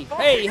 Hey,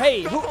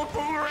 hey! Who,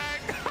 Boomerang.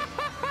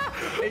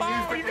 They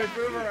used it with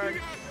boomerang.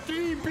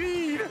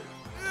 DB'd.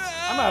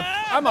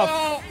 I'm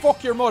a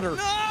fuck your mother.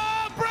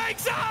 No,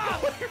 brakes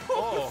up!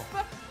 Oh.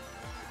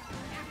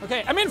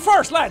 Okay, I'm in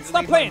first, lads.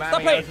 Stop playing.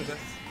 Stop playing.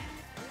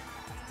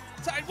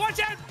 Sorry, watch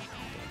out!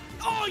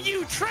 Oh,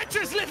 you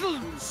treacherous little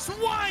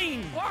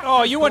swine!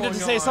 Oh, you wanted to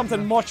going say on?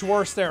 something much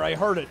worse there. I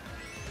heard it.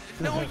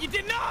 No, you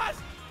did not!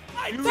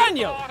 You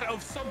Daniel. thought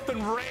of something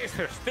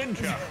racist, didn't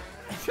you?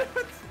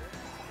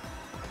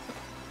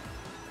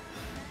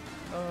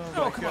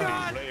 Oh, come on.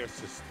 God.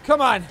 Racist.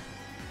 Come on.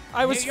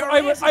 I was You're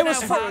I was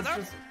racist now,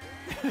 first.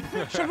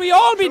 brother. Should we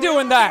all be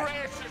doing that?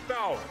 Racist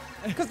now.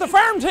 Because the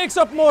farm takes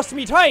up most of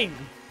me time.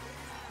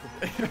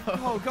 Go,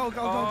 go, go, go,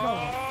 go.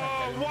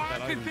 Oh,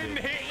 what? It didn't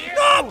hit you.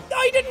 No,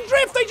 I didn't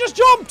drift. I just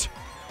jumped.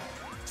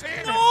 Damn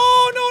it.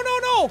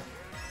 No.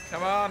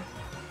 Come on.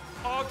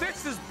 Oh,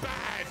 this is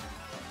bad.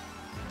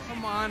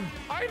 Come on.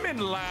 I'm in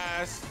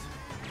last.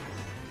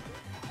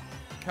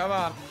 Come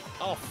on.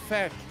 Oh,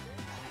 fuck.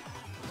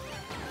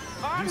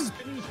 I'm...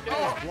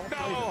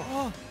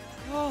 Oh,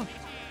 oh.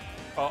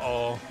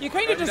 Uh-oh. You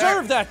kind of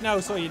deserve that now,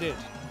 so you did.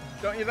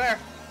 Don't you there?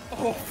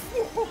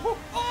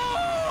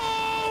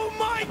 Oh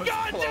my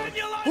God, close.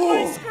 Daniel!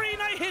 On my screen,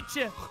 I hit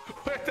you.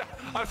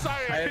 I'm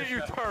sorry, I hit you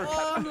third.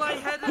 Oh, I'm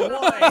lightheaded.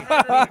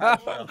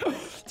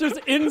 Just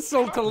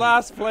insult to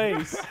last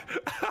place.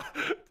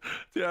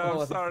 Yeah, I'm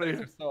the sorry.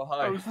 stakes are so I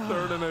high. was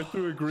third and I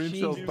threw a green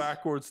shell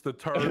backwards to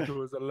third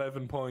to his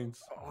 11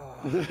 points.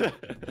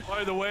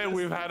 By the way,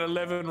 we've had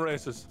 11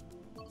 races.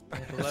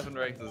 11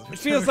 races. It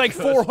feels like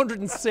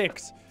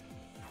 406.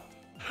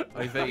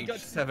 I've aged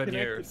 7 Connected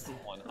years. to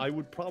one. I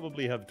would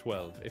probably have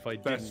 12 if I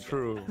didn't. That's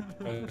true.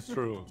 That's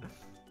true.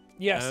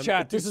 Yes,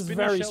 chat, do this is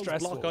spinner very shells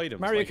stressful. block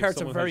items? Mario Like, if Kart's a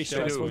someone very has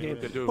shells- stressful They do,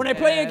 game. they do. When I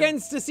play Um,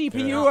 against the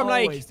CPU, Not I'm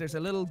like, always. There's a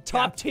little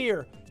top gap.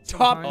 tier,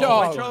 top Sometimes if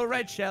I throw dog. a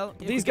red shell,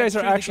 if These it guys gets are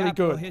through the actually gap,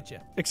 it'll good. hit you.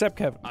 Except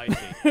Kevin. I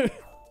see.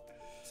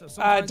 So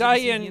sometimes if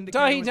you see the Dahi, indicator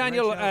Dahi, with the red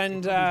Daniel, shell, it and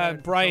could be better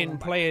to Brian throw them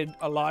back. played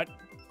a lot.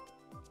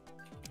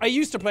 I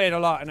used to play it a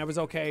lot, and I was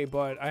okay,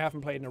 but I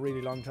haven't played in a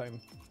really long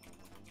time.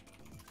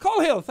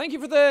 Cole Hill, thank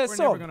you for the never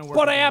sub. gonna work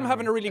But I again, am are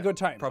having we? a really good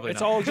time. Probably It's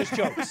not. all just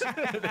jokes.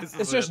 This It's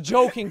is just it.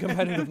 joking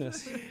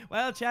competitiveness.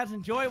 Well, chat,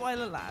 enjoy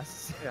while it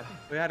lasts. Yeah,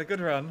 we had a good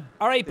run.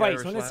 All right, The Bikes,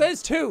 Irish when it lad.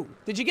 says 2,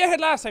 did you get it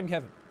last time,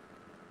 Kevin?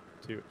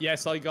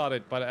 Yes, I got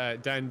it,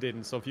 but Dan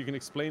didn't. So if you can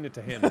explain it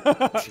to him.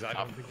 'Cause I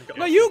don't think you got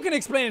No, it. you can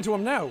explain it to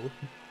him now.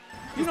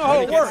 You know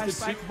how it Yes, works.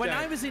 Back when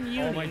I was in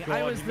uni, Oh my God,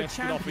 I was you the messed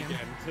it up champion.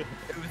 again.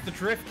 It was the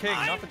Drift King,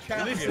 not the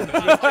champion.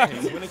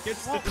 Listen, when it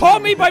gets to Call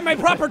me by my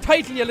proper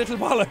title, you little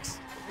bollocks.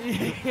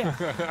 Yeah.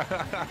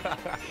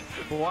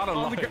 What a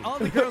lie. All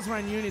the girls were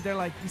in uni. They're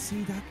like, you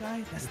see that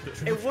guy? That's the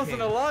Drift It wasn't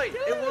King." a lie.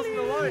 It wasn't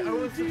a lie. I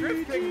was the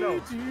Drift King,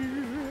 though.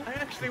 I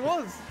actually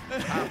was.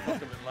 Ah,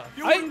 fuck him in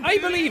love. I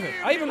believe it.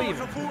 I believe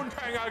The it.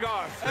 poontang I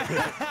got.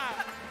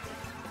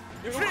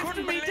 You Drift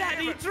couldn't me, believe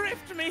daddy, it.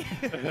 drift me.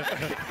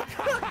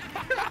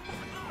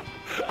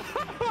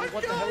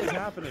 what the hell is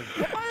happening?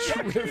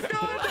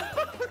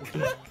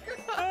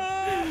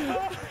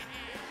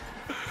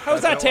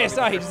 How's that taste,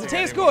 Dahi? Does it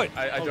taste good?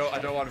 I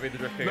don't want to be the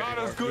Drift King Not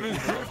anymore. as good as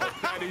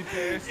Drift Daddy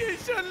taste. You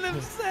shouldn't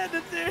have said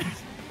it, dude.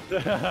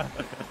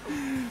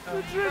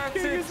 The Drift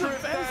King it, is the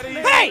Drift best Daddy.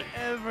 name Hey!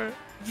 ever.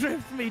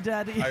 Drift me,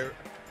 daddy.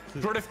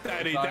 Drift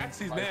Daddy, that's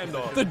his name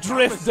though. The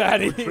Drift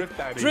Daddy. Drift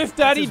Daddy. Drift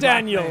Daddy his rap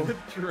Daniel. name.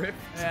 Drift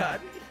Yeah.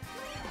 Daddy.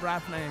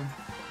 Rap name.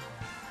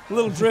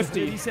 Little 50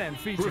 Drifty. Cent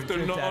featuring Drifting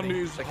Drift on Daddy.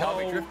 his They call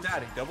me hoes. Drift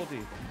Daddy. Double D.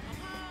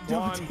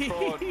 One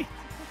thought.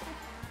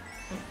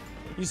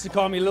 Used to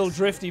call me Little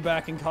Drifty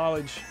back in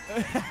college.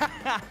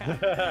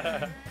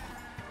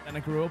 And I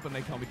grew up and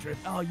they call me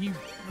Drift. Oh, you.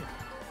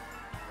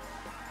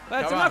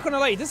 Lads, Come I'm not on. gonna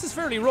lie, this is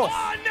fairly rough.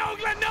 Oh, no,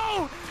 Glenn,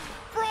 no!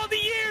 For all the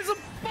years of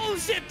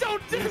bullshit,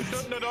 don't do You it!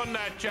 shouldn't have done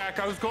that, Jack.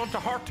 I was going to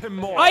hurt him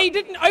more. I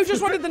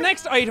just wanted the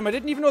next item. I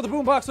didn't even know the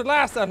boombox would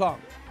last that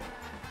long.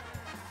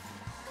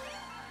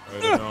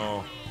 I don't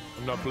know.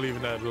 I'm not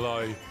believing that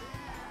lie.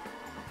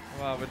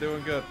 Wow, we're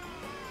doing good.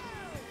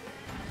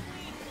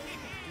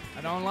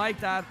 I don't like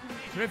that.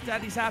 Drift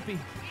Daddy's happy.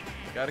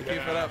 Gotta keep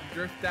it Yeah. up.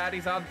 Drift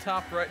Daddy's on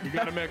top right You now.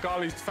 gotta make all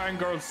these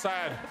fangirls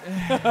sad.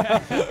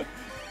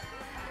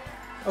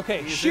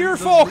 Okay, He's sheer in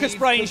the focus, lead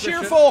Brian. Sheer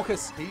position.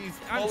 focus. He's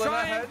I'm pulling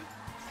trying. ahead.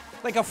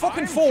 Like a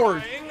fucking I'm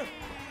Ford. trying.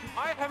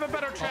 I have a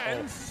better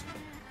chance.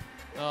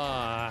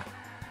 Ah.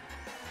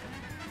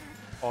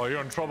 Oh, you're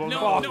in trouble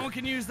No, now. no one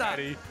can use that.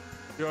 Daddy.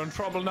 You're in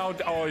trouble now.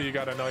 Oh, you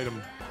got an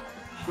item.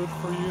 Good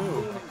for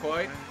you. Not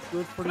quite.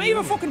 Good for Can I you.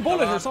 have a fucking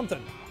bullet or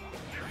something?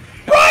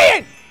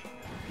 Brian!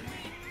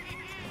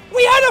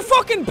 We had a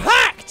fucking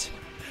pact!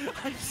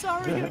 I'm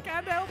sorry, I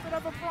can't help it. I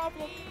have a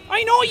problem.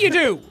 I know you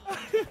do!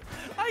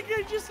 I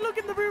can just look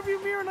in the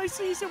rearview mirror and I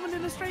see someone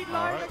in a straight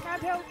line. I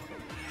can't help.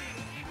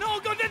 No,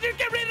 go down,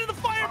 get rid of the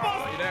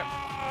fireball. Oh, you there?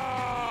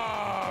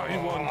 Ah, he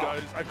won,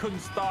 guys. I couldn't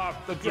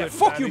stop the Yeah, drift.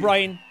 fuck you, Daddy.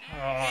 Brian.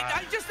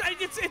 I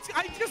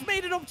just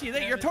made it up to you.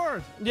 That you're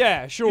third.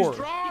 Yeah, sure.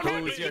 Strong.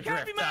 Who's You your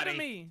can't be Drift mad Daddy? at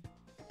me.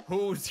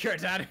 Who's your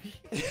daddy?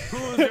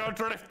 Who's your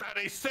drift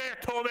daddy? Say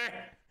it to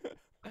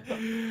me.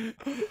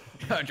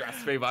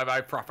 Address me by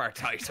my proper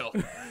title.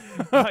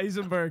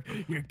 Heisenberg,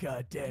 you're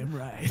goddamn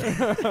right.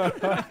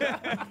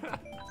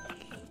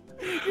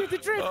 You're the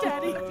drift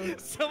daddy.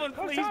 Someone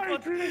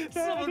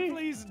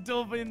please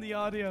dub in the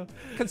audio.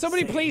 Can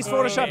somebody please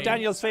Photoshop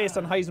Daniel's face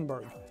on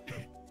Heisenberg?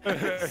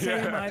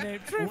 Say my name.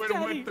 Drift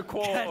daddy. With the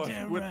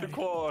quad. With the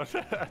quad.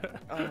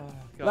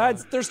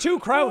 Lads, there's 2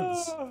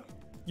 crowns.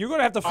 You're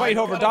gonna have to fight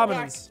over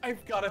dominance.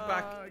 I've got it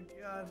back. Oh,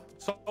 God.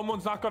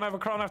 Someone's not gonna have a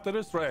crown after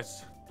this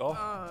race.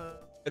 Oh,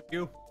 It's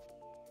you.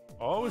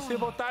 we'll see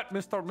about that,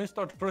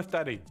 Mr. Drift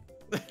Daddy.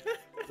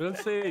 We'll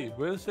see.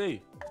 We'll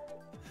see.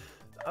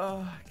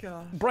 Oh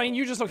god. Brian,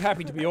 you just look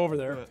happy to be over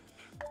there.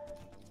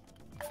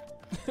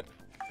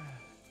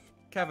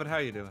 Kevin, how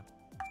you doing?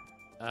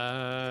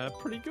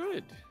 Pretty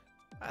good.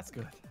 That's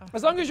good.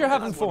 As long as you're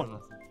having fun.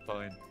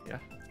 Fine. Yeah.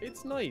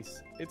 It's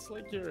nice. It's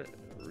like you're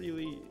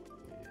really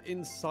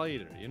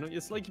insider, you know?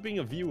 It's like being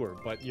a viewer,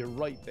 but you're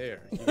right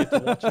there. You get to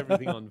watch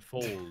everything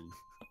unfold.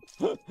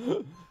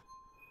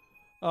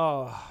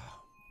 Oh.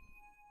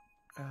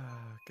 Oh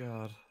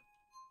god.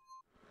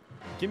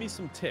 Give me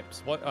some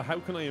tips. How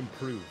can I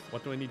improve?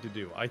 What do I need to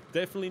do? I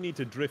definitely need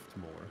to drift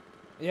more.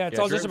 Yeah, it's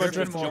all just about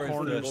drifting more your is the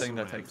corners. thing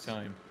that takes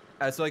time.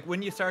 So like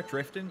when you start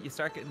drifting, you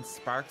start getting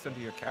sparks under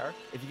your car.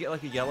 If you get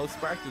like a yellow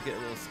spark, you'll get a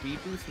little speed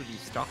boost when you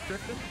stop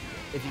drifting.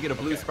 If you get a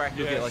blue spark,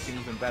 you'll get like an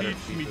even better Teach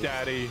speed me, boost.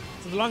 Daddy.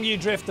 So the longer you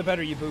drift, the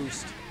better you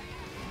boost.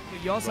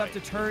 You also have to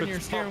turn your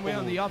steering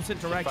wheel in the opposite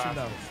direction,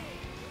 though.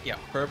 Yeah,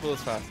 purple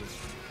is fastest.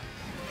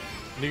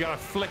 And you gotta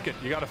flick it.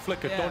 You gotta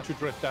flick it. Yeah. Don't you,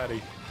 Drift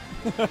Daddy?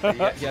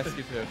 Yes,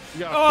 you do. You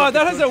gotta Oh, flick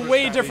that it, has a don't you,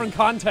 way Daddy? different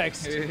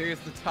context. Here's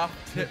the top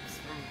tips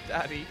from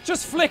Daddy.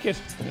 Just flick it.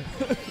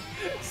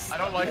 I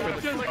don't like where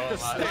this is Just like the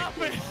going, lad.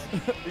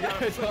 stick. You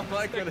gotta I flick don't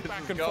like where the this stick is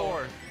back and going.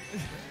 forth.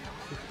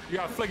 You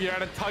gotta flick it. You're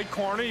at a tight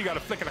corner. You gotta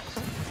flick it.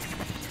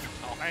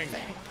 Oh, hang.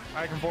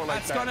 Back and forth like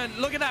That's that. gonna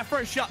look at that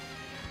first shot.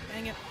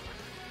 Dang it.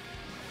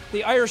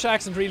 The Irish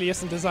accent really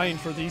isn't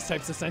designed for these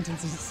types of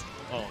sentences.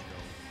 Oh, no.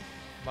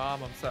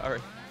 Mom, I'm sorry.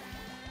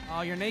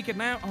 Oh, you're naked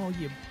now? Oh,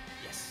 you.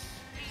 Yes.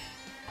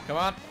 Come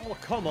on. Oh,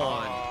 come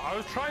on. I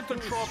was trying to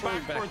throw straight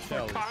back backwards for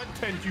shells.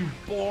 content, you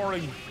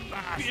boring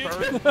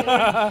bastard.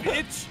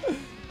 Bitch.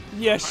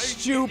 You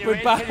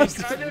stupid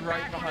bastard.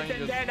 Right behind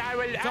us.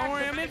 Don't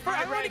worry, I'm in for it.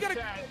 I already got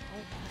a.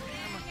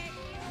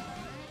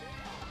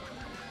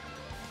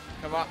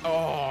 Come on.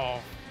 Oh.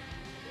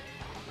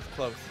 It's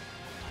close.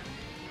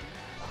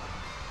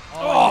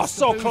 Oh,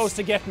 so close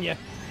to getting you.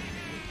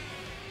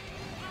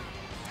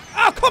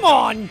 Oh, come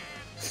on.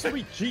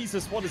 Sweet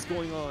Jesus, what is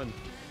going on?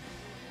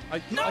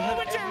 No, I have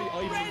with every your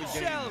item in red the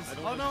game. shells. I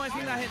don't Oh, no, I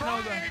think that hit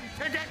no then.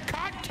 To get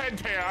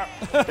content here.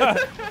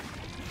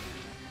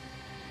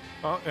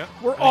 Oh, yeah.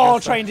 We're all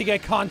trying to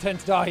get content,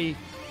 Dahi.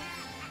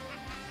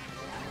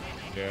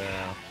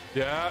 Yeah.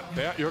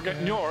 Yeah, you're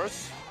getting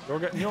yours. You're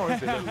getting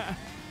yours, you little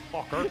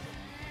fucker.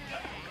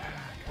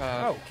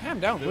 Oh, calm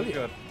down, will you?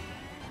 Good.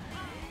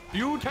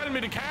 You telling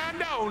me to calm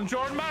down,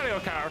 Jordan Mario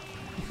Kart?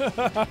 Not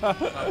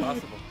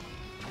possible.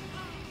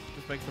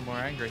 Just makes them more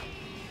angry.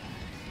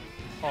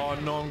 Oh,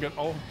 no, I'm getting...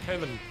 Oh,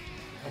 Kevin.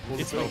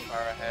 It's so far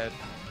ahead.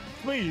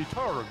 It's me,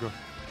 Turg.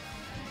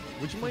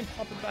 Would you mind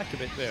popping back a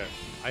bit there?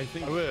 I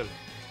think. I will.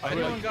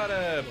 Anyone got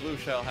a blue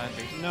shell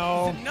handy?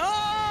 No. No!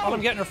 All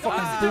I'm getting are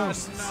fucking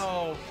boosts.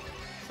 No.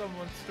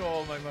 Someone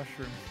stole my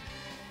mushrooms.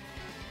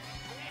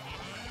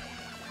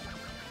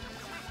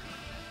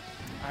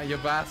 Ah, you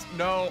bastard.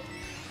 No.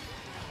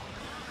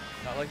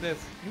 Not like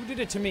this. You did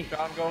it to me.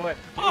 John, go away.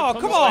 Oh,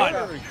 come on.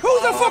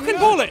 Who's a fucking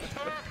bullet?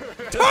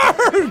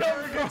 Turg!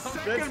 That's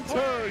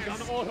Turg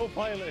on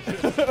autopilot.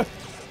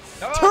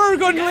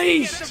 Turg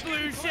unleashed! The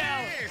blue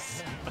shell.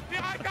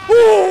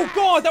 Oh,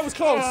 God, that was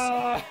close.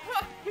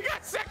 You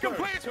got second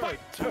place by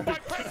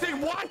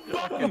pressing one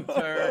button.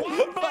 Turg.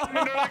 One button,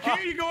 and they're like, here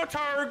you go,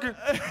 Turg.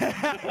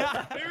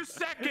 Here's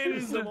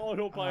second. Some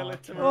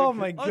autopilot Turg. Oh,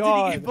 my Oh, did he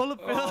God. get bullet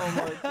bill? Oh,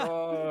 my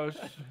gosh.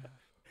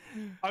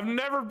 I've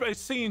never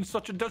seen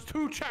such a... There's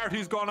two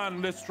charities going on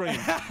in this stream.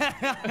 Turg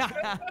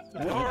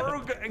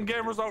and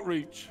Gamers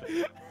Outreach.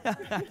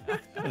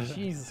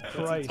 Jesus It's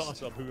a Christ.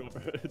 toss-up. Whoever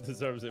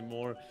deserves it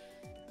more.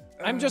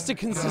 I'm just a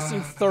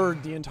consistent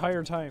third the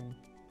entire time.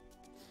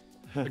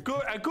 A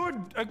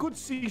good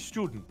C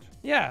student.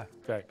 Yeah.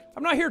 Okay.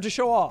 I'm not here to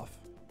show off.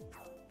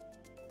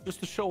 Just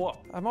to show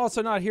up. I'm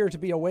also not here to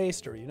be a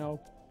waster, you know?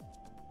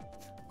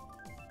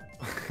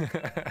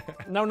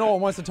 Now no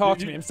one wants to talk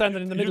to me. I'm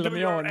standing in the middle of my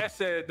your own.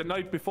 essay the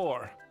night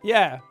before.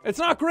 Yeah, it's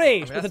not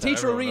great, but the that's how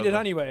teacher will everyone read it does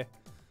it. anyway.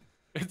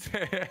 It's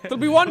There'll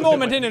be one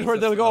moment in it where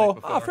they'll go,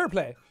 before. ah, fair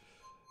play.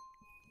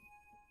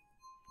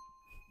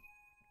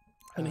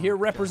 And here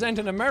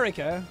representing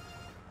America,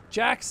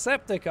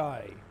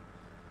 Jacksepticeye.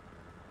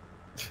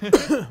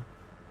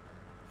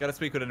 Gotta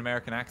speak with an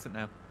American accent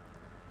now.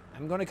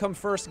 I'm gonna come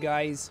first,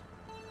 guys.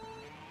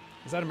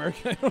 Is that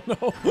American? I don't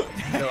know. No,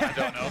 I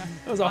don't know.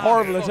 That was a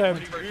horrible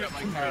attempt.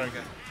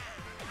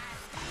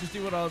 Just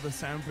do what all the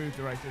soundproof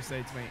directors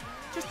say to me.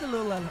 Just a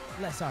little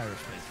less Irish,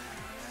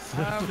 please.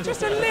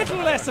 Just a little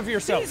less of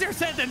yourself. Easier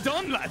said than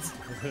done, lads.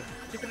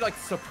 You could like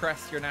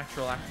suppress your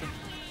natural accent.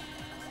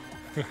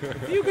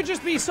 If you could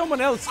just be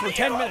someone else for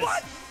 10 minutes.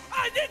 What?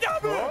 I did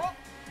Dublin.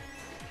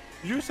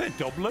 Did you say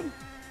Dublin?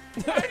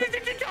 I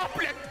did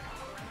Dublin.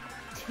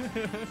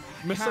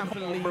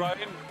 Mr.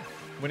 Brian.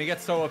 When he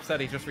gets so upset,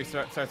 he just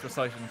starts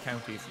reciting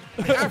counties.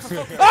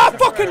 Ah,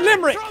 fucking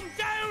Limerick! From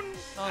down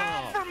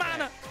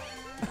Fermanagh.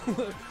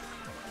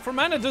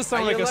 Fermanagh does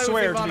sound Are like you a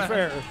swear, to be Monaghan?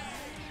 fair.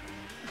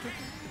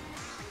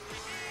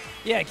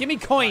 Yeah, give me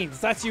coins.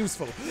 That's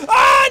useful.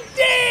 Ah,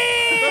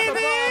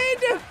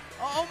 David!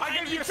 Oh, I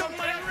man, give you you took some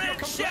my time, red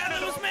you're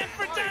shadows complaining meant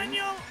for about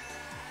Daniel.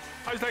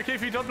 I was like,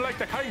 if he doesn't like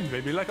the kind,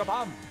 maybe like a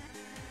bomb.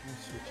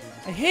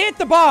 I hate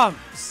the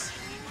bombs.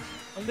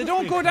 They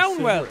don't go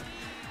down well.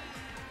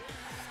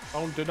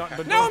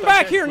 Now I'm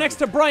back here next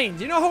to Brian.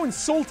 Do you know how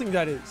insulting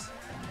that is?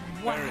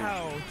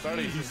 Wow.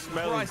 Sorry, he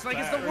smells Christ, like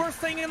it's the worst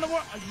thing in the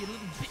world. Oh, you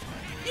little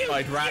bitch.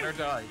 I'd rather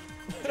die.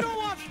 You know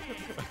what?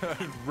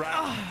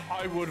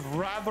 I would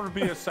rather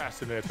be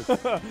assassinated.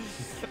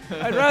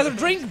 I'd rather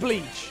drink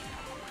bleach.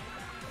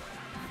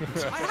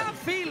 I have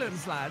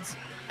feelings, lads.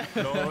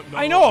 No,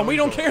 I know, and we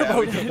don't care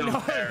about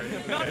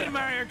it. Not in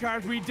Mario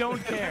Kart, we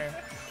don't care.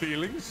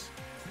 Feelings?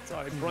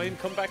 Sorry, Brian,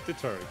 come back to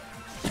turn.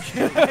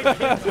 They're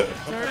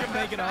gonna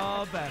make it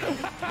all better.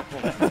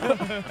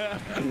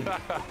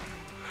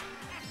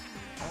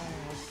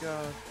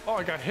 Oh,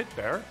 I got hit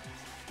there.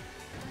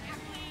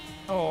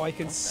 Oh, I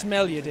can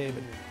smell you,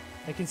 David.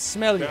 I can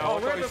smell you. Yeah, what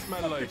do Where I the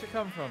smell fuck like? did you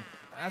come from?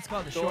 That's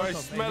called the Do short I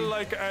cut, smell baby.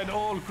 like an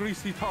old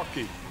greasy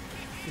turkey?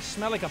 You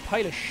smell like a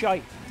pile of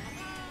shite.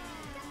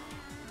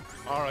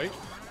 Alright.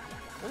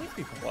 Always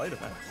be polite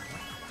about it.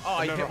 Oh,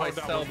 I never hit heard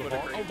that myself one with a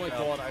before. great Oh my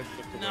spell. god, I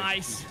looked away.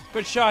 Nice.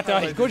 Good shot,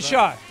 Dottie. Good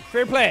shot.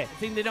 Fair play. I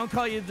think they don't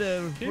call you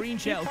the green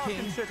shell keep king.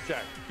 talking shit,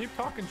 Jack. Keep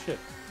talking shit.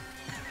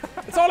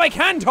 That's all I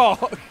can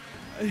talk.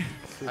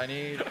 I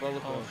need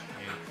bullet holes.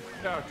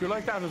 Yeah, do you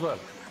like that as well?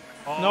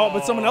 No,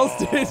 but someone else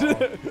did.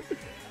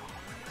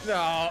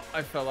 No,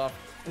 I fell off.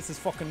 This is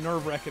fucking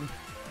nerve-wracking.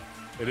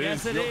 It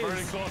Yes, is. it You're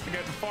very is. close to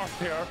getting first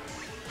here.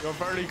 You're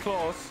very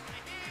close.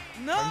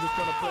 No! I'm just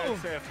gonna play it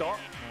safe, though.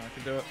 I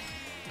can do it.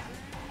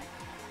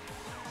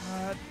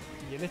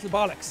 You little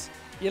bollocks.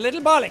 You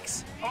little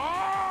bollocks.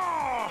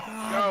 Oh!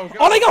 Go, go.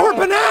 All I got were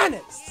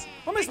bananas.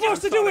 What am I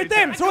supposed to do with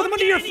them? Jack. Throw them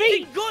under your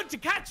Anything feet. good to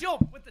catch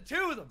up with the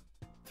two of them.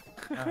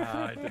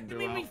 I didn't I do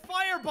mean, well. me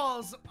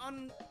fireballs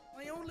on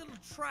my own little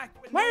track.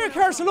 with Mario no one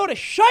Kart's a else load of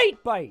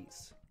shite,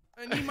 boys.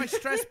 on. I need my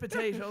stress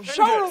potato.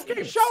 Shower Big,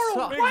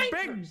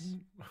 wankers.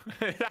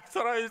 big. That's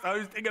what I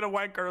was thinking of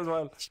wanker as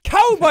well.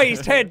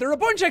 Cowboys, Ted. They're a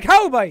bunch of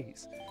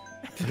cowboys.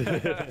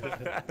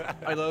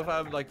 I love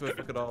how like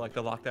look at all like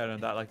the lockdown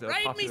and that like the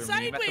Ride me popular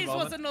meme at the sideways was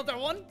moment. another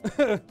one.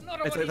 Another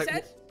It's one he like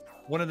said.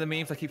 one of the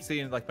memes I keep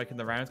seeing like making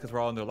the rounds because we're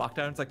all in the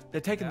lockdown. It's like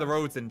they're taking the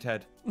roads in,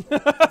 Ted.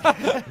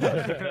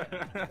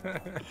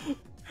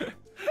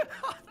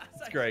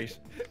 It's great.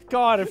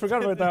 God, I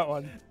forgot about that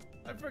one.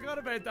 I forgot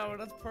about that one.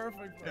 That's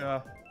perfect.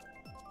 Yeah.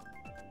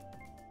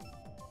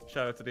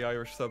 Shout out to the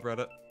Irish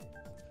subreddit.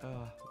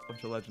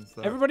 Bunch of legends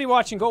there. Everybody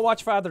watching, go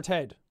watch Father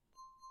Ted.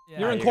 Yeah.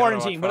 You're in you gotta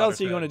quarantine. watch What else are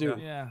Father you going to Ted,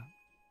 do? Yeah.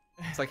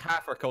 It's like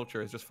half our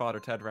culture is just Father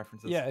Ted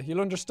references. Yeah, you'll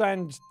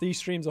understand these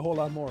streams a whole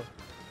lot more.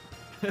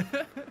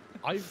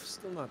 I've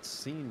still not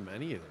seen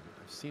many of them.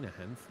 I've seen a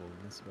handful, and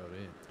that's about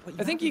it.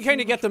 I think you kind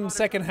of get them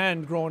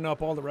secondhand growing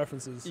up, all the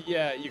references.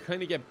 Yeah, you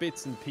kind of get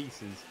bits and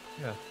pieces.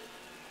 Yeah.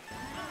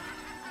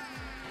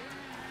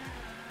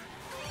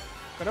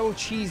 That old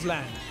cheese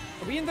land.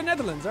 Are we in the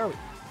Netherlands, are we?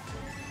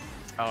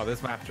 Oh,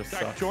 this map just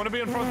Jack, sucks. do you want to be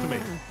in front of me?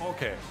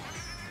 Okay.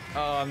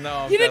 Oh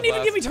no. You didn't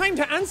even give me time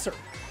to answer.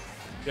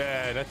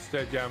 Yeah, that's the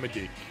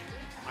Yamadi.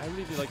 I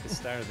really like the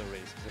start of the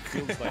race because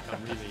it feels like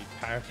I'm really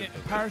part of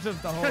it. Part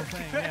of the whole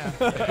thing, yeah.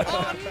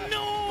 Oh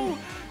no!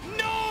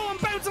 No! I'm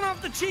bouncing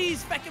off the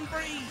cheese, feckin'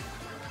 breathe!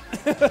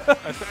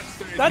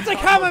 That's a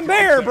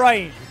camembert,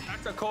 Brian.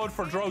 That's a code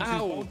for drugs.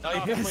 Ow! I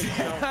hit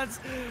myself. That's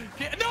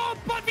no,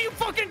 but you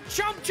fucking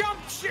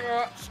chomp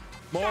shit!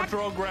 More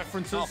drug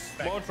references.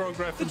 More drug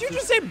references. Did you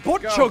just say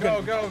butt Go,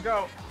 chugging? go, go,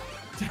 go.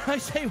 Did I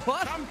say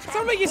what?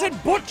 Sounded like you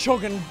said butt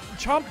chugging,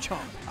 chomp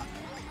chomp.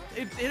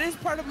 It is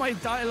part of my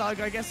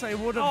dialogue. I guess I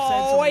would have said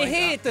Oh, something I like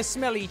hate the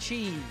smelly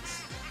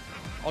cheese.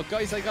 Oh,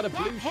 guys, I got a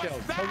blue shell.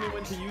 Tell me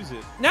when to use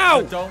it. Now,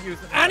 Don't use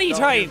it. now,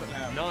 anytime. Don't use it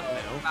now. Not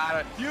now.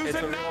 Bad- Use it's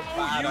it a real now!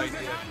 bad Use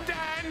idea. it on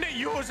Dan!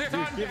 Use it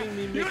You're on giving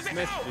me Use mixed it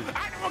messages.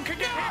 now! Anyone can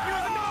get hit!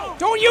 Use it now!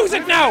 Don't use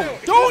it now.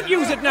 Don't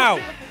use it now.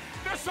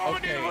 There's so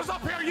many of us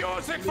up here!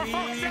 Use it for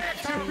fuck's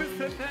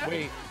sake!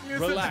 Wait,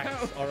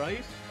 relax,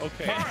 alright?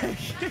 Okay.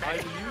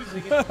 I'm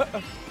using it.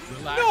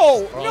 Relax.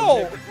 No, or I'll no.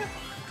 never-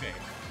 Okay,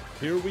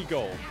 here we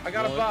go. I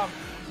got a 1, bomb.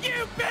 You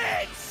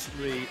bitch!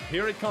 3,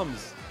 here it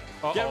comes.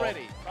 Get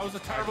ready. That was a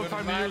terrible time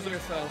to Man use it.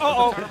 yourself.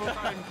 Uh-oh.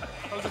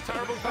 That was a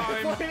terrible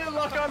time.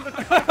 Look on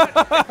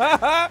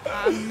the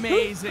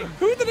Amazing.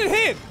 Who did it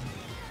hit?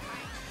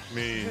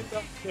 Me.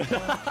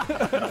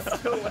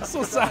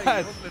 So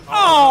sad.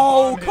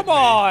 Oh, come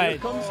on.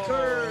 Comes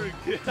Turg.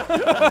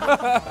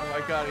 Oh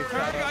my god, he's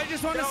Turg, I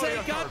just want to say,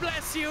 God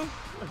bless you.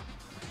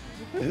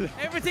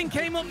 Everything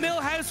came up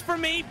Millhouse for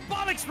me.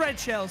 Bollocks, red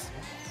shells.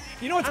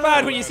 You know it's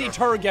bad when you see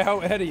Turg get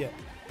out ahead of you.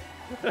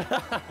 like,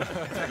 oh,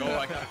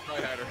 I gotta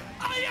try harder.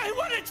 I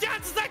want a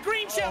chance at that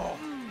green shell.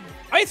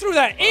 I threw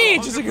that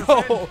ages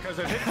ago. Because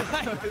it hit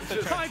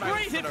Oh,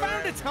 great, it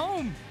found its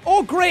home.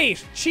 Oh,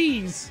 great.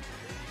 Cheese.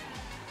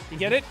 You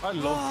get it? I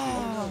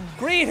love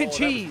Grated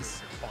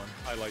cheese. Fun.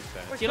 I like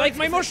that. Do you like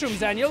my mushrooms,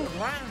 Daniel?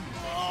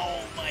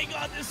 Oh my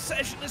god, this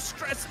session is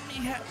stressing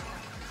me out.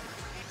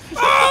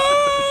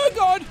 Oh,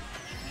 God.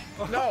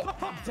 No!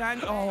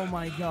 Dan, oh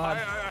my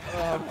god.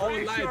 Oh,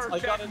 lads, I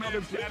got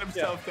another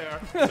himself there.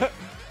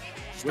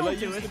 Just don't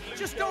do it.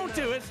 Just don't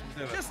do it.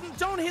 Just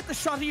don't hit the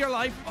shot of your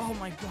life. Oh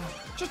my god.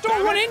 Just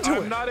don't run into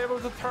I'm it. not able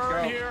to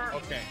turn here.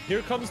 Okay,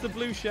 here comes the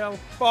blue shell.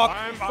 Fuck,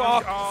 I'm-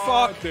 fuck, oh,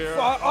 fuck, dear.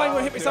 fuck. I'm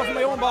gonna hit myself with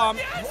my own bomb.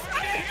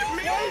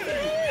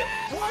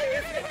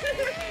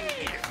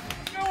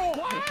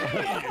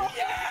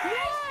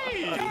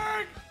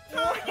 Turg,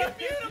 Turg, you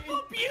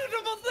beautiful,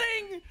 beautiful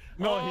thing.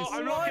 No,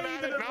 I'm looking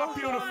at it. Not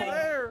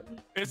beautiful.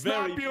 It's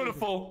Very not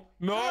beautiful.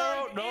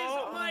 No, Turg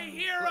no. is my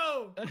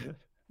hero.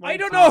 I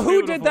don't know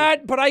who did beautiful.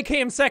 that, but I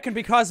came second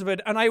because of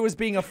it, and I was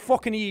being a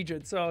fucking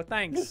idiot, so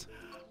thanks.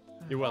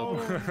 You're Oh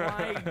welcome.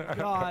 my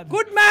god.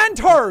 Good man,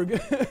 Turg.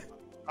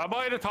 Am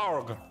I the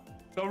Targ?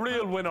 The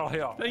real winner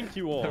here. Thank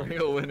you all. The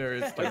real winner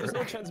is There's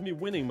no chance of me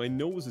winning. My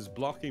nose is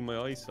blocking my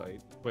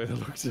eyesight by the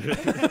looks of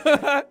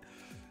it.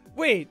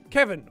 Wait,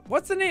 Kevin,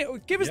 what's the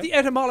name? Give us Yep. the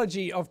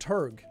etymology of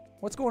Turg.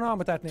 What's going on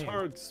with that name?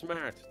 Turg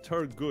smart,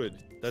 Turg good.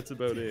 That's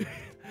about it.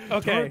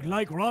 Okay. Turg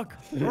like rock.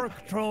 Turg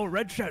throw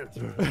red shells.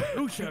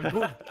 Blue shell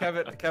good.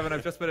 Kevin,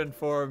 I've just been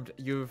informed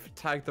you've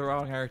tagged the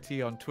wrong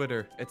RT on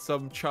Twitter. It's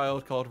some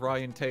child called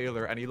Ryan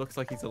Taylor, and he looks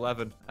like he's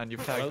 11, and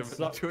you've tagged Well, him in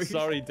the tweet.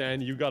 sorry,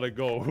 Dan, you gotta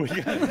go.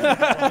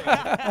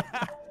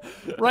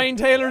 Ryan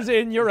Taylor's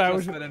in, you're out.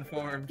 Just been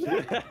informed.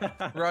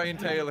 Ryan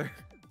Taylor.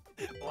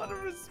 What a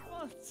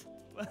response.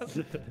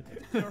 Well,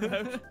 you're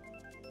out.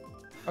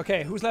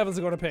 Okay, whose levels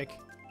are going to pick?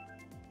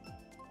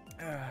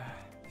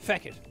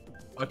 Feck it.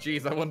 Oh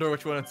jeez, I wonder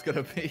which one it's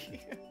gonna be.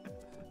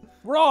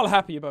 We're all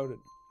happy about it.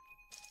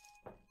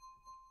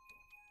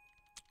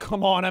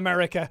 Come on,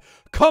 America.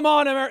 Come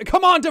on, America.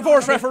 Come on,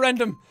 divorce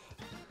referendum.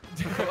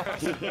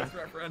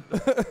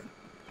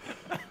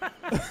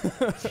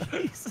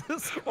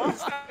 Jesus.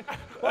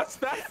 What's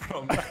that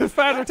from?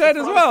 Father Ted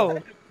as well.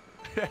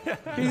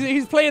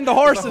 He's playing the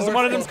horses, and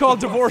one of them's called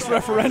divorce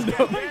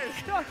referendum. I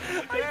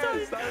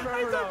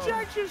thought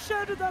Jack just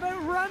shouted that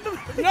out randomly.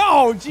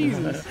 No,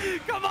 Jesus.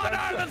 Come on,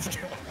 Ireland.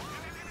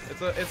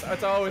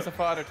 It's always a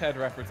Father Ted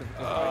reference.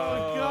 Oh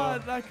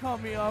god, that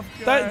caught me off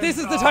guard. This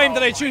is the time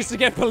that I choose to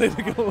get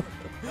political.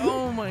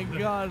 Oh my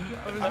god.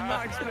 I was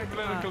not expecting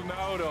Political that.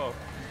 now, though.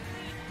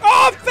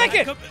 Oh, feck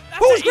it!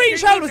 Whose green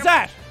shell was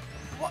that?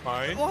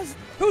 Mine?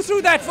 Who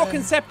threw that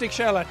fucking septic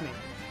shell at me?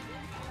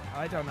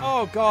 I don't know.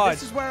 Oh, God.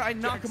 This is where I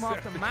knock him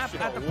off the map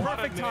at the What a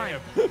perfect time.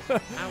 name.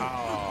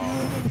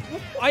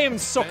 I am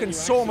sucking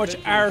so much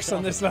arse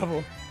on this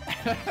level.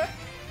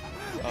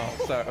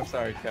 Oh, I'm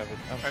sorry, Kevin.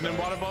 And then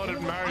what about it,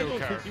 I Mario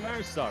don't Kart? think you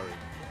are sorry.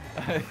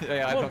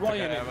 Yeah, I Come don't on, think I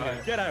Ryan, am. in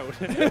here. I- Get out.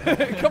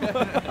 Come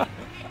on.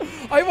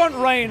 I want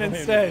Ryan Ryan would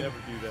instead. never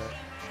do that.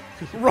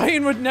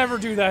 Ryan would never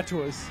do that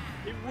to us.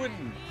 He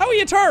wouldn't. How are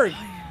you, Turg?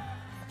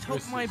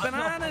 Took my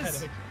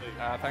bananas.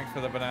 Thanks for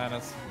the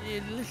bananas.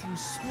 You little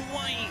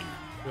swine.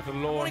 With a I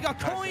low only got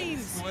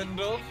coins.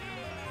 Swindle.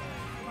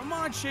 Come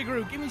on,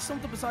 Shigeru. Give me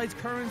something besides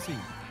currency.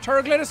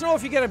 Turg, let us know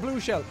if you get a blue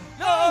shell.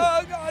 No!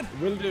 Oh, God.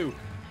 Will do.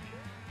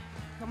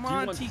 Come you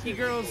on, want to Tiki see-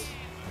 girls.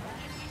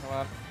 Come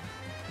on.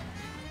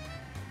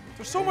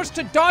 There's so much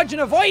to dodge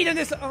and avoid in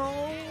this.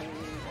 Oh,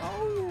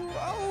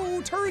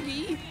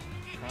 Turgy.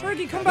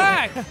 Turgy, come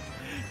back.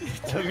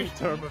 New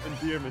term of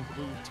endearment. A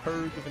little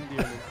Turg of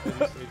endearment. Let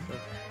me say so.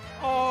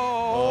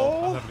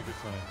 Oh. I'm having a good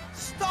time.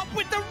 Stop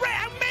with the red.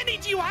 How many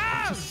do you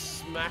have?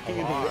 Smacking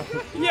in the road.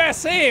 Yeah,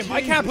 same.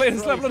 I can't play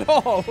this level at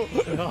all.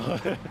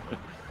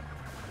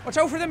 Watch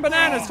out for them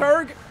bananas,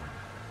 Turg.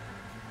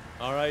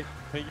 All right.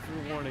 Thank you for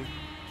the warning.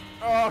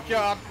 Oh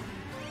god.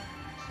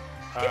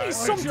 Give me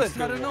something. Just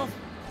had enough.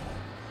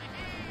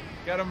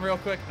 Get him real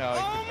quick now.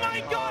 Oh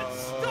my god,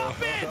 stop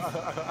it!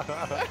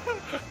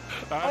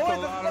 That's a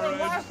lot of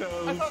red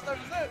shells.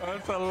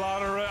 That's a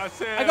lot of red. I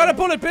said. I got a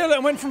bullet bill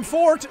and went from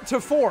fort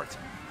to fort.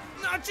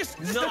 No, just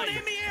don't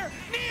leave me here!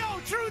 Neo,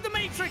 through the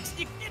Matrix!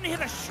 You didn't hit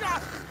a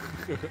shot!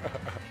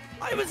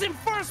 I was in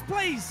first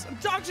place! I'm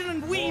dodging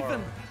and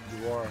weaving!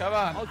 Come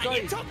on. Oh, And you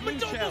guys, took my blue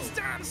double shell.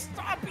 stand!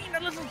 Stop being a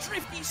little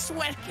thrifty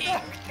sweat king!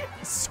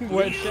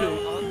 Sweat You- shit.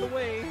 On the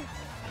way.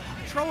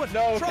 Throw it!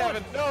 No, throw Kevin,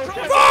 it! no, throw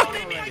Kevin. it! Fuck! Don't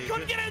leave me! I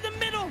couldn't get out of the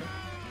middle!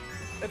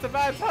 It's a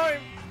bad time.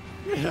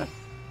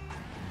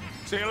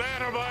 See you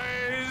later,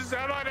 boys.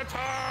 Am I the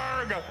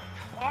Targ?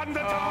 On the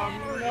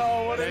Targ.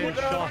 No, what They are you doing?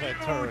 shot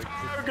at Turg.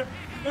 Targ.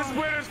 This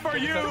win is for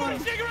you. Come on,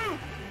 Shigeru!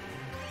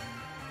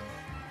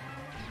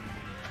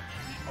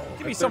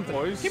 Give me That's it, something.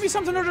 boys. Give me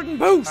something other than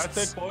boosts.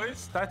 That's it,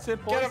 boys. That's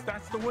it, boys.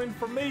 That's the win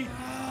for me.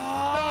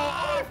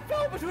 I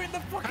fell between the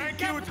fucking Thank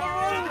you, gap.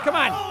 Taro. Come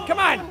on, come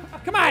on,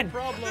 come on.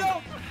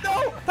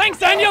 No. Thanks,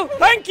 Daniel.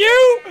 Thank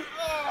you.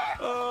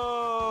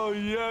 Oh,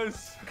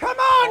 yes. Come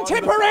on,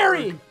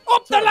 Tipperary.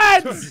 Up the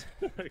lads.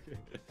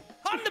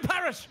 On the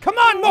parish. Come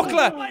on,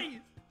 Muckla.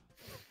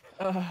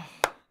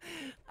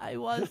 I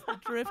was the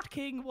Drift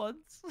King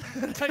once.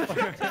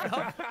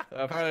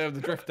 Apparently I'm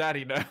the Drift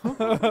Daddy now.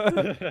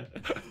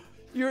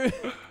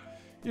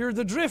 You're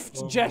the drift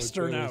Oh,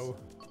 jester my now.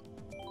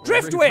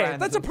 goodness. Driftway.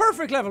 That's a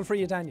perfect level for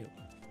you, Daniel.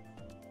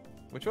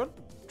 Which one?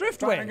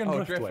 Driftway. Dragon Oh,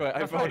 Driftway. Driftway. I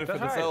That's voted right, for the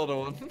that's right. Zelda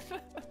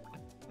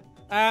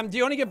one. Do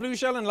you only get blue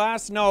shell in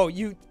last? No,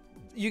 you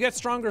get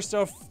stronger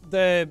stuff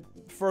the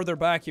further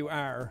back you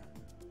are.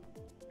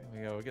 Here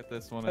we go. We'll get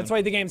this one. That's in.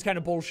 why the game's kind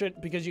of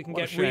bullshit, because you can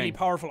What a get really shame.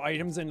 powerful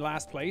items in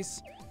last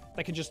place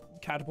that can just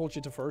catapult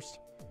you to first.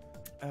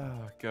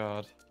 Oh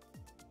god.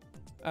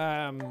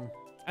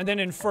 And then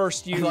in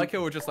first you I like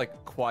how we're just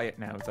like quiet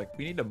now. It's like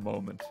we need a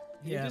moment.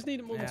 You just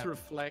need a moment to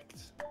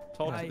reflect,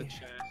 talk to the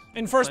chat.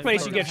 in first Find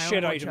place out you get how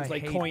shit much items I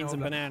like hate coins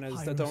and Noga.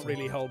 bananas that don't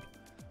really help.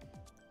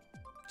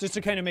 Just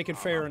to kind of make it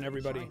fair on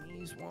everybody.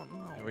 Chinese one.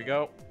 No. Here we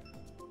go.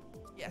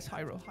 Yes,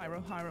 Hyro,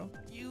 Hyro, Hyro.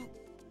 You.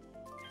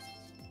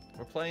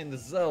 We're playing the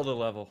Zelda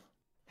level.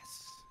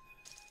 Yes.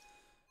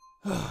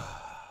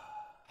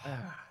 A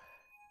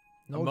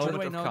No moment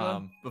away, of Noga.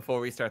 calm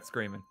before we start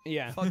screaming.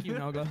 Yeah. Fuck you,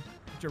 Noga.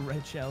 With your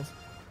red shells.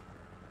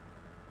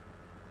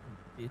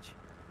 Bitch.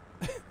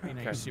 I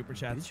know your super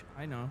chats.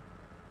 I know.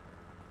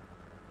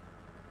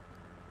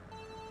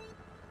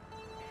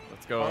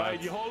 Let's go. All right,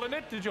 lads. you holding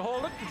it? Did you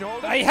hold it? Did you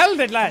hold it? I held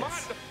it, Come on.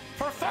 lads.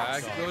 For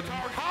fuck's sake, good.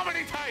 Tark, how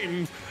many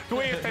times do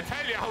we have to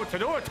tell you how to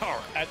do it,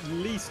 Tark? At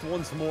least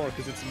once more,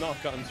 because it's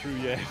not gotten through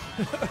yet.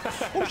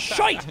 Oh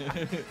shite!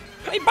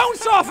 I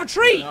bounced off a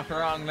tree. Not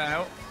wrong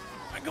now.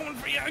 I'm coming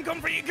for you. I'm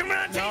coming for you. Come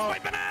on, taste my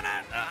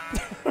banana.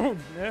 Oh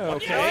no.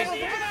 Okay.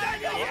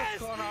 What's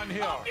going on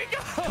here?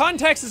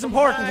 Context is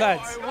important,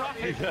 lads.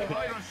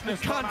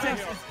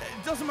 Context.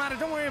 It doesn't matter.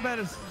 Don't worry about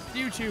it. It's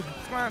YouTube.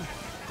 Come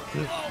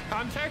on.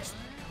 Context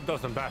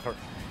doesn't matter.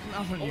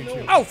 Not on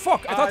YouTube. Oh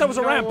fuck! I thought that was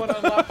a No ramp. one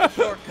unlocked the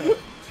shortcut.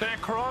 Say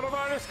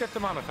coronavirus, get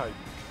demonetized.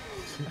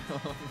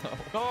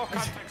 No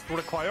context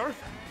required.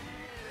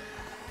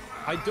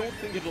 I don't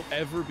think it'll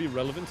ever be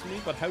relevant to me,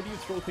 but how do you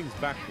throw things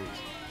backwards?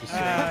 Just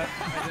saying. I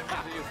didn't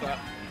want to use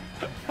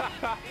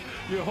that.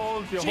 You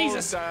hold,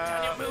 Jesus.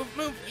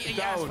 Move. Yes,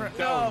 down, for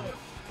down.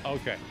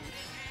 Okay.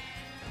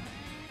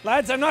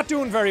 Lads, I'm not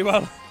doing very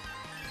well.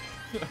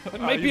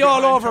 It might you be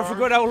all behind over for Tark?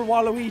 good old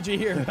Waluigi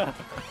here.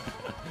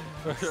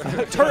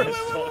 Turn.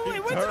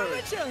 Wait. What's the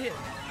red shell hit?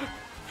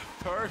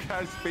 Turk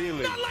has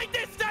feelings. Not like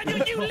this, Daniel.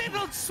 You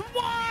little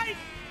swine.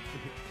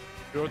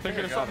 You're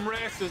thinking of something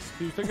racist.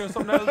 You're thinking of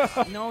something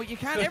else. No, you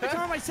can't. Every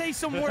time I say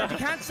some word, you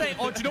can't say,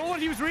 oh, do you know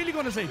what he was really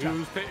going to say,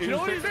 John? Do you know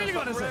what he's really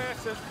going to say?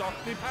 Racist,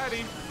 Dr.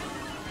 Paddy.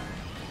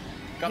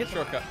 Got the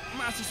shortcut.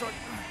 Master Sword.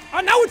 Oh,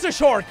 now it's a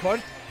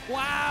shortcut.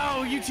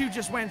 Wow, you two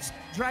just went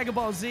Dragon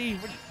Ball Z.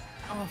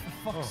 Oh,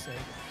 for fuck's sake.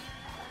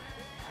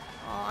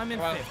 Oh, I'm in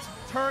Well. fifth.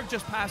 Turg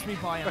just passed me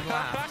by and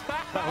laughed.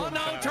 Oh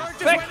no, Turg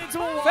just Feck. went into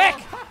a wall.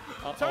 Feck.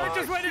 Turg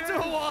just went into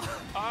a wall.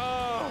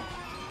 Oh,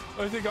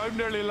 I think I'm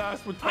nearly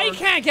last with I Turk.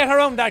 can't get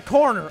around that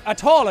corner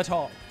at all. It's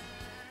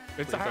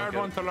a Please hard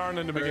don't one get to learn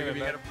in the If beginning.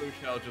 you get a blue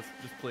shell, just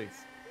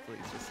please. Please,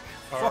 just.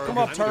 Fuck him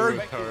up, Turg. Do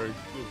it, Turg.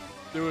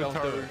 Do it, Don't do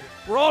Turg. it.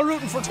 We're all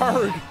rooting for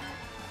Turg.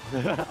 Go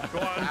on,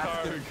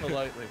 Ask him Turg.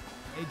 politely.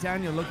 Hey,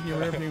 Daniel, look in your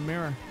rearview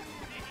mirror.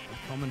 I'm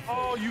coming for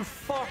Oh, you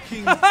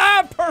fucking.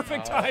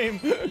 Perfect time.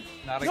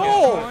 Not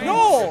No, again.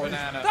 no.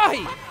 Banana.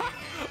 Die.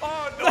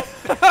 Oh, no.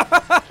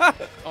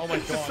 Oh my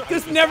god.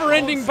 This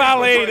never-ending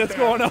ballet that's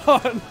going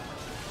on.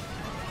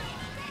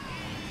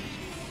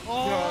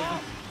 Oh,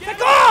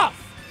 Fuck off!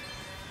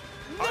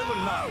 I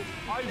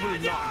will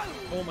not.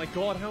 Oh my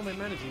god, how am I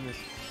managing this?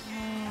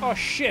 Oh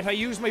shit! I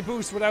used my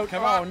boost without.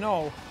 Oh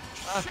no!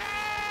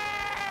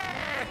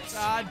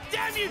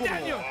 damn you,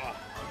 Daniel!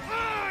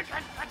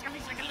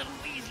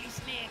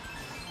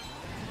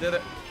 Did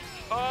it.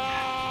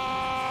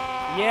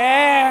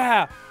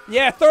 Yeah,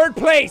 yeah. Third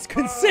place,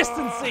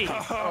 consistency.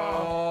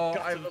 Oh,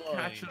 I'm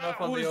catching up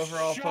on the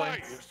overall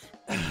points.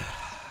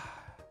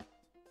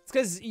 It's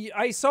because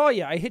I saw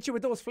you. I hit you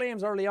with those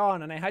flames early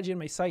on, and I had you in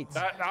my sights.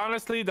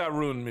 Honestly, that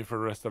ruined me for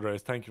the rest of the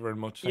race. Thank you very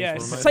much. Thanks Yeah,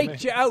 for reminding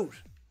psyched me. you out.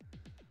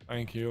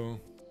 Thank you.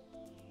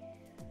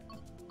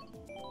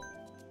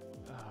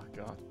 Oh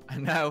god.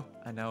 And now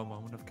a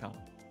moment of calm.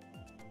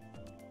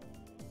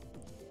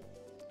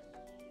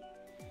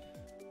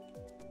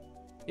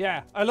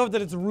 Yeah, I love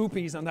that it's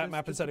rupees on that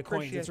map instead of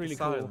coins. It's really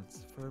cool.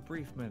 Silence for a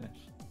brief minute.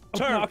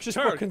 Obnoxious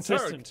but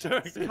consistent.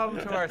 Come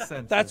to our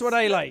senses. That's what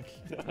I like.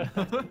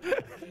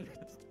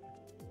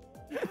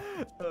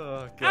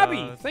 Oh, God.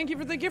 Abby, thank you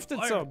for the gifted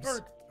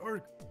subs.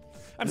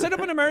 I'm set up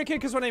in America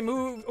because when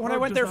I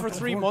went there for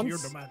 3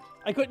 months,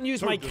 I couldn't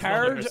use my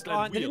card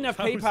on. They didn't have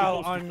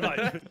PayPal on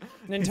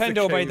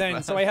Nintendo by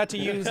then, so I had to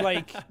use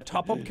like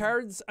top-up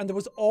cards, and there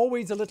was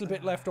always a little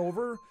bit left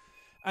over.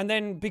 And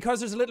then because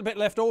there's a little bit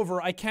left over,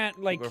 I can't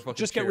like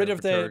just get rid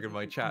of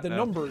the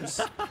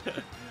numbers.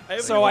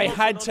 So I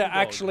had to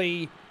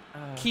actually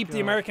keep the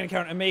American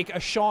account and make a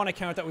Sean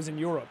account that was in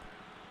Europe.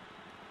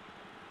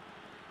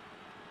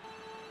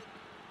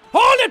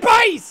 Hold it,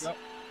 boys! Yep.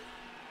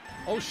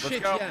 Oh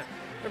shit! Yeah.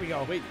 There we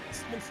go. Wait,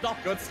 someone stop.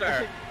 Good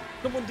start. Okay.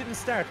 Someone didn't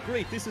start.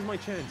 Great. This is my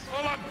chance.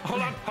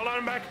 Hold on,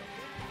 I'm back.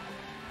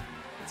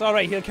 It's all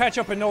right. He'll catch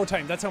up in no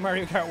time. That's how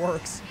Mario Kart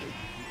works.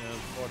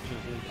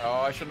 Unfortunately.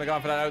 Oh, I shouldn't have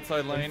gone for that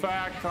outside lane. In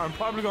fact, I'm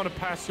probably going to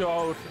pass you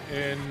out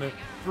in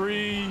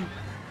 3,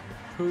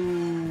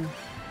 2.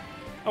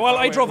 Oh, well,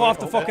 I drove off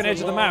the fucking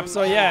edge of the map,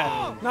 so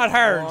yeah, not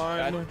hard.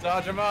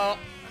 Dodge them all.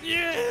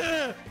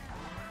 Yeah.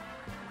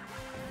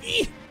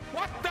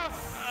 What the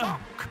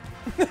fuck?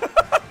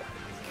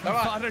 Come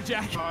on. Father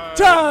Jack.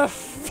 The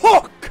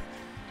fuck!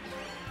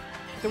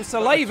 There was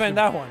saliva in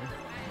that one.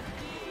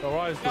 All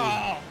right, dude.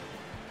 Oh.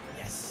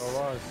 Yes.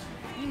 All right.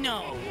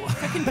 No.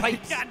 Fucking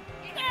pipes. God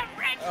damn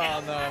red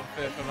Oh no,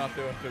 Fifth, I'm not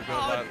doing too good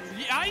at that.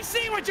 yeah, I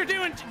see what you're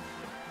doing.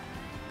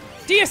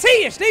 Do you see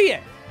it? Do you?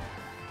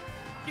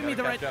 Give me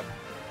the red.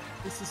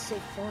 This is so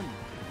fun.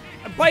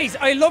 Boys,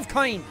 I love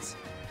coins.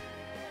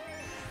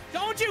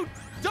 Don't you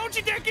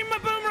dare give me my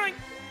boomerang.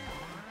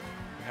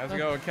 How's it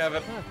going,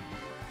 Kevin?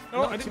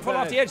 Oh, I didn't fall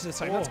off the edge this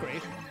time. That's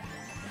great.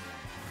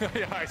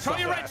 Yeah, I saw Show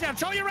your red that. jam.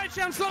 Show your red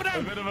jam. Slow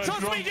down. A bit of a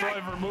Trust drunk me, Jack.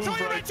 driver move Show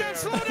your right red jam. there.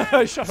 Slow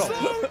down. Shut up.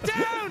 Slow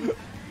down.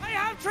 I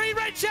have 3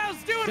 red shells.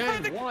 Do it for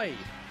Damn, the why?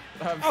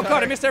 Oh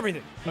god, I missed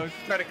everything. I was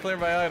trying to clear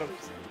my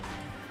items.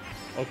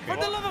 Okay. for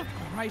the love of.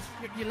 Right,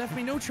 you left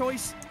me no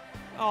choice.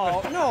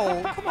 Oh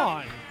no! Come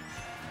on!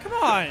 Come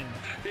on!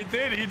 He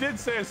did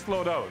say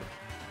slow down.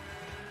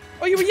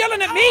 Oh, you were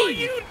yelling at me! Oh,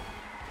 you.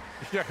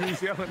 Yeah,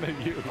 he's yelling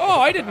at you. Oh,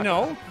 I didn't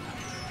know.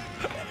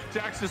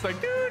 Jack's just like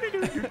do.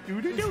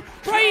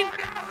 Brian!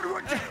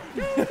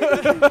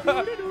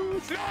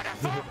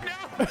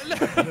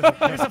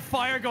 There's a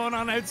fire going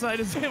on outside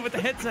his with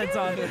the headsets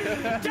on.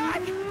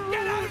 Jack,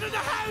 get out of the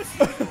house!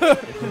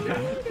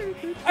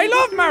 I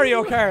love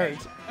Mario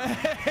Kart.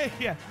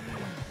 Yeah.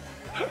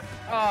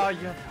 Oh,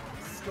 you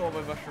stole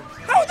my mushrooms.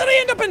 How did I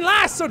end up in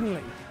last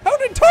suddenly? How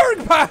did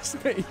Turg pass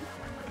me?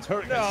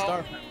 Turk No.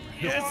 start.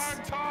 Yes.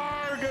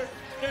 Targ,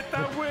 get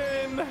that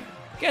win.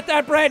 Get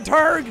that bread,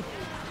 Turg!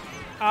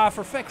 Ah,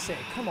 for feck's sake,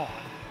 come on.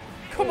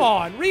 Come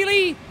on,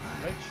 really?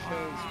 Red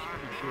shells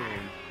pretty cool.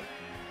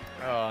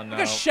 Oh I no.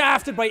 got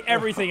shafted by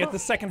everything at the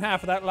second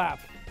half of that lap.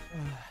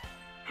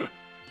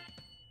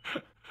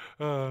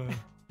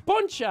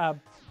 Bunch of...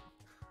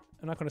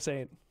 I'm not going to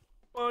say it.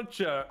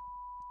 Bunch of.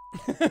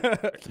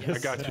 I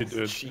got you,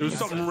 dude. It was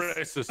something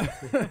racist.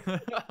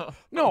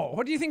 No,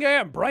 what do you think I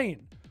am,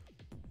 Brian?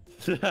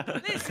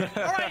 Listen,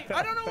 all right.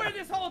 I don't know where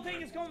this whole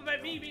thing is coming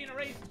about me being a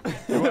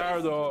racist. You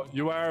are though.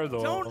 You are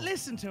though. Don't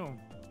listen to him.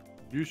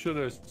 You should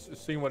have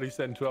seen what he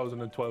said in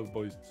 2012,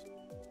 boys.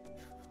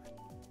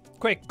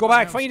 Quick, go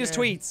back, I'm find his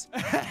scared.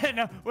 tweets.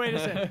 No, wait a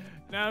second.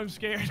 Now I'm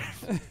scared.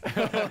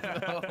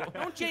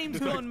 Don't James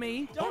Gunn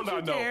me. Don't Hold you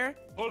on, no. dare.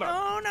 Hold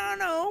on.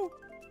 No.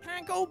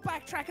 Can't go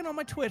backtracking on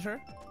my Twitter.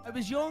 I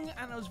was young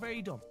and I was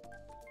very dumb.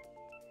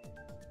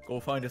 Go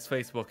find his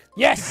Facebook.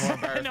 Yes! More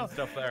embarrassing No.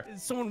 stuff there.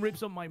 Someone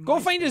rips up my Go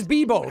MySpace. find his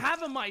Bebo. I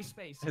have a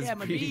MySpace. His Yeah,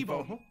 my Bebo.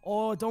 Bebo.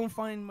 Oh, don't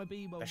find my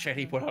Bebo. The shit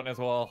he put on his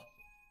wall.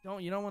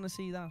 You don't want to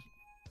see that.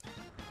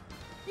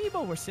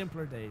 Bebo were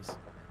simpler days.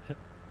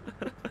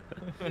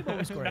 Bebo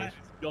was great. That's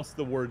just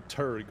the word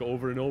Turk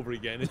over and over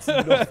again. It's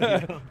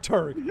nothing.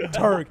 Turg.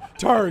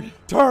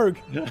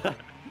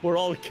 We're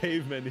all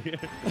cavemen here.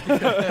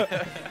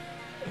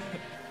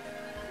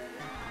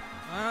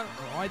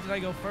 Why did I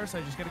go first?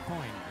 I just get a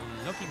coin.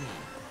 Lucky me.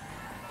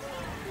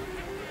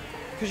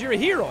 Because you're a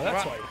hero,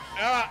 that's why.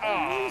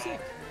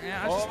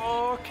 Yeah, I just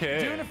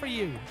Okay. doing it for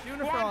you.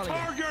 Doing it for all of you.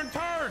 Targ, you're in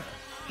third.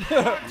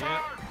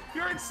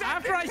 You're in second.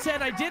 After I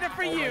said I did it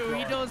for you,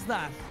 he does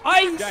that.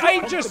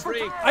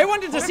 I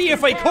wanted to see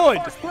if I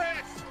could. First place.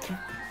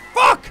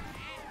 Fuck!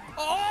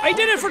 I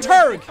did it for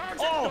Turg.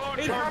 Oh,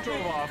 it Targ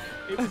drove off.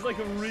 It was like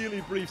a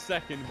really brief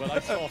second, but I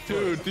saw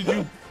Dude, first. did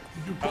you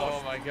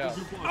Oh my god.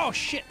 Oh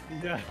shit.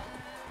 Yeah.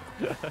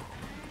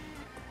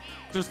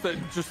 just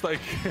like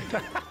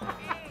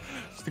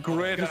it's the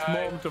greatest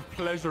moment of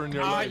pleasure in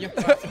your life.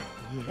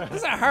 This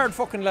is a hard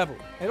fucking level.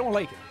 I don't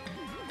like it.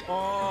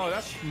 Oh,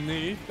 that's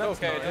neat. That's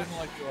Okay, it nice. doesn't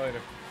like you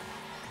either.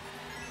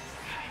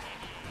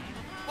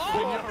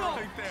 Oh,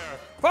 Right there.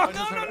 Fuck!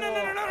 no,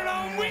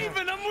 I'm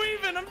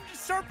weaving. I'm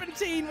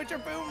serpentine with your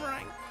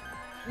boomerang.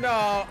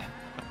 No.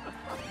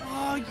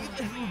 Oh, you...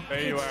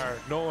 There you are.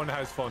 No one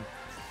has fun.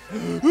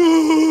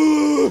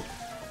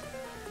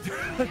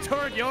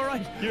 Turd, you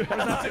alright?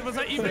 Was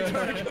that you,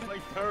 Turd?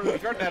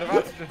 He's running out of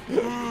oxygen.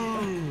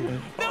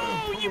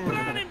 No, you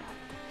planning.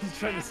 He's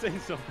trying to say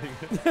something.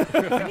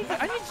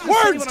 I need you to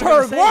Words, say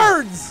what I'm gonna Turg, say.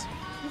 words!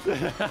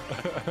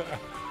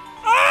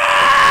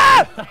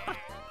 Ah!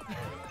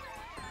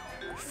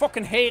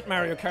 Fucking hate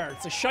Mario Kart.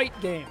 It's a shite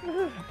game.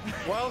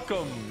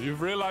 Welcome.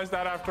 You've realized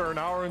that after an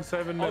hour and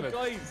 7 Oh, minutes.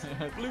 guys,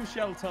 blue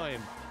shell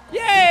time.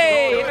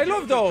 Yay! I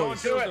love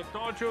Don't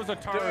those. choose a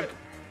turd.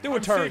 Do a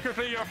I'm Turg.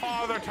 secretly your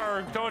father,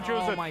 Turg. Don't use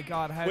Oh it. my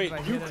god, how Wait, did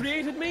I you hit it?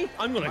 created me?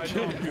 I'm gonna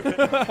kill you.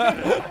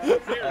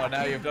 Oh,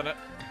 now you've done it.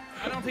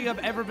 I don't think I've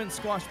ever been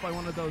squashed by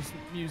one of those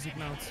music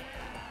notes.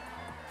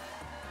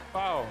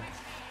 Ow.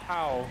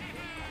 Ow.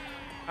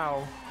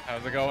 Ow.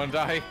 How's it going,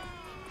 Die?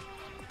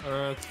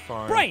 It's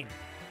fine. Brian!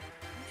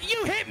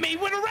 You hit me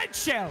with a red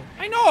shell!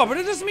 I know, but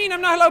it doesn't mean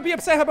I'm not allowed to be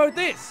upset about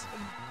this.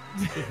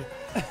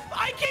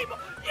 I keep...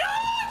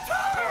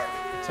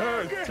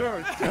 Turd.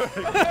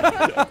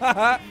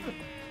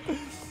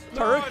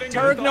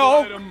 Turg,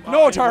 no.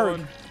 No,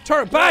 Turg.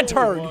 Turg, bad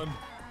Turg.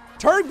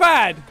 Turg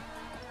bad.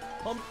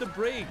 Pump the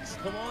brakes.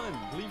 Come on.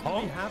 Leave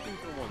me happy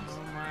for once.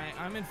 Oh my,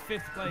 I'm in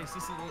 5th place.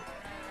 This is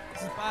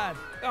bad.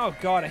 Oh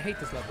god, I hate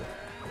this level.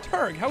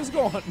 Turg, how's it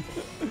going?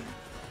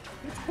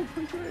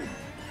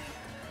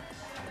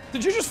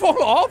 Did you just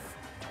fall off?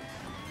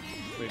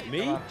 Wait,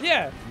 me?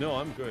 Yeah. No,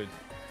 I'm good.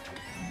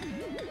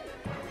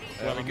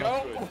 There we I'm go.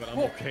 not good, but I'm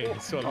okay.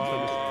 So I'm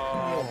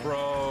Oh,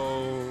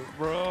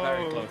 bro.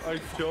 Very close. I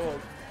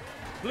choked.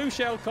 Blue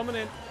shell coming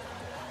in.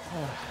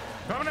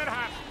 Coming in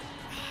hot.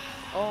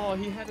 Oh,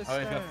 he had a Oh, star.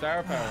 he's got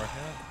star power.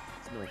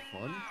 It's no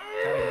fun.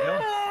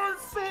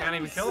 Can't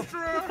even kill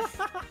him.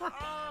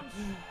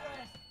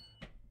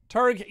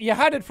 Turg, you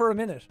had it for a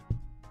minute.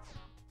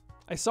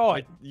 I saw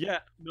it. Yeah,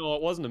 no,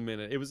 it wasn't a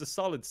minute. It was a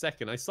solid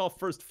second. I saw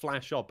first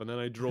flash up, and then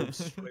I drove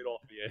straight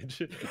off the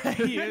edge.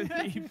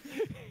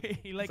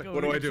 he let go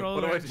what of do I the do?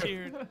 What controller do I and do?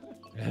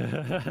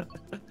 cheered.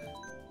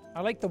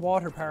 I like the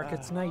water park.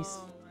 It's nice.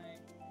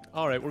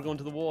 All right, we're going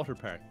to the water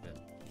park then.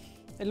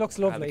 It looks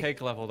The lovely.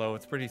 cake level, though,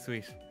 it's pretty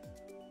sweet.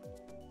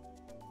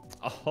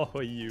 Oh,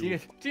 you.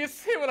 Do you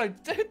see what I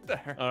did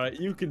there? All right,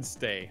 you can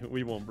stay.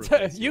 We won't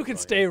replace You can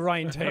stay,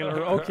 Ryan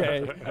Taylor.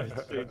 Okay. I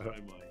changed my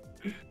mind.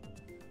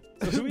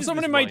 So who is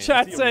Someone this in my Ryan?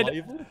 chat Is he a said.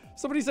 rival?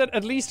 Somebody said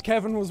at least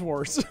Kevin was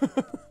worse.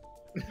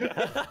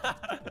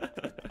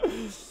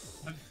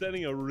 I'm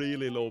setting a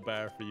really low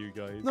bar for you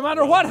guys. No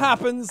matter what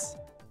happens,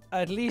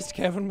 at least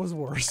Kevin was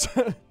worse.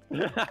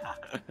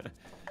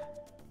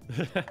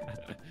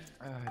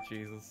 Ah,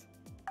 Jesus.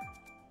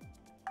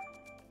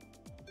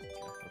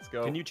 Let's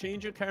go. Can you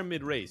change your car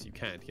mid-race? You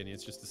can't, can you?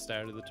 It's just the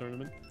start of the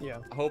tournament? Yeah.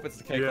 I hope it's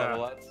the cake Yeah.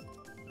 level, lads.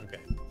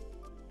 Okay.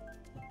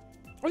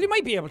 Well, you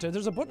might be able to.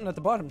 There's a button at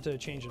the bottom to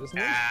change it, isn't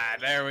there? Ah,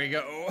 there we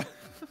go.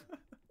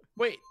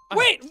 Wait.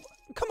 Wait!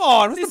 Come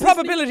on! What's This the is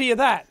probability of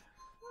that?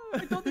 I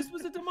thought this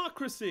was a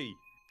democracy.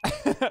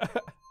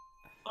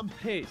 I'm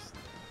pissed.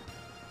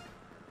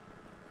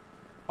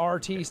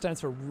 RT stands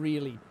for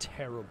really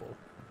terrible.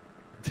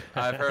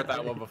 I've heard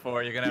that one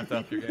before. You're gonna have to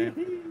up your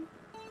game.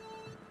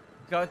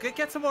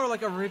 Get some more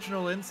like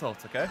original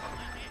insults, okay?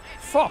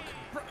 Fuck.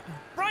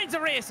 Brian's a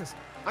racist.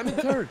 I'm in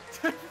third.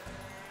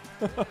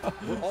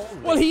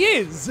 Well, he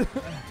is.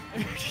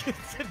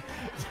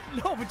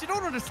 No, but you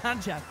don't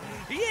understand, chap.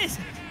 He is.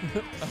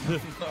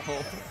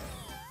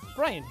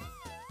 Brian,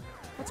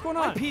 what's going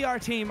My on? PR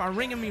team are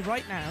ringing me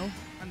right now,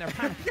 and they're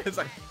panicking. It's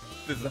like,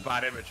 this is a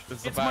bad image. This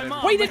is It's a my bad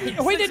mom. image.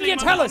 Why didn't you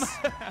My tell mom. us?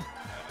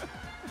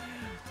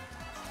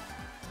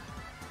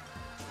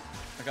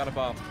 I got a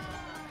bomb.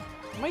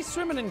 Am I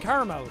swimming in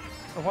caramel?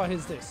 Or what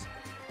is this?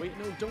 Wait,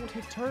 no, don't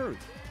hit third.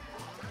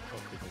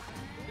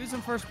 Who's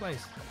in 1st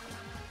place?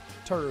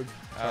 Turd.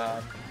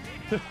 Hi,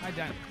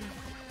 Dan.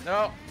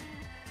 No.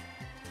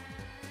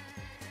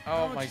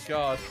 Oh my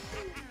god.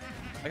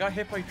 I got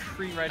hit by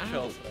 3 red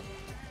shells.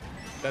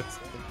 That's, I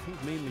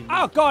think, mainly me.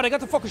 Oh god, I got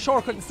the fucking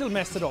shortcut and still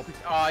messed it up.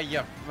 Ah,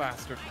 you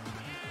bastard.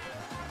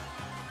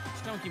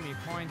 Just don't give me a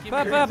point. Give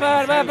Ba me ba a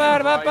ba ba ba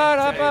ba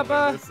ba ba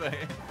ba.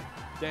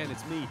 Dan,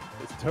 it's me.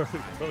 It's third.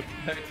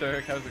 Hey,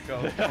 Derek, how's it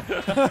going?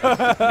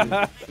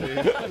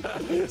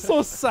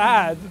 So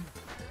sad.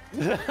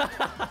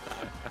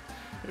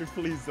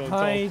 Please don't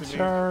Hi, talk to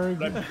Turg.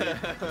 me. Derek,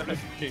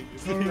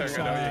 I know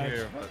sad. you're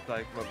here,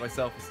 but my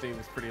self-esteem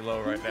is pretty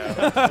low right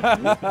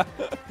now.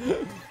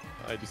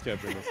 I just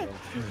can't bring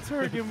myself.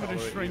 Turg him with a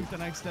shrink the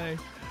next day.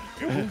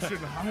 Emotion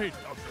hide,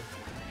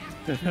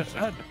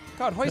 doctor.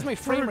 God, why is my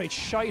frame rate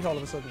shite all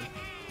of a sudden?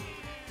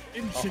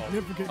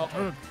 Insignificant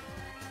Turg.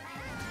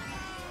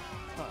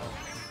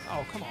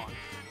 Oh, come on.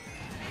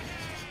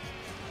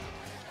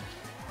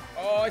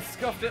 Oh, I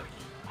scuffed it.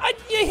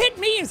 You hit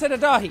me instead of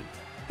Dahi.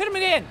 Hit him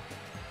again.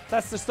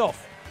 That's the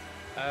stuff.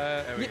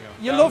 There we go.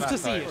 You Down love that to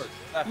see side. it.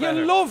 That You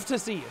better. love to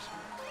see it.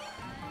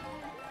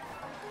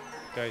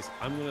 Guys,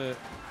 I'm gonna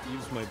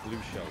use my blue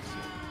shells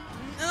here.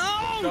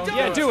 No, Don't don't.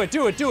 Yeah, do it.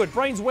 Do it.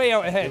 Brian's way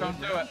out ahead. Don't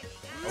do it.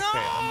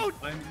 No,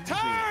 I'm using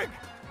Turg.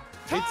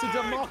 it. It's a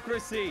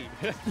democracy.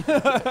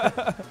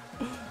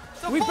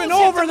 We've been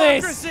Bullshit over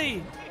this.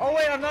 democracy. Oh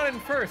wait, I'm not in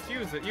first.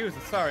 Use it.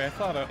 Sorry, I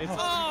thought it.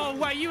 Oh,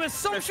 why you a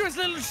sumptuous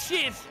little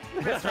shit.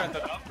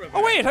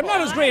 Oh wait, I'm not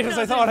as great as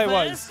I thought I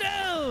was.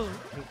 Still.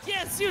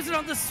 Yes, use it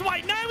on the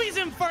swipe. Now he's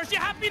in first. You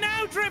happy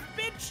now, drift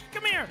bitch?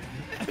 Come here.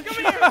 Come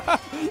here.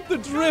 The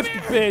drift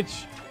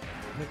bitch.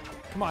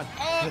 Come on.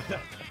 Oh,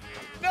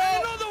 no!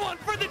 Another one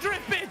for the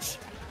drift bitch.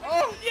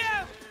 Oh,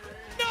 Yeah.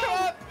 No.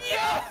 God.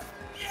 Yes.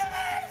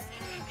 Yes.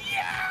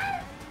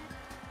 Yes.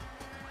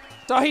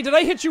 Dahi, did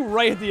I hit you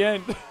right at the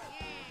end?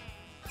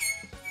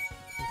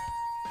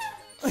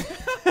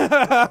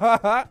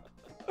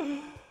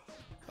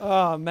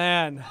 Oh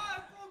man. I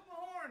broke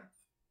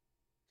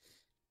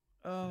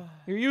my horn.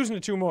 You're using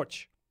it too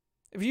much.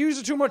 If you use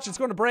it too much, it's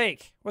going to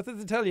break. What did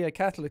they tell you at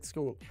Catholic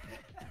school?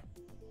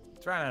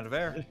 It's ran out of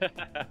air.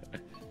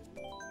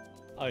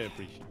 I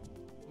appreciate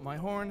it. My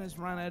horn has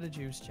run out of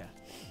juice, chat.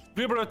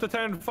 Vibra at the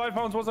 10,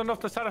 £5 wasn't enough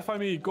to satisfy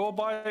me. Go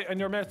buy and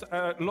your mate's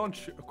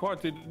lunch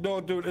quantity.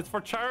 No, dude, it's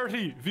for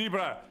charity,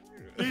 Vibra.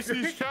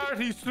 DC's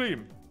charity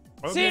stream.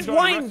 Saint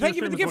Wine, thank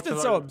you for the gifted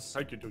subs.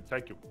 Thank you, dude,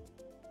 thank you.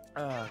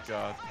 Oh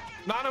god.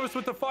 Anonymous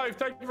with the 5,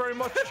 thank you very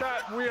much,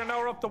 chat. We are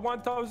now up to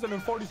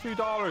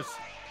 $1,043.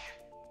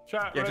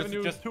 Chat Yeah,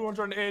 revenue just- is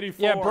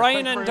 284. Yeah,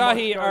 Brian Thank and you very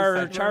Dahi much, guys. are Thank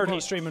you very charity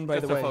much. streaming, by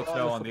Just the so way. folks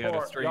know on the other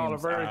Support. streams. Y'all are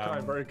very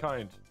kind, very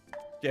kind.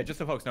 Yeah, just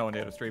so folks know on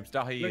the other streams,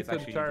 Dahi Links is to the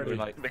actually charity. doing,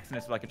 like mixing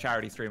this with like a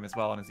charity stream as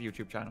well on his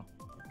YouTube channel.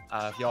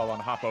 If y'all want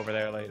to hop over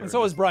there later. And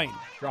so is just Brian.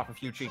 Drop a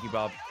few cheeky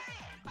bob.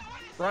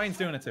 Brian's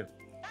doing it too.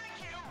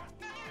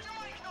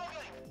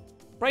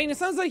 Brian, it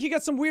sounds like you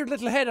got some weird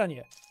little head on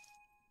you.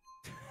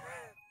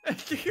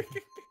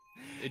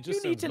 It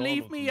just You need to sounds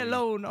leave normal me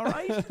alone, all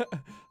right?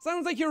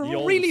 Sounds like you're You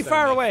all really sound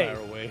far that away.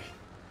 Far away.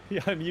 Yeah,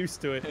 I'm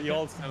used to it. You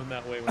all sound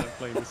that way when I'm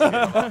playing this game.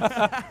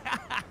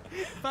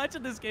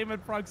 Imagine this game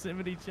at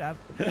proximity, chat.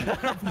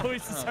 Our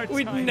voices are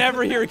We'd tiny.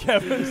 never hear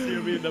Kevin.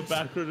 Hear me in the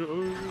background.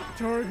 Ooh.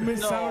 Turg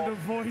miss sound of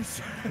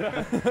voice.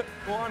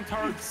 Go on,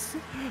 Turks.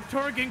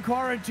 Turg in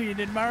quarantine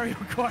in Mario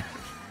Kart.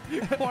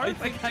 Quart?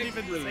 I can't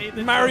even say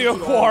this. Mario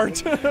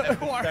Quart.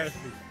 Quart.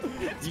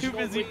 You Too should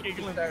busy wait till the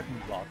giggling.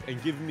 starting block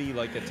and give me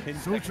like a 10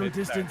 Social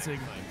distancing.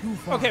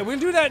 Okay, we'll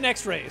do that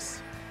next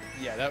race.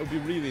 Yeah, that would be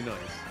really nice.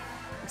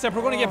 Except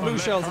we're going to get blue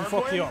let shells and Turk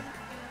fuck you win? up.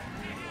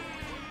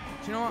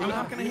 Do you know what? I'm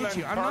not gonna hit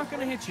you. I'm not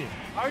gonna hit you.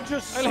 I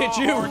just I'll hit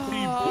you. RT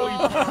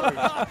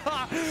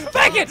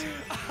Back it!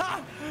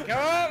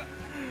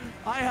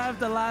 I have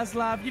the last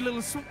laugh, you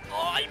little Oh,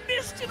 I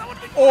missed you. That would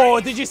have been Oh,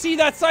 great. did you see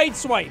that side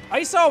swipe?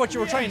 I saw what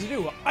you were trying to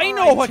do. I All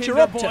know right, what you're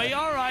Tinder up boy. to.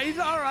 All right,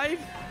 all right.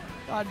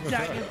 God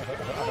dang it.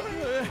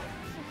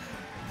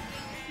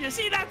 You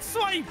see that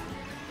swipe?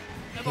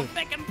 I'm a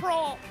feckin'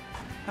 pro.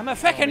 I'm a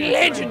fucking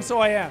legend, so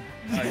I am.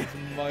 He's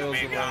miles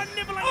away. God,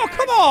 nibble Oh,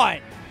 come on!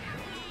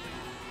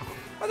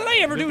 What did I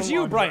ever do to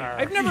you, Brian?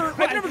 I've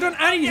never done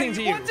anything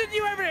to you. What did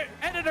you ever,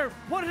 editor?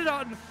 Put it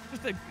on.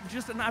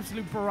 Just an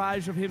absolute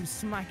barrage of him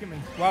smacking me.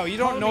 Wow, you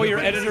don't know your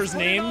editors'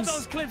 Put in all names?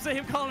 those clips of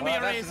him calling me a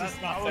racist.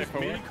 That was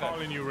me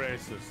calling you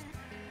racist.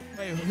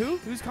 Wait, who?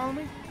 Who's calling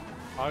me?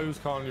 I was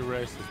calling you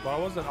racist, but I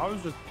wasn't. I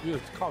was just, you know,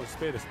 call a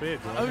spade a spade.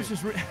 You know I was what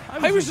just,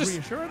 I was just,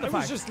 reassuring I the was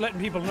fact. just letting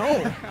people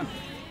know.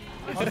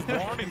 I was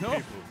warning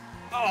people.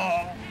 Come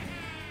on!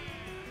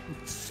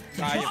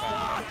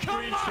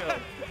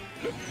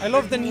 I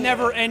love the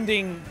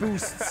never-ending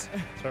boosts.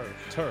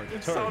 Turn.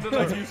 It sounded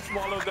like you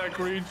swallowed that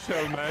green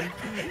shell, man.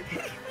 He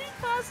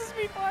passes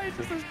me by, it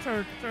just says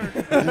turn.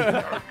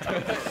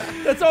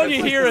 That's all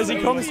you hear as he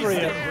comes for you.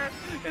 Stare.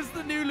 It's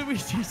the new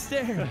Luigi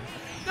stare.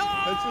 No!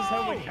 That's just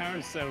how my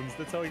car sounds.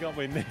 That's how I got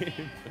my name.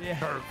 Yeah,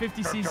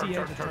 50cc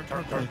engine.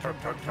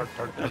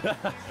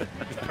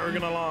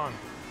 Turging along.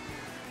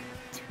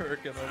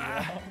 Turking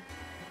along.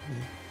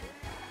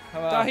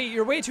 Dahi,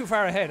 you're way too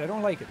far ahead. I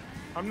don't like it.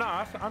 I'm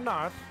not. I'm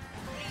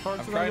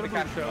trying to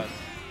catch him.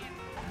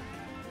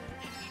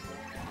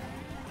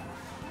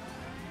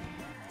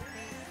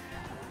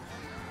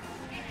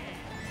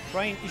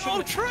 Brian, you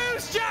Oh, shouldn't,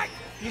 truce, Jack!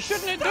 you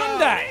shouldn't have done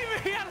that.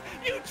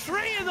 You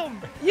three of them!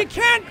 You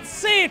can't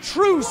say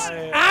truce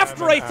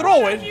after I throw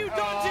What have it. you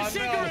done to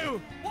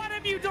Shigeru? What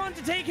have you done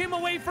to take him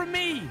away from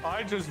me?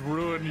 I just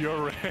ruined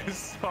your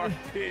race,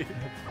 RT.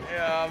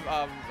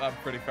 Yeah, I'm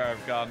pretty far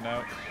gone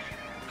now.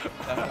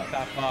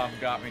 That bomb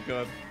got me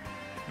good.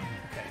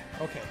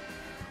 Okay.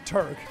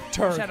 Turg.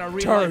 Just had a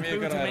real life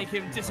Turg. move to make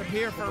him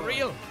disappear for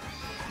real.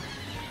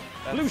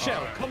 Blue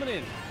shell coming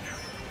in.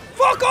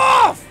 Fuck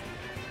off!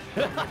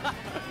 No,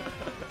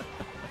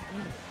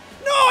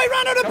 I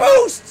ran out of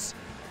boosts!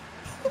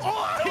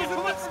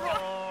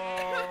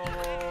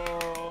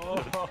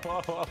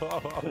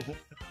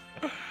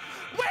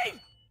 Wait!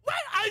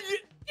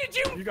 Did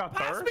you got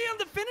pass third? me on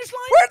the finish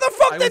line? Where the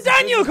fuck I did was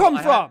Daniel invisible. come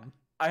I had- from?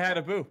 I had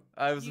a boo.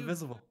 I was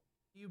invisible.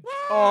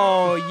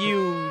 Oh,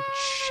 you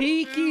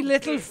cheeky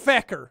little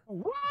fecker.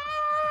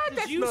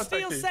 Did you not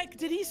steal sexy.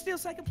 Did he steal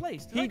second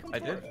place? Did I come I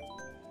third? did.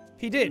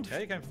 He did. Yeah,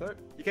 you came third.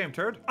 You came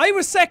third. I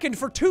was second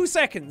for 2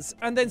 seconds,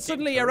 and then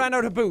suddenly I ran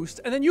out of boost,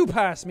 and then you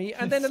passed me,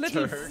 and then a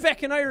little Turd.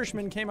 feckin'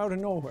 Irishman came out of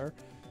nowhere.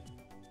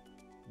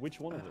 Which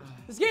one of it?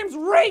 This game's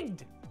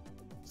rigged!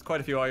 There's quite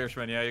a few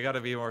Irishmen. Yeah, you got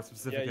to be more Yeah,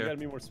 specific you here. gotta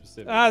be more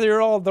specific. Ah,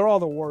 they're all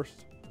the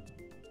worst.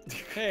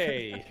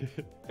 Hey.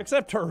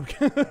 Except Turg.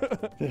 Turg.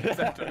 Turg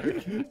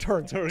is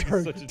Turg.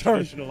 such a Turg.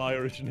 traditional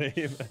Irish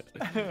name.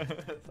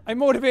 I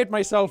motivate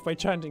myself by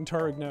chanting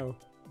Turg now.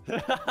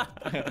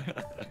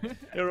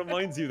 It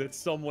reminds you that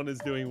someone is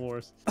doing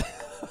worse.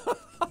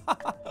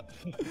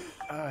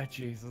 Ah,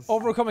 Jesus.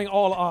 Overcoming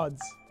all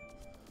odds.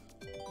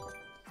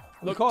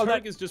 Look, call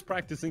Turg that- is just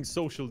practicing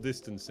social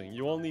distancing.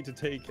 You all need to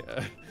take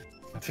a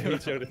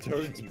page out of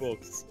Turg's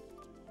books.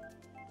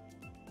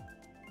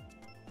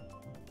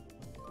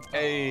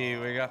 Hey,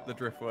 we got the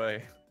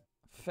driftway.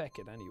 Feck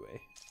it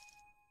anyway.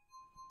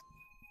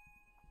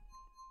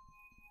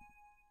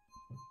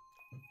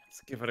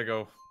 Let's give it a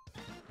go.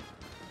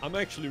 I'm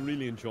actually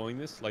really enjoying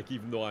this, like,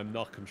 even though I'm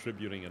not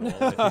contributing at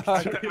all.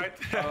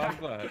 I'm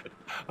glad.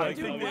 I think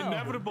the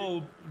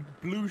inevitable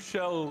blue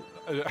shell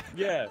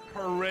Yeah.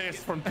 per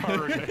race from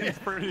Turd is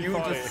pretty You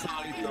funny.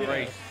 decide the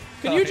race.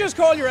 Can you just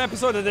call your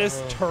episode of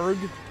this Turg?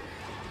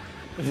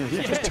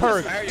 Just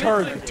Turg,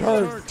 Turg,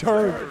 Turg,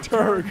 Turg,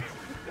 Turg.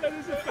 That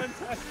is a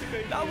fantastic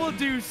idea. That will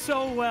do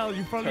so well.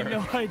 You probably have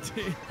no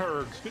idea.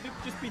 Turd. Should it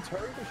just be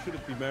Turd or should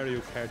it be Mario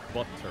Kart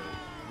but Turd?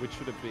 Which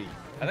should it be?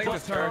 I think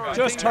it's Turd.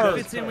 Just It Turd.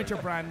 fits in with your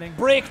branding.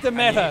 Break the You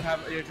meta.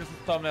 have just a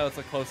thumbnail. It's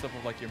a close up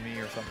of like your me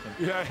or something.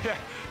 Yeah, yeah.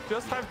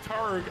 Just have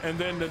Turg, and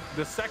then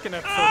the second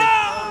episode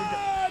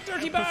Ah, is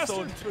dirty Turg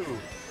bastard. episode 2.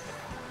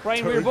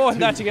 Brian, we were both in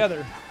that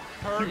together.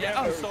 Turg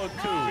episode 2.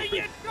 Oh,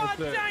 you, God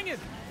That's it. dang it!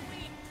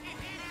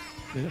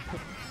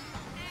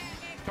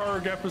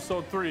 Turg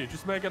episode 3.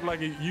 Just make it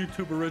like a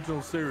YouTube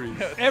original series.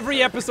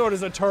 Every episode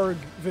is a Turg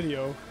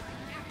video.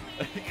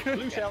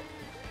 Blue shell.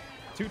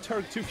 Too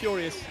Turd, too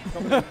furious.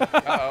 Coming in.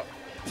 Uh-oh.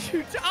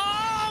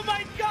 Oh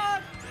my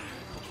God!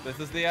 This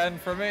is the end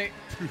for me.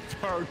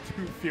 Turg,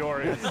 too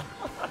furious.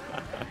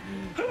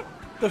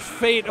 The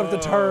fate of the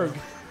Turg.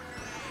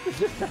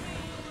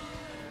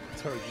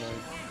 Turd 9.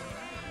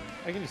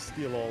 I can just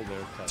steal all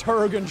their time.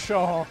 Turg and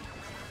Shaw.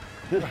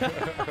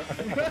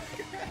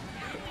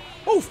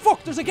 Oh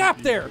fuck, there's a gap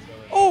there.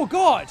 Oh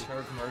god.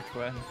 Turd merch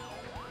win.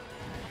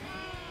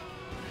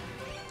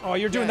 Oh,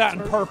 you're doing that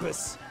on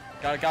purpose.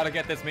 Gotta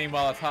get this meme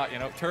while it's hot, you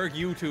know. Turg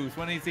YouTubes.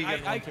 When is he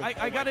getting one too?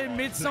 I gotta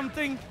admit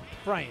something.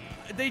 Brian.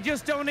 They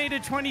just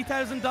donated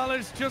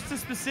 $20,000 just to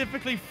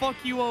specifically fuck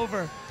you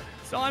over.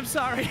 So I'm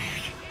sorry.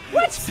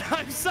 What?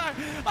 I'm sorry.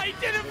 I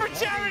did it for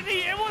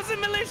charity. It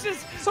wasn't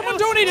malicious. Someone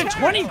It was donated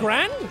charity. 20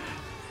 grand?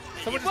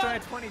 Someone just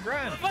donated 20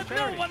 grand. But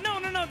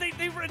no.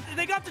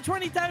 They got the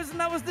 20,000.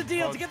 That was the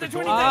deal to get the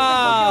 20,000.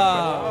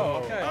 Ah.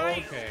 Oh, okay.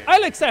 Alright. Okay.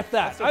 I'll accept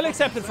that. I'll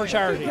accept it for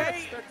charity.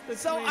 Okay, That's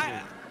so amazing.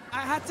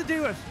 I had to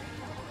do it.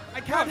 I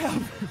can't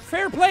help.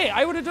 Fair play.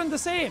 I would have done the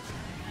same.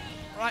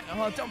 Right,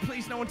 oh,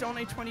 please, no one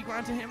donate 20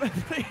 grand to him.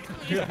 Please.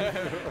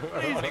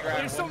 Please. 20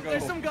 grand,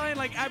 There's some guy in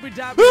like Abu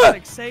Dhabi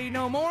like say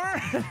no more.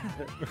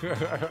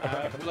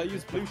 Will I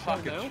use blue shell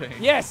now?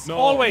 Yes, No,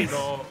 always.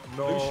 No,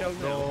 no, Blue shell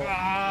no,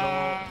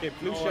 now. no. Okay,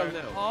 blue shell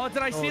now. Oh,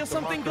 did I steal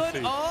something good?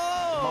 democracy.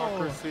 Oh.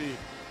 Democracy.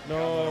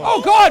 No.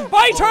 Oh god,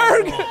 bye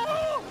Turg!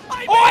 Oh,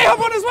 Oh, I have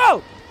one as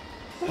well!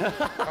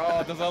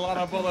 Oh, there's a lot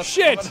of bullets.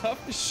 Shit! coming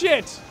up.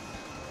 Shit!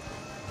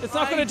 It's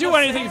not I gonna do just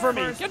anything saved for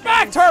me. first Get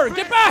back, Turg!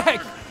 Get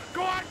back!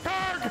 Go on,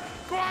 Turg!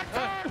 Go on,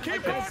 Turg!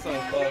 Keep going! That's so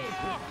close.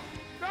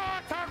 No,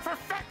 Turg, for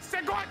fuck's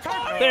sake! Go on,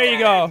 Turg! There you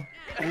go.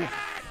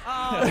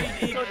 Oh,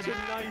 Such a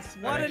nice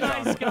what a man.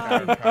 nice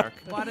Karen guy. Park.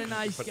 What a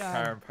nice Put guy.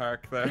 Karen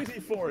Park there. Pity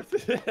fourth.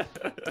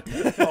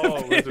 Oh,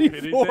 was it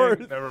pity Fourth.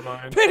 thing? Never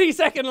mind. Pity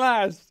second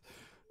last.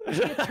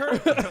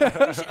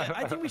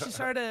 I think we should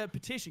start a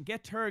petition.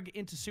 Get Turg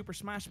into Super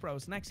Smash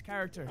Bros. Next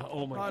character.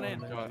 Oh my Brought God, in.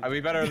 man. Are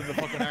we better than the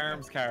fucking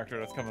ARMS character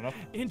that's coming up?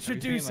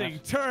 Introducing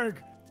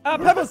Turg.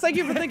 Pebbles, thank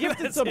you for the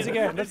gifted subs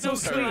again. That's so No cool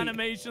sweet.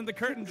 animation. The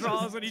curtain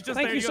draws, and he's just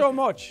Thank there. you He so goes,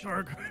 much.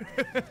 Turg.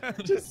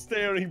 Just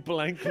staring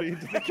blankly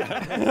into the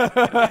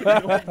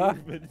camera. No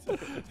movement.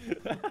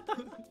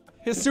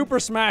 His super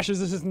smash is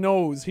his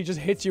nose. He just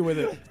hits you with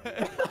it.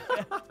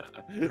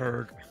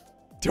 Turg.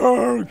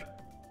 Turg!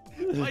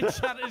 My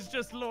chat is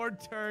just Lord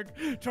Turg.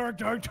 Turg,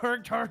 Turg,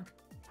 Turg, Turg.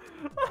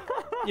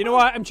 You know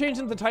what? I'm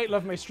changing the title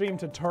of my stream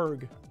to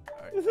Turg.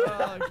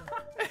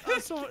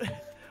 So,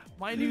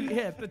 my new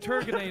hit, the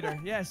Turginator.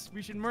 Yes,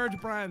 we should merge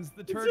brands.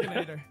 The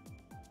Turginator.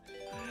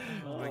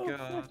 Oh my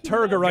god.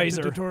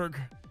 Turgerizer. Turg.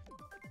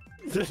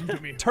 Listen to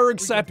me.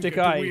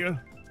 Turgsepticeye.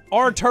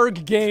 Or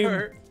Turg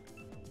game.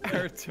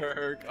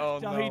 Turg. Oh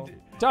no.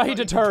 Die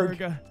to Turg.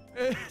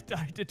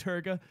 Die to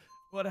Turga.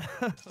 What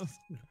else?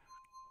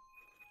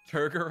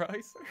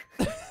 Turgerizer?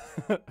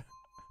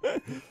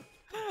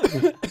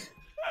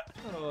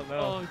 Oh no.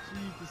 Oh,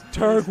 Jesus.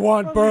 Turg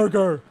want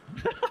burger.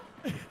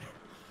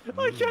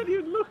 I can't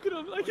even look at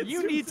him. Like it's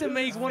You need to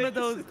make one of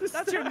those.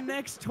 That's your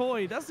next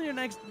toy. That's your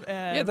next.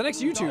 Yeah, the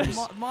next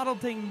YouTubes. Model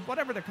thing,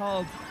 whatever they're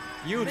called.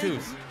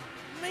 YouTubes.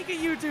 Make a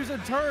YouTube's a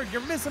Turg.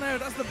 You're missing out.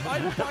 That's the.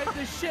 I would buy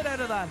the shit out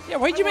of that. Yeah,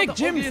 why'd you I want make the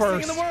Jim ugliest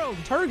first? thing in the world.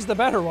 Turg's the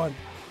better one.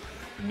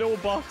 no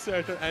box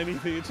art or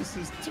anything. It just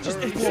says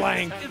Just Turd.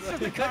 blank. It's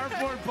just a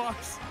cardboard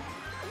box.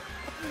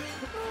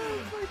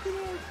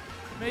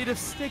 Made of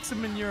sticks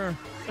and manure.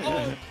 Oh,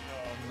 Oh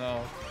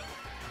no.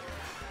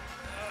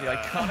 The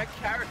iconic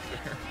character.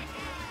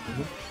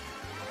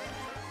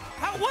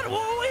 how?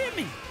 What hit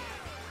me?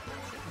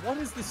 What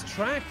is this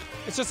track?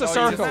 It's just a Oh, you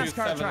circle. just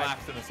do NASCAR 7 track.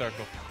 laps in a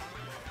circle.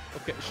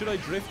 Okay, should I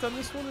drift on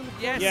this one?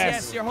 Yes, Yes.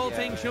 yes. Your whole Yeah.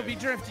 thing should be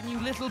drifting, you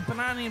little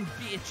banana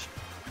bitch.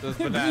 There's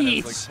bananas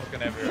Yeet. like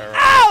fucking everywhere.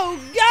 Oh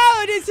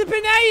god, it's a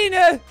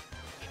banana!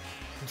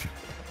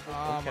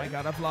 Oh my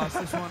god, I've lost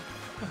this one.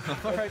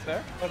 Right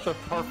there. That's a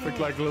perfect,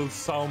 like, little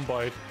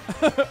soundbite.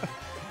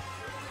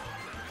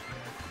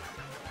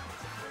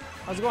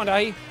 How's it going,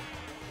 Dahi?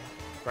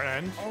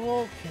 Grand.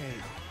 Okay.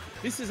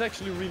 This is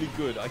actually really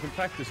good. I can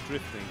practice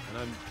drifting,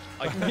 and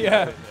I can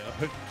Yeah. do it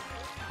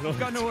now. I've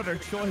got no other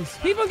choice.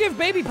 People give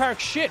Baby Park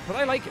shit, but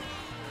I like it.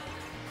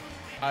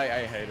 I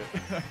hate it.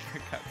 I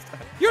can't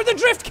stand it. You're the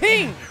Drift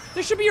King!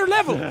 This should be your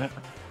level.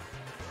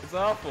 It's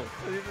awful.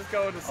 You just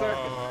go in a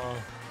circle.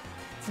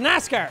 It's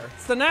NASCAR.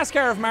 It's the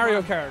NASCAR of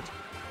Mario Kart.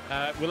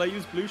 Will I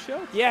use blue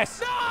shell?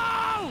 Yes.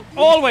 No!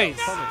 Always.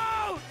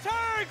 No!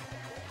 Turg!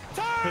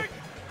 Turg!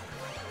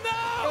 No!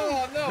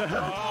 Oh no!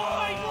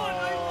 I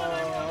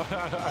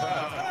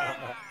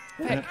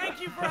won!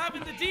 Thank you for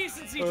having the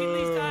decency to at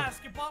least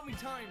ask. It bought me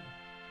time.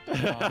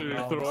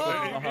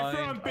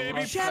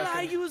 Shall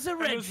I use a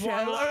red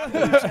shell or a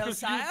blue shell, Use the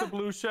sire?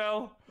 blue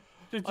shell.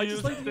 Did I you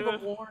just use like to give a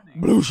the... warning.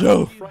 Blue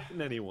shell.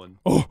 Frighten anyone.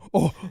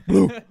 Oh,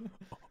 blue.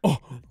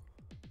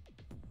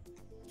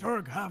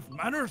 Turg, have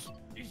manners.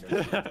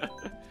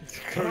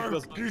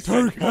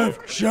 Turk have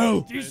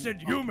shell.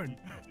 Decent human.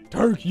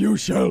 Turk, you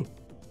shall.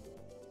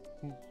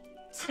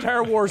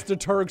 Star Wars The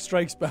Turk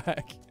Strikes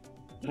Back.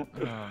 Oh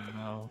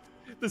no.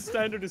 The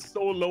standard is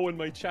so low in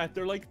my chat.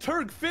 They're like,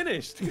 Turg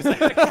finished. Yay,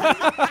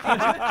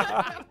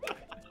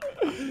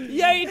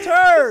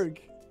 Turk!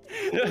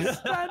 The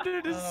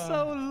standard is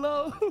so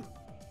low.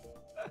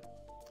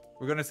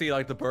 We're gonna see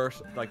like the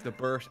birth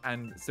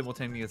and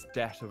simultaneous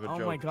death of a Oh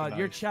joke my god, tonight.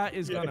 your chat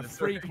is gonna it's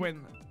freak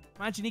when...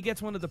 Imagine he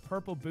gets one of the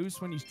purple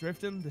boosts when he's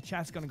drifting. The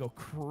chat's gonna go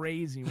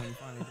crazy when he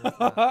finally does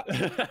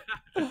that.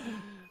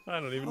 I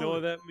don't even know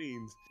what that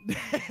means.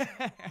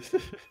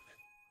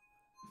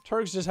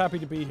 Turk's just happy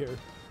to be here.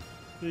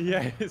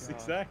 Yes,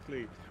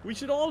 exactly. We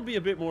should all be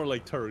a bit more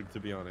like Turg, to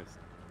be honest.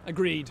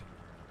 Agreed.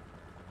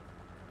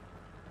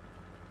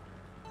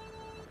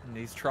 In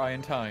these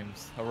trying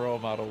times, a role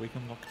model we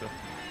can look to.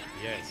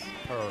 Yes,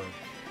 Turg.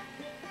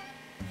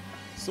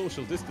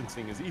 Social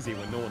distancing is easy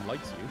when no one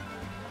likes you.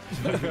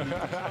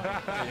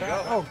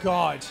 Oh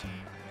god.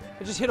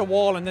 I just hit a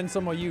wall and then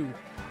some of you.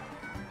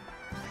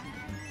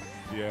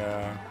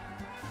 Yeah.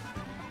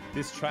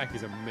 This track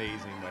is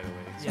amazing, by the way.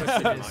 Yes,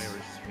 Especially it an is.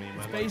 Irish stream.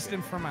 It's I based like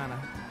in Fermanagh.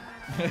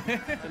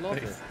 I love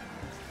it.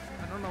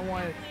 I don't know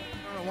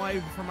why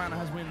Fermanagh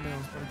has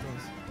windmills, but it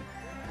does.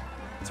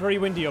 It's very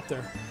windy up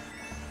there.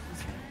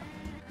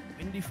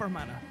 Windy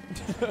Fermanagh.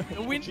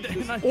 The wind.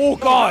 Oh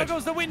god! There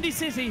goes the windy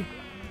city.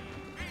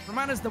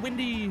 Fermanagh's the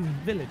windy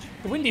village.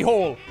 The windy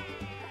hole.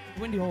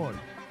 The windy horde.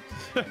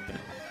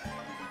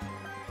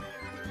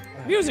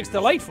 Music's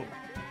delightful.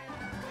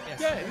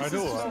 Yes. Yeah, this I is do,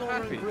 just I'm an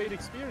happy. great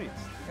experience.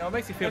 You know, it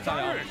makes you feel It's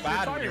kind Irish, of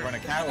bad it's when you Irish. run a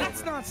cow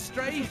That's over. not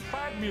straight.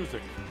 Bad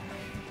music.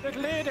 That's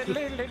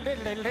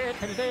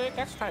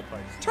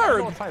sideways.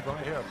 Turd. Go side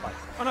right here, bye.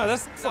 Oh no,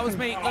 that's That was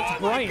me. That's Oh my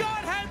Brian.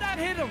 god, how'd that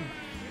hit him?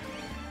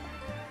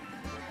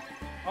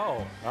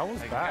 Oh, that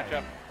was bad.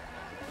 Catch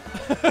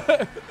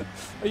up.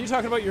 Are you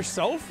talking about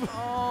yourself?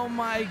 Oh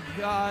my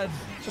god.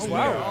 Just Oh,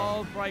 wow. we're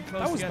all right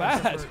close That was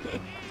together, bad. except for-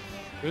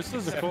 This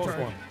is a close Turd.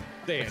 one.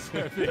 Say it.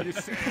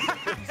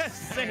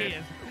 Say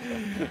it.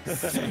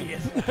 Say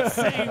it.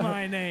 Say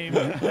my name.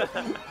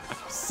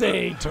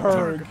 Say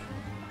Turg.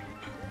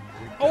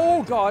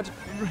 Oh god.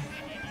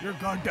 You're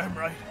goddamn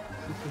right.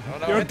 Oh,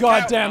 no, You're hit the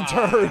goddamn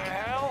cow. Turg.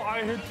 Hell,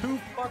 I hit 2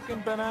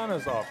 fucking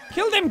bananas off.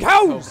 Kill them Oh,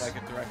 cows. but I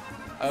can direct.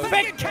 Oh,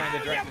 Feck- trying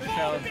to direct the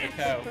shell into the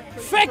cow.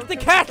 Feck the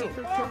cattle.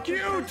 Fuck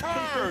you,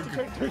 Turd!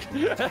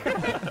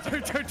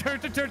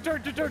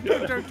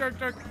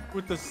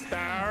 With the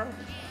star.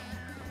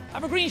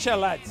 Have a green shell,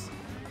 lads.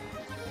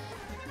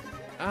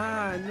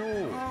 Ah,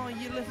 no. Oh,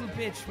 you little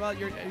bitch. Well,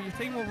 your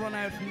thing will run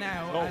out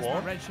now No, as the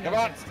what? red shell Come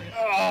on. gets to-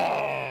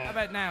 Oh. How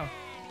about now?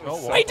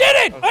 No, I did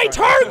it! I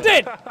turned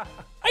it!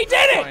 I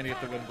did Trying it! to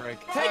get the windbreak.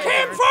 I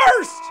came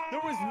first!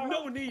 There was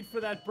no need for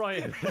that,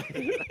 Brian.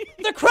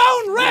 The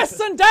crown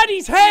rests on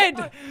Daddy's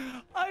head!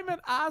 I'm an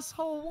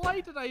asshole. Why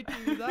did I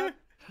do that?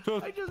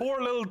 Poor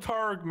little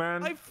Turg,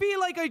 man. I feel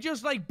like I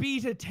just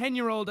beat a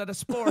 10-year-old at a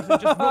sport and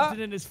just rubbed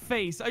it in his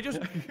face. I just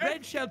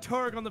red shell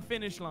Turg on the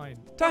finish line.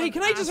 Tahi,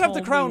 can I just have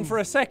the Asshole crown move. for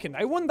a second?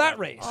 I won that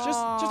race.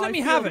 Just let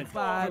me have it.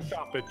 Bad.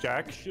 Stop it,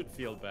 Jack. Should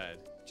feel bad.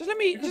 Just let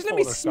me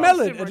Photoshop.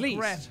 smell it Instant at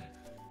regret. least.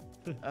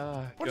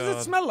 What does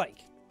it smell like?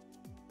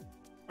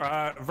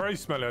 Very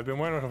smelly. I've been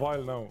wearing it a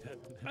while now.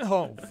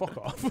 Oh, fuck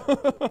off.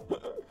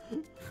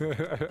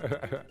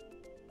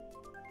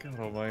 God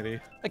almighty.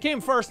 I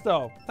came first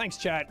though. Thanks,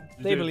 chat.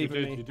 They believe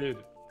in You me. did.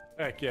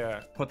 Heck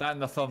yeah. Put that in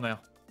the thumbnail.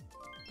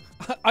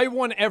 I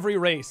won every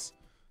race.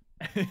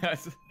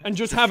 Yes. And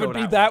just Just have show it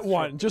be that that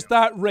one. one. Just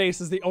that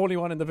race is the only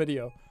one in the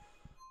video.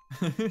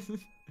 It's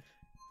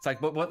like,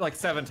 what, like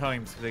 7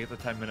 times to get the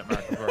 10-minute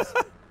mark reverse.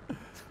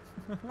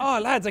 Oh,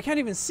 lads, I can't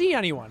even see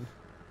anyone.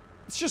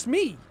 It's just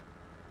me.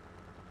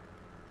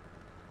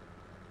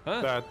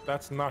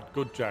 That's not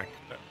good, Jack.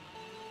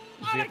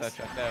 You should get that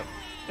checked out.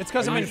 It's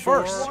because I'm Are in you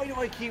sure? first. Why do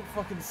I keep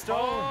fucking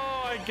stalling?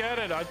 Oh, I get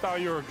it. I thought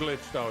you were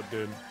glitched out,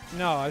 dude.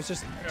 No, I was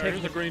just Here's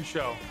taking the the... green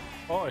shell.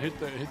 Oh, I hit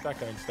that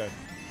guy instead.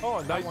 Oh,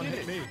 and that one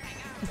hit me.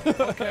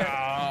 Okay.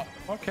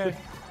 Okay.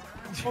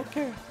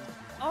 Okay.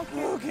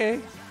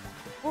 Okay.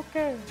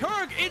 Okay.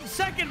 Turg in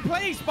second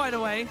place, by the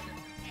way.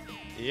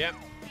 Yep.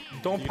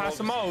 Don't pass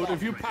him out.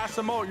 If you pass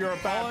him out, you're a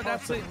bad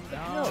person.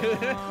 That's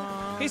it.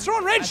 No. He's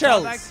throwing red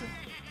shells. I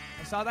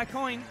saw that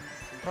coin.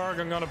 Turg,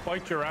 I'm gonna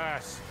bite your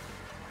ass.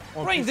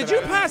 Ryan, did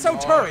you pass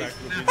out Turg?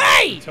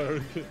 Hey!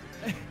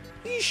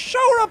 You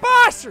shower of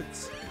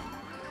bastards!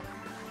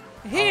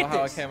 I hate how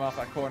I this. came off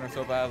that corner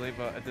so badly,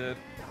 but I did.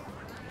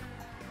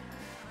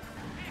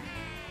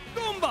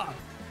 Goomba!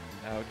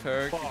 Now,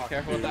 Turk, be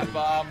careful with that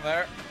bomb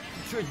there.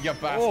 You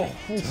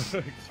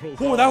bastard.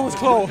 Oh, that was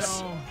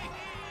close. No.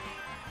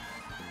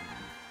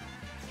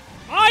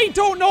 I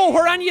don't know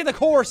where any of the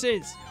course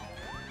is.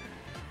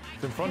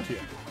 It's in front of you.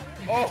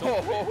 Oh,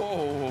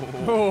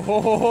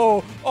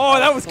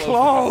 that was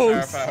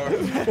close.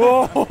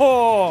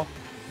 Oh,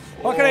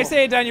 what can I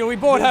say, Daniel? We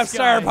both have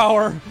star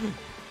power.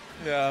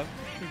 Yeah,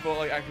 we both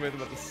like activated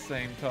them at the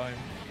same time.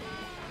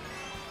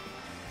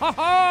 Ha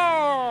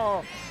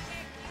ha!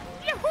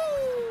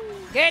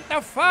 Get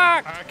the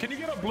fuck! Can you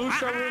get a blue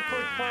shell real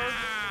quick, Turg?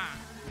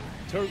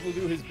 Turk will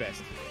do his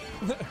best.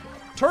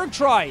 Turg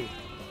try.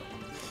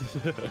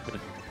 Alright, let's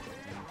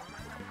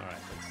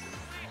see.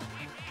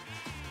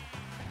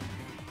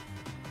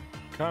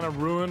 Kind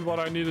of ruined what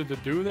I needed to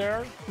do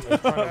there. I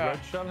was trying to red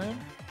shell him.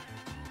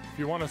 If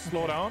you want to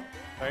slow down.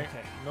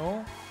 Okay.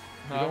 No?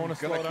 You don't want to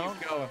slow down?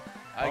 Keep going.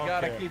 I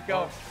gotta keep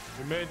going.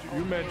 You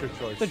made your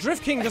choice. The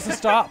Drift King doesn't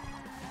stop.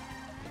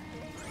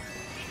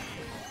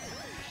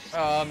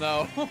 Oh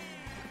no.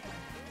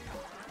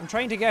 I'm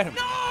trying to get him.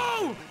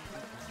 No!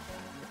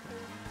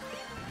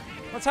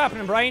 What's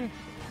happening, Brian?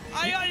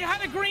 I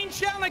had a green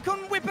shell and I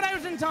couldn't whip it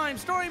out in time.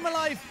 Story of my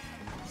life.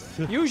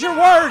 Use your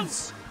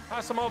words.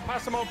 Pass him out,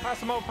 pass him out, pass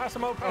him out, pass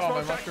him out, pass him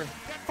out, Jack. Get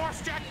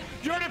first, Jack.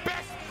 You're the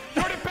best.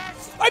 You're the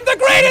best. I'm the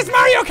greatest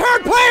Mario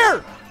Kart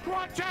player. Come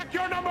on, Jack.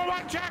 You're number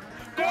one, Jack.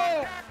 Go.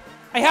 Jack.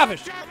 I have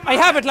it. I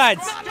have it,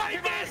 lads. Not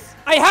like this.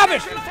 I have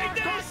it. Like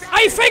this.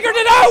 I figured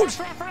it out.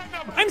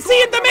 I'm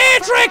seeing the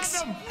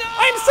Matrix.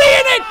 I'm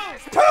seeing it.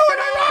 2 in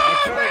a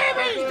row,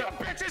 baby.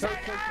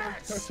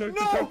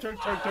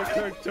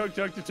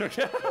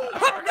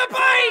 Hot the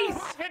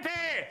base.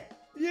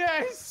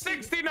 Yes!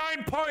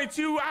 69 points,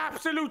 you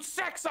absolute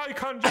sex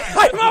icon, Jack!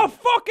 I'm a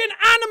fucking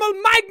animal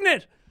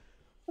magnet.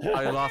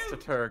 I lost a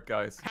Turk,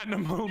 guys.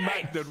 Animal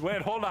magnet.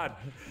 Wait, hold on.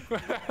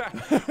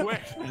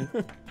 Wait.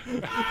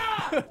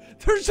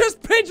 There's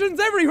just pigeons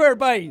everywhere,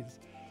 boys.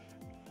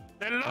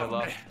 They I love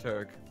lost me. a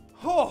Turk.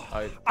 Oh,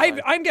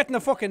 I'm getting a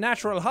fucking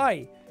natural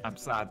high. I'm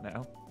sad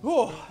now.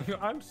 Oh,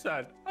 I'm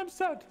sad. I'm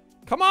sad.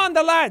 come on,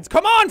 the lads.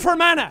 Come on for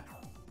mana.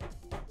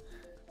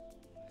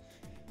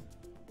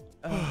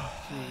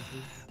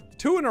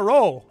 2 in a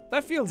row.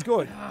 That feels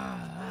good.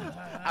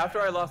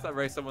 After I lost that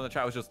race, someone in the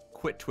chat was just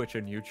quit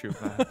twitching YouTube,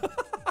 man.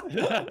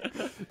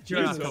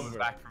 You're not coming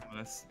back from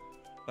this.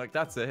 Like,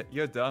 that's it.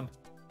 You're done.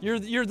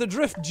 You're the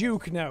Drift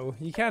Duke now.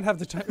 You can't have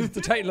the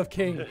title of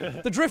king.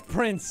 The Drift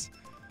Prince.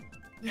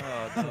 Oh,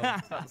 no, it's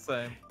not the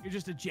same. You're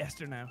just a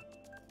jester now.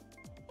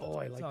 Oh,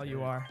 I like That's all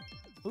you are.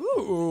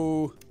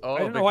 Ooh. Oh, I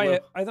don't know why.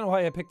 I don't know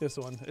why I picked this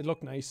one. It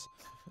looked nice.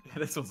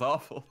 This was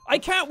awful. I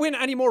can't win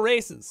any more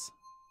races.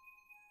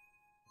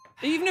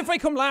 Even if I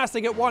come last, I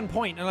get 1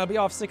 point, and I'll be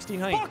off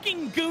 69.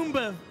 Fucking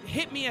Goomba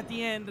hit me at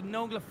the end, and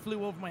Nogla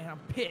flew over my head. I'm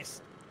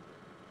pissed.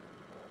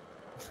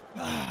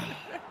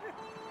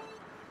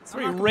 It's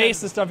very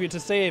racist of you to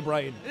say,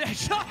 Brian.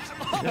 Shut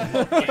up!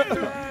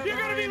 You're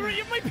gonna be.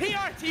 My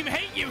PR team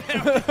hate you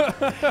now.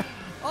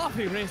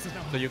 Awfully racist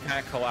now. So you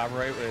can't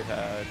collaborate with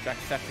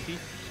Jacksepticeye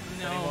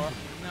anymore?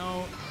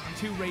 No, I'm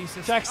too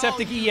racist.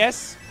 Jacksepticeye,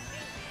 yes.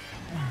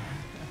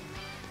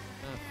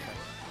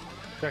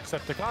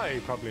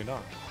 Jacksepticeye, probably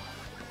not.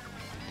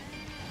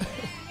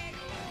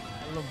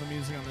 I love the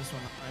music on this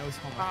one. I always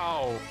hum it.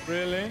 Ow,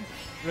 really?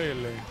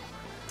 Really?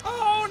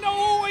 Oh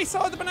no! I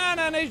saw the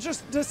banana and I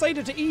just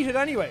decided to eat it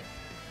anyway.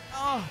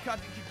 Oh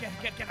God! Get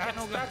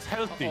Nogla. That's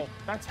healthy.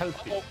 That's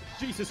healthy. Oh,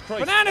 Jesus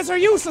Christ. Bananas are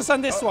useless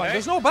on this one.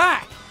 There's no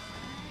back.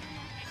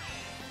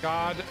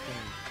 God.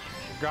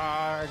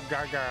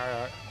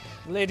 Gaga.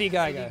 Lady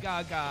Gaga. Lady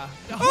Gaga.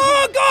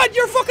 Oh God!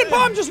 Your fucking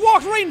bomb just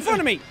walked right in front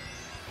of me.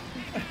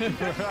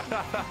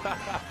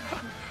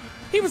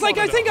 He was like,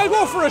 I think I'll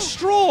go for a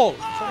stroll.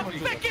 Oh,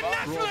 fucking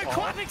National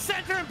Aquatic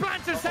Centre in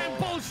Blanchardstown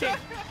bullshit.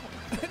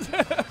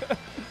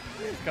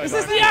 Is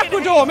this the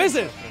Aquadome, is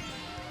it?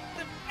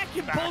 The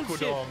fucking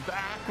bullshit. The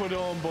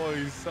Aquadome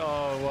boys.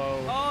 Oh, wow.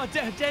 Oh,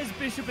 Des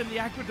Bishop in the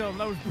Aquadome.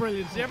 That was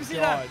brilliant. Did you ever see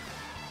that?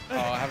 Oh,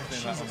 I haven't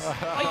seen that one.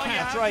 I can't you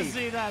have drive. to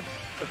see that.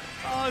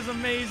 Oh, it's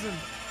amazing.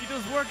 He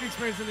does work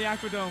experience in the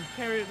Aquadome.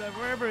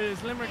 Wherever it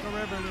is, Limerick or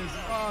wherever it is.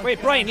 Oh, Wait,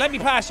 God. Brian, let me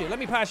pass you. Let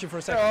me pass you for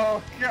a second.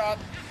 Oh, God.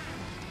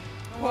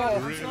 You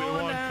really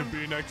want to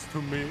be next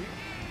to me?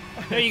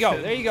 There you go.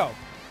 There you go.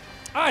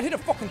 Ah, I hit a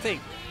fucking thing.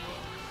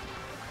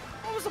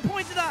 What was the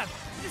point of that?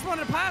 You just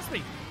wanted to pass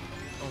me.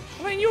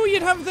 Well, I knew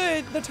you'd have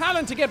the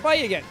talent to get by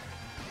again.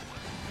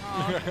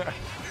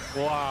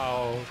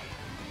 Wow.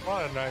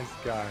 What a nice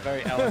guy.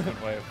 Very eloquent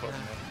way of putting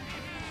it.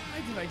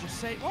 Why did I just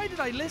say? Why did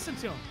I listen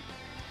to him?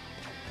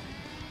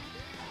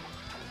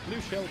 Blue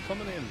shell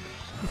coming in.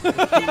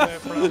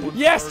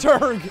 Yes,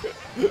 Turg.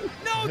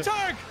 No,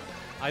 Turk!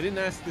 I didn't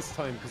ask this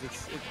time because it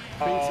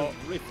creates a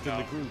rift in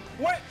the group.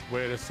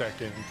 Wait a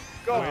second.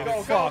 Go, Wait go, a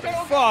go, Fuck,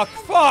 second. fuck,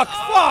 fuck,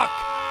 fuck!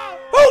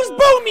 Whose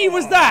boomy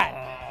was that?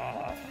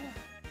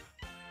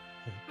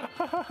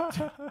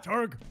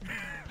 Turg.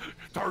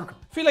 Turg.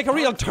 Feel like a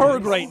real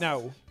turg right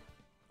now.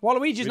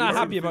 Waluigi's not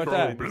happy about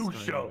that. Blue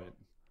shell.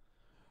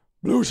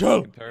 Blue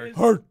shell. Turg.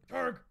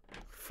 Hurt.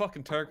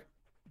 Fucking Turk.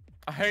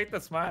 I hate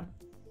this man.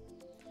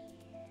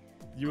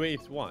 You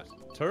ate what?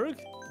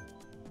 Turg?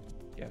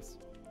 Yes.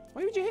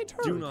 Why would you hate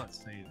Turg? Do not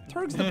say that.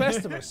 Turg's the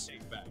best of us.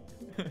 Take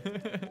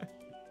back.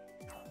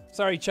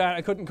 Sorry, chat.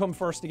 I couldn't come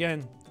first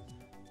again.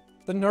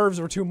 The nerves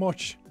were too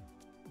much.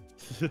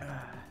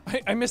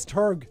 I miss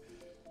Turg.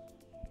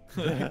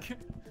 If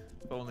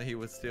only he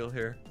was still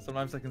here.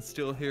 Sometimes I can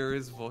still hear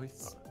his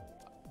voice.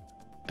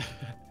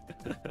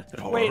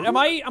 Wait, am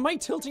I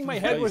tilting my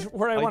head with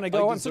where I want to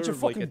go? I'm such a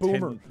deserve, like, fucking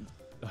boomer.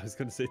 I was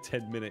gonna say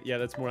 10 minute. Yeah,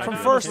 that's more From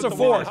accurate. first to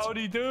fourth.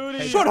 Howdy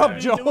doody. Shut up,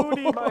 Joe.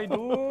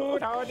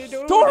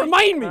 Don't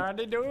remind me.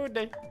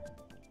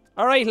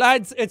 All right,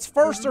 lads, it's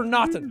first or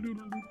nothing.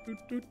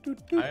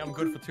 I am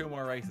good for 2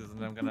 more races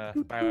and I'm gonna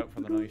bow out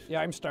for the night.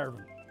 Yeah, I'm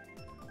starving.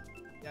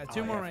 Yeah,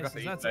 2 more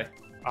races. That's it.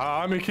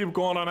 I'm gonna keep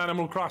going on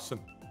Animal Crossing.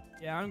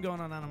 Yeah, I'm going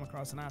on Animal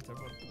Crossing after,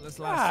 but let's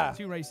last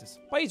 2 races.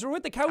 Boys, we're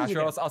with the cows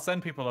Sure, again. I'll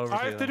send people over I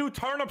to have you. to do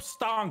turnip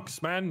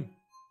stonks, man.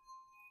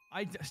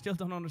 I still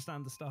don't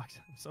understand the stocks.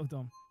 I'm so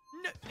dumb.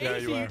 No, Yeah,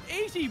 80, you are.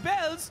 80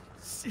 bells?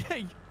 So...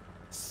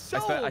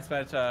 I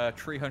spent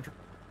 300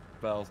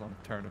 bells on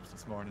turnips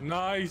this morning.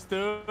 Nice,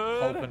 dude.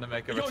 Hoping to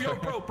make a Yo, return.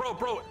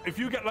 bro. If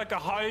you get like a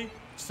high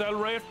sell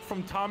rate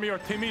from Tommy or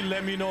Timmy,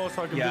 let me know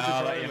so I can Yeah, visit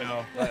I'll your let you island.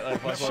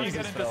 know. If you get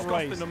a disgusting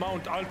Christ.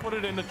 amount, I'll put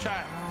it in the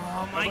chat.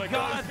 Oh my Like,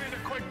 god! guys,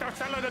 quick, they're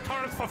selling the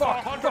turnips for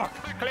 400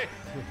 quickly.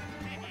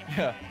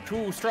 Yeah,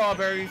 2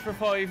 strawberries for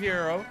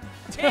 €5.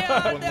 Hey,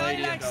 One the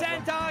lady in like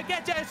Dublin. Santa,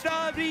 get your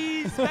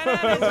strawberries,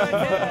 bananas right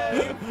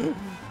there.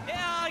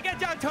 Yeah,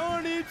 get your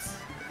turnips.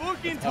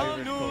 Fucking Tom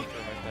Irish Nook. culture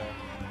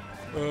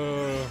right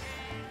there.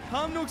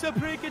 Tom Nook's a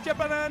prick, get your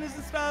bananas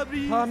and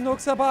strawberries. Tom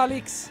Nooks a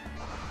bollocks.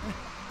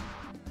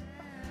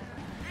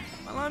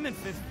 Well, I'm in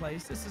 5th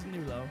place. This is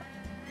new low.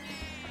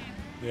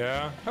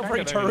 Yeah. How Can't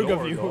very get any turg of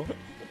lower, you. though.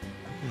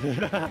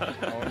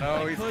 Oh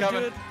no, he's Could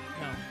coming. do it.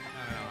 No,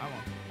 I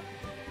won't.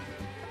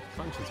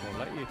 Conscience won't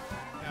let you.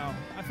 No,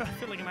 I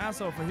feel like an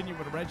asshole for hitting you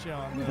with a red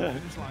shell on the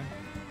finish line.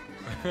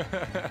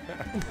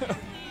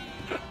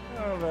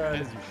 Oh, man.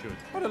 As you should.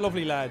 What a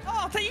lovely lad.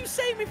 Oh, you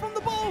saved me from the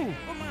bow.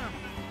 Good man.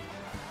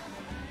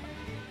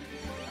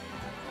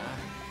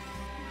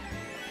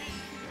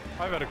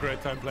 I've had a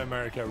great time playing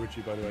Mario Kart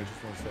Richie, by the way, I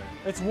just want to say.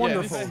 It's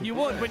wonderful. this is- You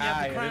would when you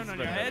have the yeah, crown this on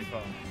has your been head.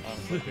 really fun,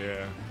 honestly.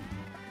 Yeah.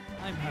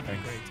 I'm having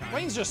a great time.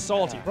 Brian's just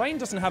salty. Brian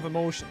doesn't have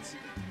emotions.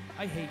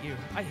 I hate you.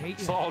 I hate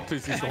you. Salt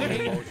is his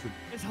only emotion.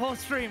 This whole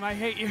stream, I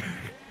hate you.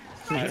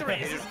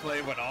 just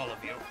play with all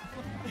of you.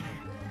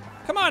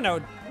 Come on now.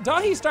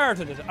 Dahi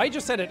started it. I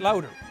just said it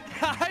louder.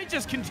 I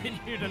just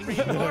continued and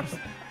reinforced.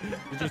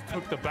 You just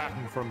took the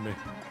baton from me,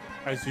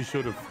 as you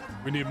should have.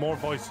 We need more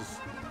voices.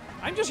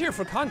 I'm just here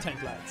for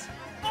content, lads.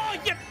 Oh,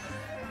 yeah.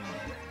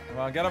 Come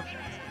on, get him.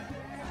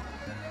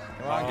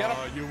 Come on, get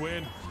him. You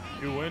win.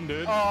 You win,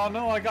 dude. Oh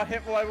no, I got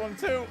hit by one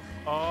too.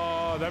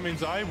 Oh, that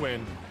means I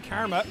win.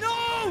 Karma.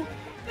 No!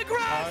 The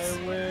grass!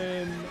 I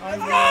win. I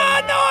win.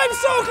 Ah, no, I'm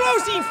so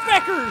close, you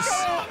feckers!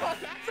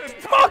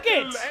 Fuck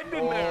it!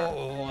 Ending there.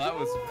 Oh, that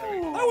was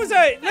very... That was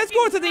a. Let's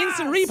go to the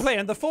instant replay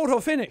and the photo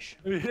finish.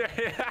 Yeah.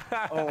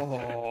 That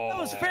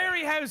was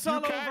fairy house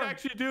all You can over.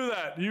 actually do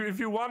that. If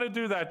you want to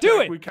do that, Do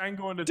Jack, it. we can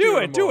go into Do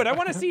theater it, do mode. it. I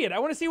want to see it. I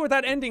want to see what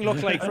that ending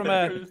looked like from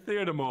a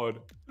theater mode.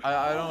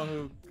 I don't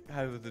know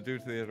how to do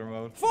theater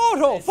mode.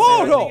 photo. I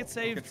Photo. think it's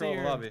saved to Control the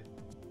your... lobby.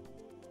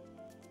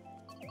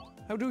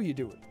 How do you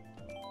do it?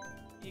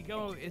 You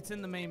go, it's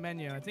in the main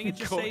menu. I think it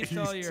just Go saves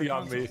to all easy your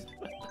on me.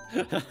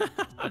 consoles.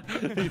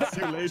 It's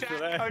too late for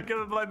that. I'm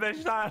gonna play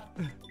this shot.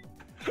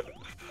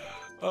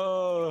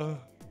 Oh.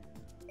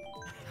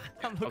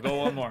 I'll go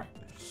one more.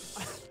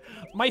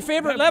 My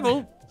favorite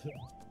level. I'm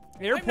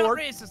not Airport.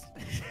 racist.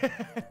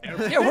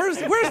 Yeah, where's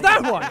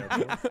that one?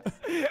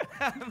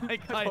 Oh my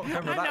God. I'm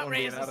remember that not one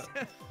being racist.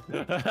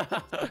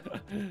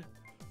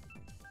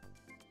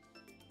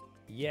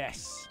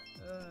 Yes.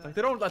 Like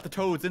they don't let the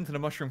toads into the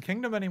Mushroom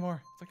Kingdom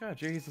anymore. It's like, oh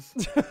Jesus.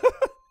 I'm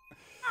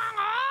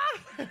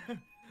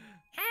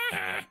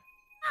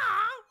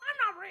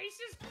not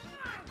racist.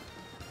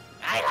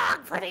 I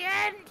long for the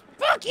end.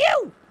 Fuck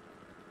you!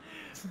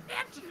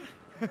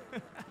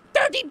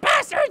 Dirty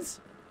bastards!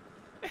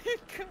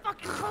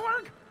 Fucking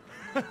Korg.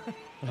 Oh,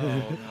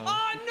 no.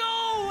 Oh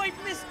no! I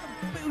missed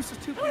the boost.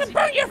 It's too I'm gonna busy.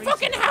 burn your Racist.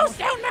 fucking house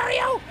down,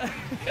 Mario.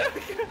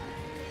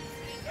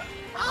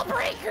 I'll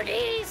break your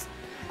knees.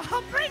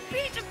 I'll break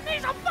Peach's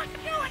knees. I'll fucking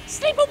do it.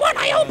 Sleep with one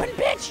eye open,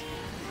 bitch.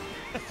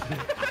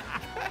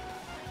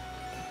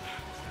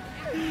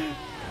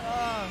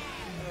 Oh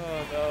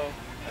no.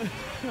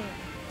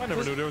 I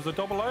never knew there was a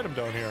double item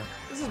down here.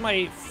 This is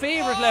my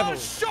favorite Oh, level.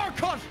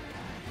 shortcut.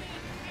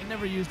 I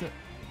never used it.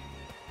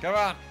 Come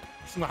on.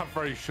 It's not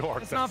very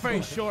short. It's not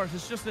very short.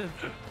 It's just a.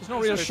 There's no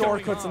real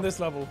shortcuts in this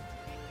level.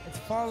 It's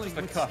falling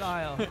with cut.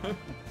 style.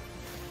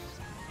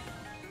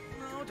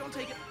 No, don't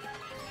take it.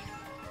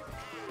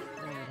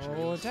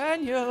 Oh,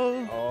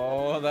 Daniel.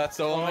 Oh, that's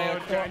only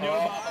a Daniel,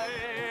 oh.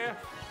 bye.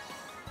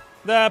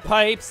 The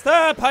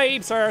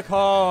pipes are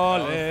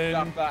calling.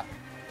 Stop that.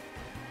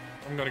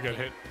 I'm gonna get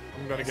hit.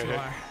 I'm gonna Yes, get you hit.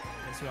 are.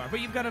 Yes, you are. But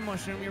you've got a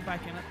mushroom. You're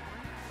back in it.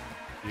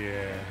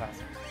 Yeah.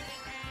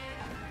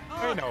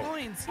 Oh, I know.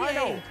 coins. I Yay.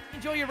 know.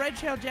 Enjoy your red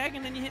shell, Jag,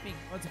 and then you hit me.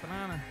 Oh, it's a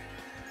banana.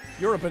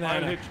 You're a I'll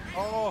banana. hit.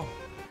 Oh.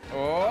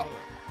 Oh.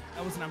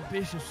 That was an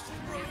ambitious.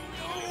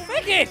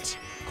 Make it!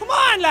 Come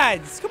on,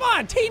 lads! Come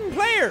on, team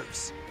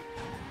players!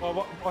 Well,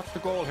 what's the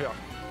goal here?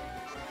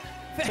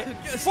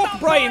 Fuck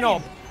Brian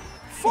up!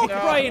 Fuck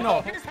Brian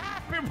up! What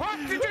happened? What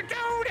did you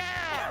do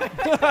there?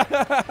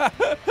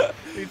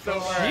 He's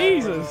so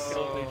Jesus.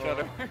 Killing each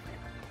other.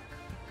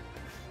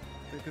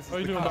 How are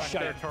you doing back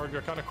there, Turd?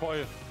 You're kind of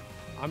quiet.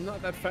 I'm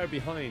not that far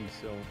behind,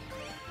 so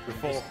You're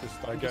focused.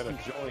 I I'm get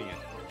just it. enjoying it.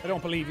 I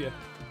don't believe you.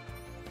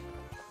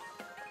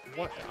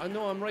 What? I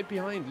know I'm right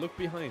behind. Look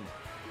behind.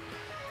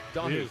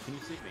 Donnie, is. can you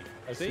see me?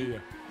 I see you.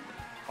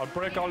 I'll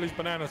break all these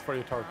bananas for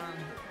you, Turd.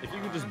 If you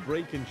could just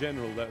break in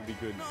general, that would be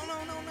good. No.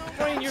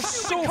 Brian, you're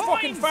so the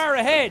fucking coins! far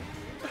ahead!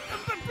 The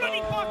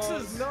bloody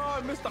boxes! No,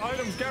 I missed the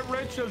items. Get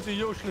red shells, you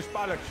useless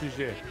bollocks, you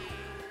shit.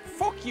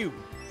 Fuck you!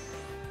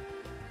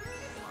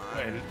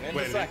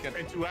 Well, a second.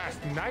 and you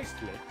asked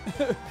nicely.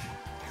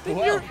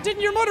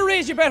 Didn't your mother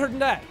raise you better than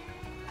that?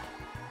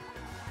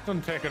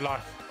 Doesn't take a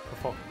lot to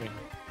fuck me.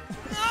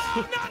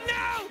 Oh, not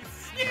now!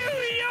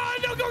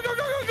 No, go!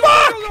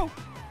 Fuck!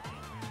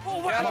 Oh,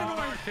 what happened?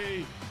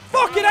 Marty,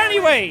 Fuck it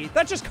anyway!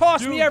 That just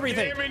cost me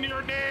everything. game in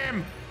your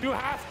name. You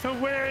have to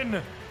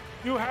win.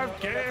 You have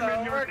game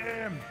in your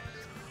name.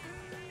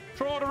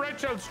 Throw the red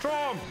shells.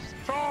 Throw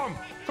them.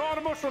 Throw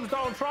the mushrooms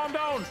down. Throw them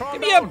down. Throw them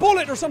Give me a down.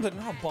 bullet or something.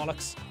 Oh,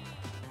 bollocks.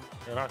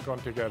 You're not going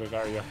to get it,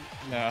 are you?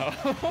 No.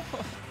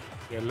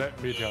 You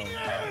let me down.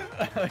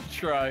 I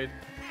tried.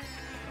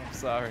 I'm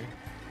sorry.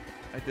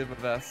 I did my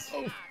best.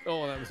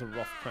 Oh, that was a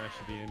rough crash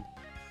at the end.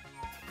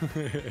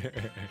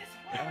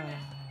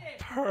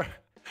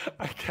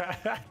 I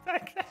can't.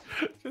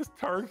 Just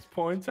Turk's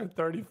points at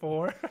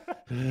 34.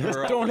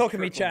 Don't look at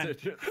me, Chan.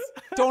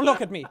 Don't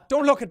look at me.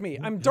 Don't look at me.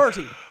 I'm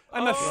dirty.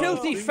 I'm a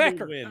filthy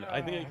Single fecker. win.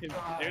 I think I can.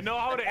 You know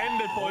how to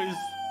end it, boys.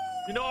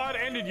 You know how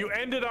to end it. You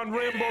ended on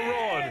Rainbow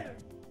Road.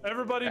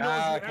 Everybody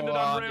knows you ended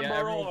on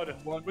Rainbow Road.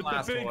 one With the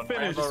last big one,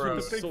 finish. Rainbow With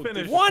Road. the big So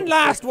finish. One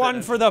last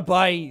one for the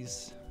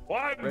boys.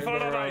 One for Rainbow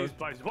the Road.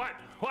 boys. What?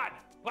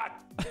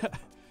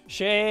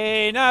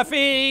 Shayna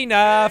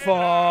Fina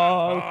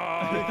fall.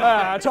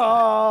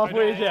 Top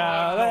with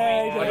your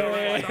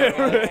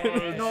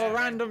lady. No,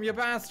 random, you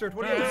bastard.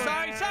 What are you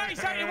doing? Sorry.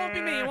 It won't be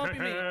me.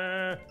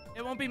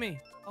 It won't be me.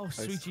 Oh,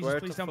 sweet swear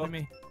Jesus, please to don't be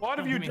me. What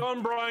have Don't you be me.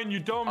 done, Brian? You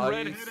dumb I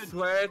red-headed.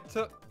 swear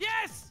to...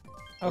 Yes!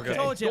 Okay. I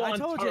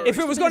told you. If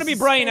it was going to be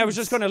Brian, I was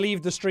just going to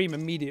leave the stream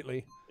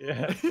immediately.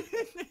 Yeah.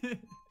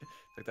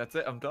 Like, that's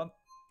it, I'm done.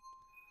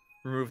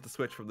 Remove the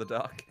switch from the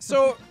dock.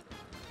 So,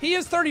 he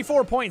has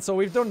 34 points, so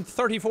we've done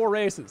 34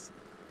 races.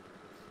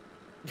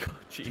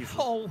 Jeez.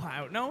 Oh,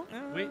 wow. No.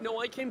 Wait, no,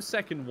 I came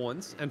second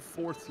once and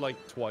fourth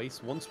like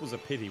twice. Once was a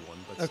pity one,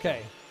 but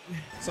Okay.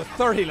 So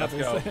 30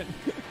 levels go. then.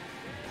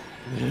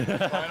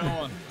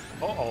 Final one.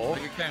 Uh-oh.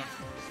 Make it count.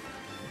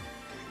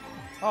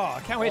 Oh,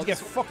 I can't wait to get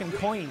fucking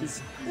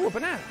coins. Ooh, a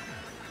banana.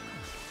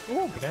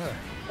 Oh, banana.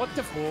 What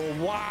the f-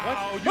 Oh,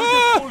 wow. You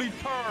Ah! just bully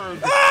Turg.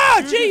 Ah,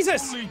 You just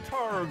Jesus! bully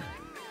Turg.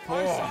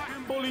 I saw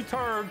him bully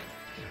Turg.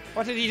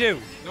 What did he do?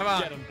 Come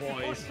on. get him,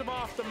 boys. Pushed him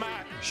off the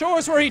mat. Show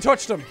us where he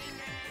touched him.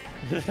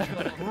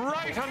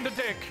 Right on the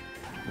dick.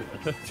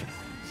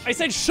 I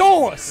said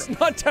show us,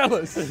 not tell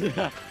us.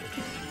 I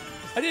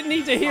didn't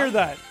need to hear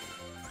that.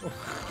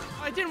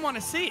 I didn't want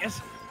to see it.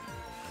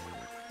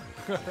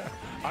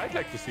 I'd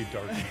like to see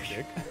Turg's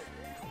dick.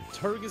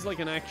 Turg is like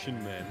an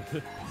action man.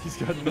 He's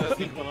got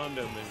nothing on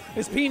him.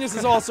 His penis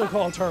is also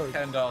called turd.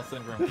 Ken doll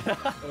syndrome.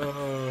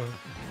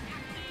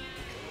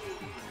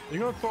 You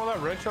gonna throw that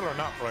red shell or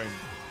not, Brian?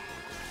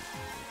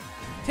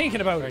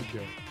 Thinking about it. Thank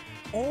you.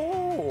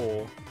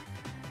 Oh.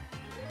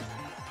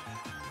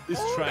 This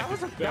track that was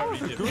is a very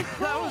good difficult.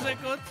 throw. That was a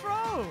good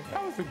throw.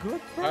 That was a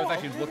good throw. I was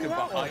actually looking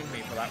behind me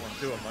for that one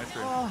too on my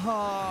screen.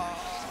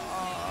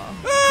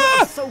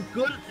 Ah! So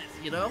good at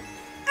this, you know?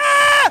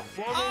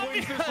 Whoever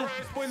wins this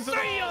race wins it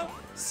all.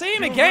 See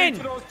him You again.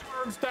 reach those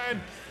turns,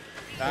 Dan.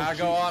 Ah,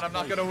 go on. I'm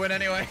not gonna win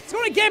anyway. It's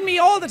gonna get me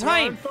all the You're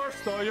in time. first,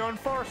 though. You're in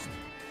first.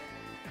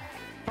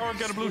 Turg,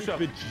 get a blue shell.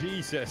 But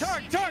Jesus.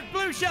 Turk,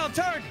 blue shell,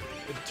 Turk.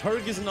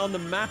 Turg isn't on the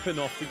map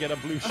enough to get a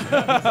blue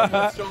shell.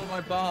 Someone stole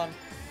my bomb.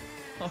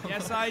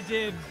 Yes, I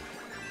did.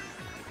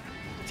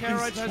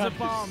 Terrorite has a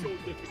bomb.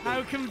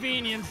 How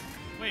convenient.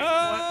 Wait, what?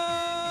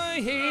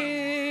 I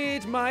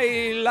hate my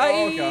Oh,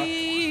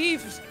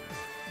 life.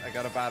 I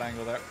got a bad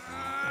angle there.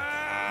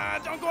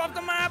 Don't go off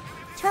the map.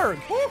 Turd.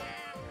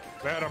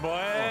 Better boy.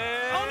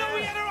 Oh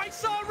no, I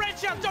saw a red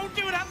shell. Don't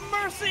do it. Have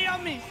mercy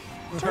on me.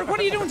 Turd, what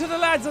are you doing to the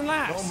lads and No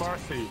laughs?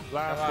 mercy.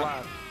 Last Come on.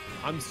 lap.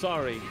 I'm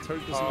sorry. Turk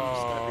doesn't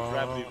understand the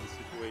gravity of the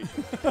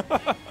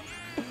situation.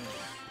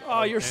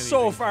 Oh, you're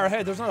so far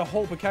ahead. There's not a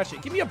hope of catching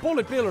it. Give me a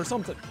bullet bill or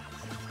something.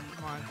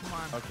 Come on, come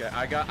on. Okay,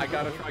 I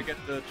gotta try to get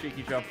the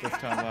cheeky jump this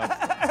time,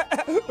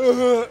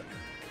 lads.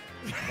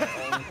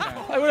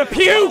 I'm gonna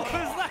puke!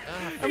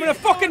 I'm gonna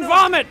fucking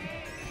vomit!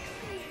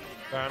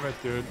 Damn it,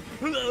 dude.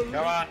 Come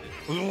on.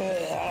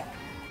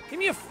 Give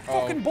me a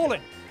fucking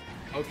bullet.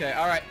 Okay,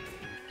 alright.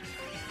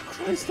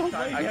 I can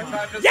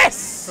time this.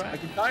 Yes! I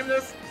can time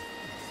this.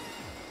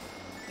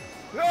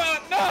 No!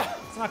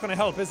 It's not gonna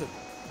help, is it?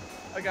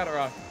 I got it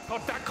wrong.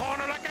 Cut that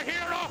corner like a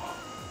hero!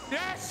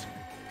 Yes!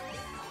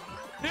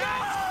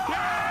 Yes!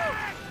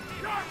 Yes!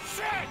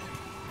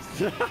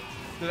 Good shit!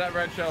 Did that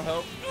red shell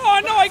help?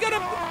 Oh no, I got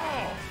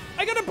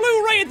a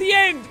blue right at the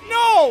end!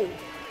 No!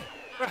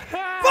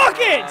 Fuck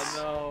it!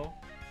 No.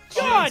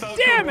 God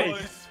damn it!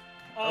 Boys.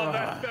 Oh,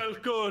 that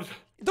felt good.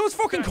 Those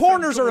fucking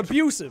corners are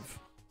abusive.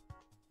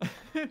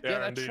 Yeah,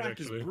 that indeed, track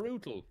actually. is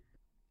brutal.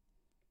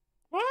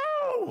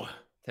 Woo!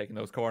 Taking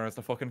those corners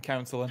to fucking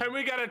counseling. Can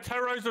we get a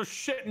terrorizer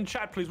shit in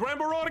chat, please?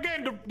 Rainbow Road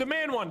again, the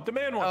main one, the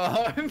main one.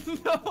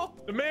 No.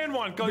 The main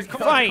one, guys,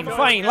 come Fine, on.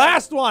 fine.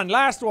 Last one,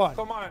 last one.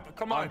 Come on,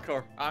 come on.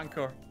 Encore,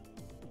 encore.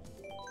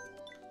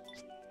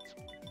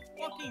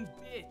 Fucking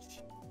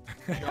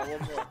bitch. Got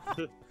one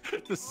more.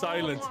 The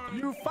silence. Come on,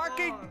 You come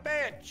fucking on.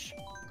 bitch.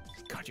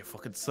 God, you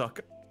fucking suck.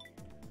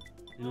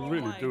 You Oh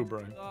really my do,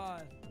 Brian.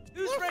 God.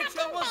 Whose red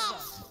shell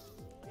was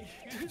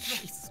that?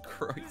 Jesus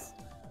Christ.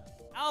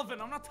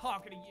 Alvin, I'm not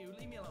talking to you.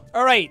 Leave me alone.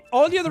 All right,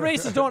 all the other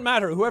races don't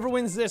matter. Whoever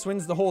wins this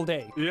wins the whole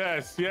day.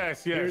 Yes,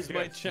 yes, yes. Here's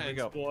my yes.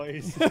 chance,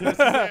 boys.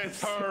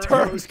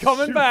 Turk's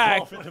coming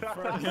back.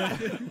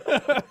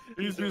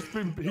 He's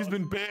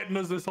been baiting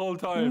us this whole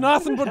time.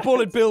 Nothing but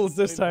bullet bills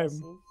this time.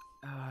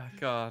 Oh,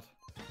 God.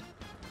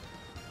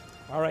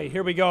 All right,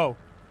 here we go.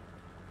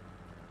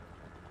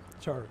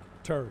 Turk,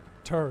 Turk,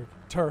 Turk,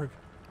 Turk.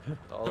 It's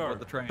all about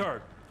the train.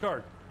 Turk.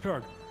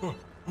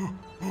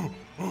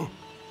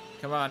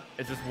 Come on,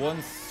 it's just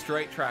one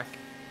straight track.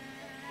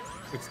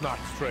 It's not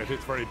straight.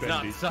 It's very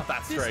bendy. It's not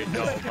that straight.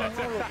 No.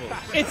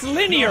 It's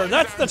linear.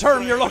 That's the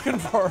term you're looking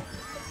for.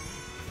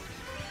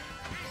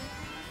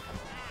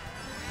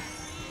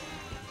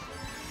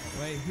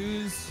 Wait,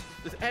 who's...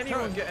 Does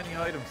anyone get any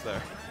items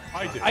there?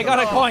 I did. I got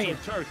a coin.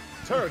 Turk.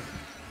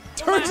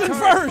 Turk's in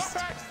first.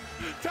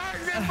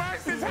 Turk's in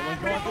first. It's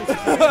happening.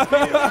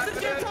 This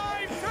is your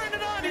time! Turn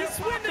it on! He's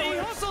winning! He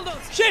hustled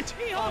us! Shit.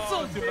 He Oh,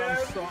 hustled! dude,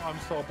 I'm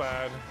so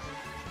bad.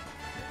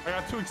 I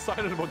got too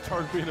excited about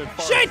Turk being in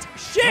first. Shit.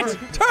 Shit.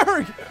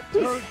 Turk.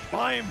 Turk,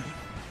 buy him.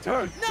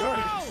 Turk, No!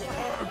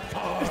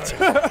 He's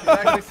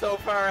actually so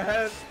far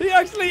ahead. He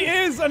actually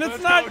is, and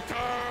it's Let's not. go,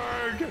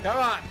 Turk. Come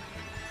on.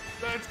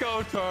 Let's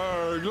go,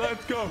 Turk.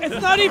 Let's go.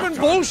 It's not even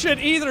bullshit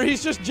either.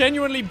 He's just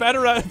genuinely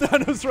better at it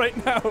than us right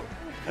now.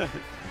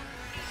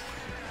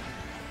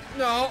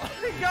 No,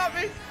 he got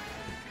me.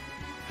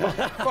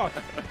 Fuck.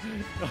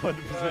 100%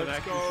 Let's go,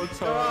 accuracy.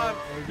 Turk.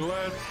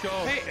 Let's go.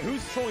 Hey,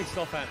 who's throwing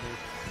stuff at me?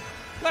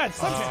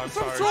 Lads, I'm stop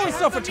sorry. throwing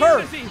stuff at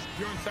Turk.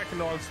 You're in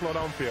second, I'll slow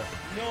down for you.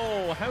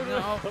 No, how did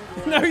I come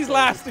around? Now he's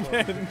last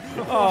again.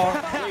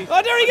 Oh,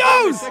 oh, there he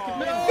goes.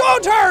 Go,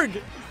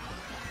 Turk.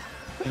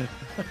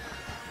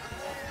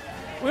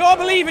 We all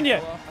believe in you.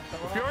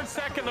 If you're in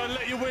second, I'll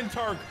let you win,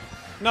 Turk.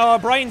 No,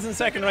 Brian's in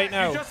second right You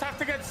now. just have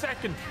to get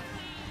second.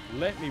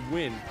 Let me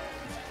win.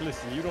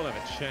 Listen, you don't have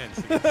a chance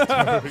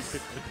against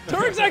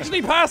Turk. Turk's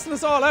actually passing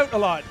us all out a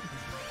lot.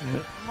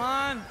 Come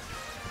on!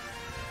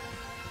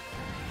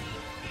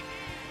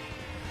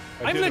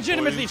 I'm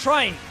legitimately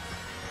trying.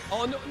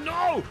 Oh, no,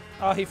 no!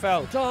 Oh, he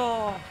fell.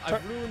 Oh,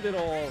 I've ruined it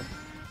all.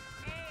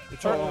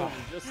 It's all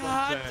just like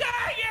Ah,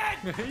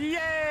 that. dang it!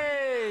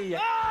 Yay!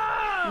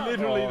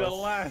 Literally the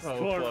Oh, last so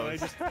corner. close. I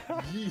just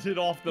yeeted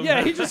off the Yeah,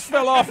 map he just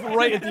fell off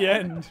right at the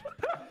end.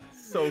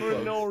 So for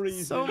close. no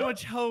reason. So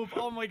much hope.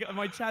 Oh my god,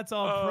 my chat's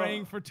all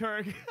praying for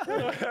Turk.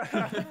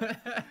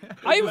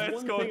 I Let's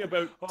One go. thing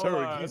about Hold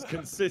Turk, on. he's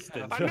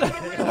consistent. Last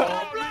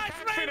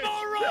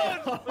Rainbow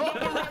Road!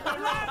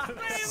 Last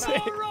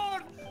Rainbow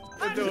Road!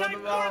 Hashtag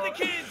for the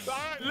kids!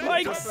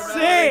 like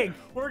sick.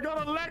 We're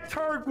gonna let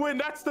Turk win.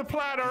 That's the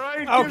plan, all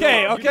right? Okay,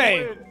 Give him- okay.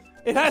 give him-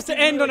 It has to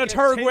end on a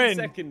Turk 10 win.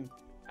 second-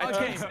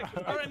 Okay,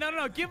 alright,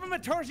 no, give him a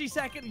 30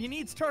 second. He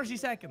needs 30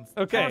 seconds.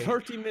 Okay.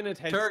 30-minute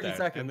head 30 start,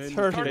 seconds. and then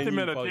 30 30 then you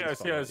minutes. fight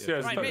Yes, for yes, it,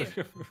 yes. Right,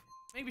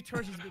 maybe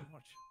 30's a bit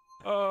much.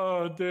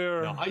 Oh,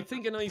 dear. No, I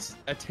think a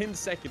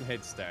 10-second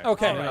head start.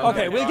 Okay, Alright,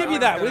 okay, we'll give you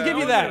that. We'll give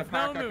you that.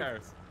 No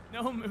move.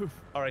 No move.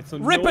 All right, so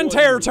Rip no and one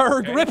tear, moves,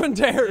 Turk. okay? Rip and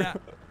tear. Yeah.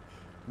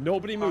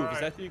 Nobody moves. Alright. Is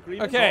that the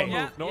agreement? Okay. No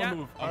Yeah, move. No yeah.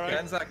 move. All right.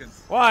 10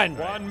 seconds. One.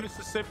 One,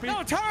 Mississippi.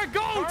 No, Turk,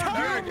 go!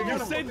 Turk! You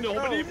said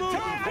nobody moves.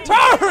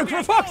 Turk,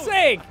 for fuck's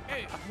sake.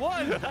 Hey,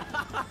 1,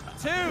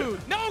 2.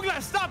 No,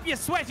 glass, stop, you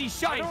sweaty I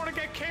shite. don't want to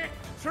get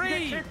kicked. 3.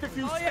 Get kicked if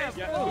you Oh yeah,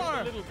 stay.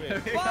 Yeah, a little bit.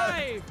 4,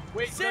 5,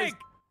 6,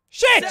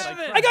 Shit!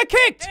 7, I got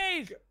kicked.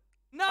 8,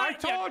 9. I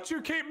told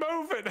you keep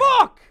moving.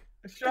 Fuck!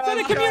 It's in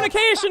a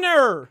communication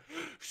error.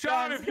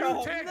 Sean, if you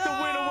take the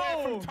win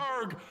away from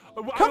Turg,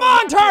 Come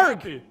on,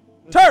 Turk!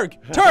 Turg.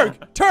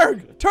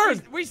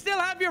 We still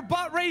have your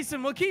bot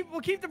racing. We'll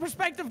keep the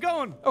perspective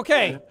going.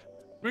 Okay.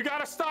 We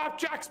gotta stop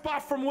Jack's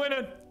bot from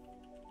winning.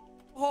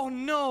 Oh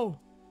no.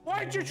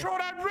 Why'd you throw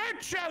that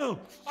red shell?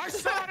 I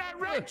saw that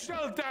red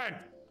shell, Dan.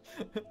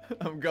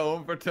 I'm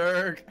going for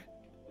Turg.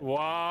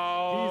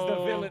 Wow. He's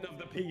the villain of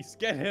the piece.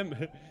 Get him.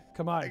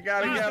 Come on. I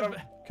gotta get him.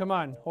 Come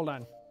on. Hold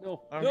on.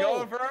 No. I'm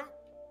going for him.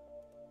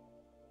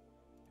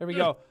 Here we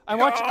go. I'm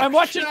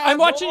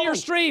watching your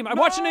stream. I'm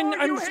watching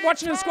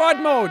in squad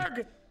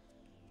mode.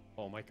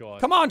 Oh my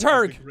god. Come on,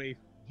 Turg. Great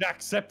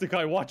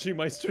Jacksepticeye watching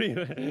my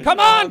stream. Come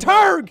on,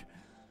 Turg.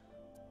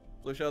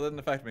 Blue shell didn't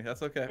affect me.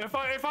 That's okay.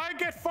 If I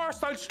get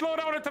first, I'll slow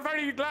down at the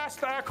very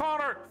last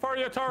corner for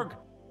you, Turg.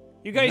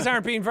 You guys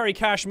aren't being very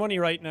cash money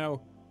right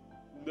now.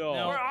 No.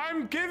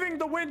 I'm giving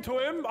the win to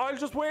him. I'll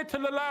just wait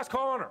till the last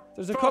corner.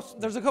 There's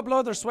a couple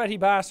other sweaty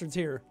bastards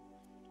here.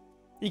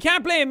 You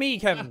can't blame me,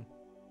 Kevin.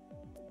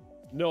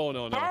 No.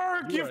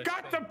 Turg, you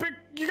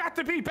got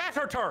to be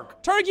better, Turg.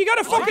 Turg, you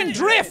gotta fucking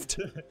drift.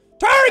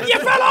 Turg, you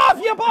fell off,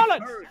 you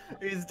bollocks.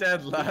 He's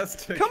dead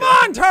last. Come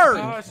on, Turg.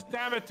 Oh,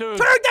 damn it, dude.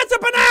 Turg, that's a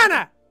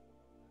banana.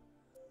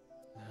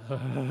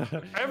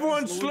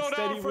 Everyone Slow slow and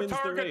steady down for wins the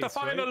Turg at the race,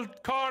 final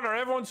corner.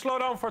 Everyone slow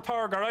down for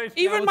Turg, alright?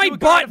 Even we'll my do a guard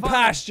butt of honor.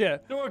 passed you.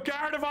 Do a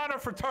guard of honor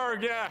for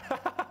Turg, yeah.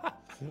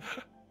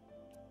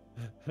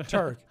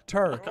 Turg.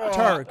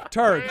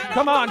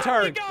 Come on,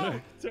 Turg.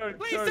 Please tell me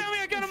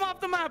I get him off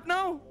the map.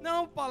 No,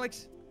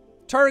 bollocks.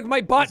 Turg, my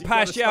butt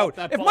passed you out.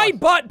 If my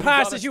butt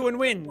passes you and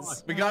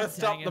wins. We gotta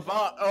stop the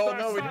bot. Oh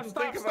no, we didn't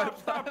think about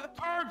Stop. that.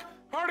 Turg,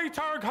 hurry,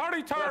 Turg.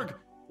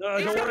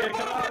 Don't worry.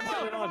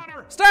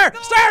 Star,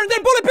 and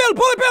then bullet bill, go.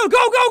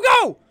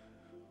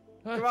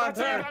 Come on, That's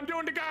it, Turg. I'm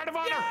doing the guard of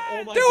honor.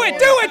 Oh my Do god. it.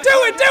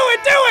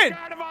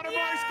 Guard of honor,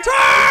 boys.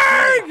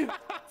 Turg!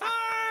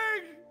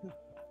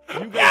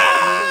 You guys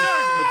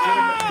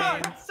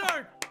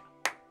Sir.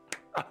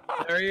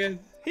 There he is.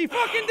 He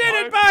fucking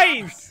did it,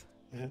 boys.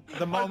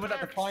 The moment that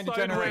defined a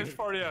Sideways generation.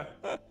 for you.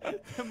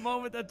 The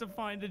moment that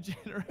defined a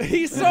generation.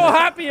 He's so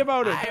happy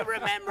about it. I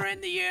remember in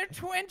the year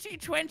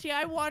 2020,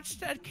 I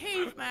watched a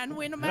caveman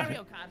win a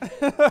Mario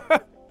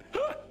Kart.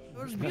 It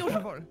was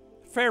beautiful.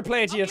 Fair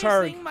play to you, Biggest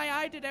Turg. thing my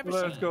eye did ever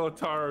Let's see. go,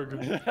 Turg.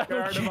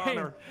 Guard of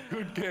honor.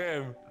 Good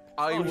game.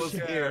 I was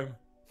here.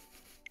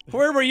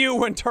 Where were you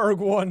when Turg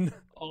won?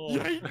 Oh,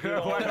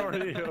 Where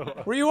were you?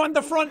 Were you on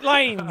the front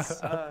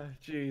lines?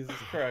 Jesus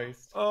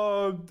Christ.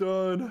 Oh, I'm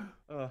done.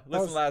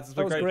 Listen, lads, it's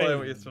been was great great. playing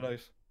with you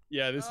tonight.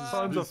 yeah, this is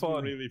Tons of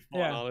fun. really fun,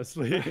 Yeah.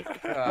 honestly.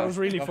 That was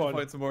really I'll have to fun.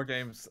 find some more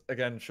games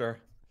again, sure.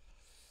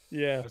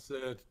 Yeah. That's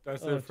it.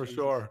 That's Oh, it for Jesus.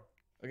 sure.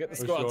 I'll get the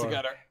For squad sure.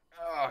 together.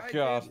 Oh,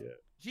 God.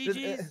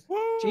 GG's.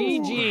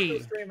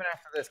 GG. Streaming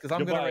after this, because I'm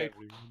going to Goodbye, rate.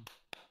 everyone.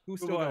 Who's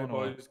still Goodbye,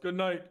 going on? boys. Good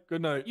night.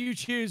 Good night. You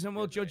choose and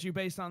we'll judge you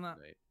based on that.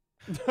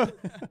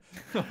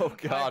 Oh,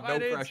 God, Bye, no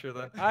dudes. pressure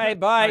then. Hi,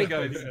 bye.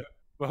 Guys.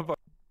 Bye-bye.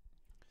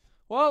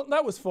 Well,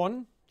 that was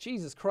fun.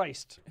 Jesus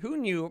Christ. Who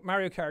knew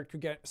Mario Kart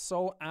could get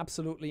so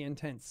absolutely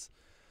intense?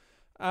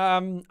 I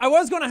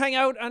was going to hang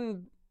out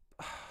and...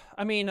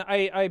 I mean,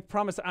 I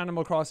promised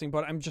Animal Crossing,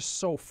 but I'm just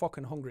so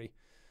fucking hungry.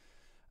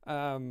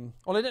 Well,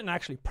 I didn't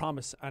actually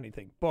promise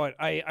anything, but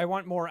I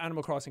want more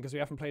Animal Crossing because we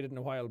haven't played it in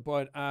a while.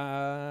 But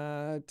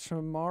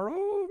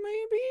tomorrow,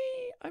 maybe?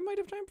 I might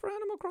have time for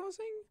Animal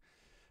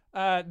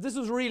Crossing. This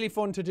was really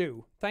fun to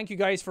do. Thank you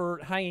guys for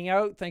hanging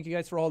out. Thank you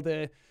guys for all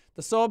the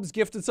subs,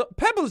 gifted subs.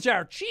 Pebbles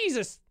Jar,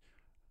 Jesus!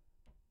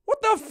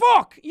 What the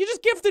fuck? You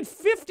just gifted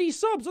 50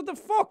 subs. What the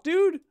fuck,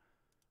 dude?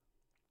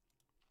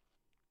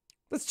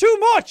 That's too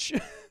much!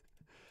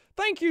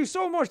 Thank you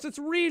so much. That's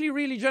really,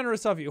 really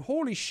generous of you.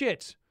 Holy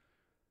shit.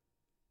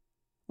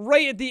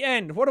 Right at the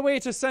end. What a way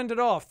to send it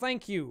off.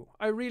 Thank you.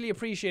 I really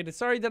appreciate it.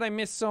 Sorry that I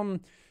missed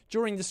some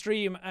during the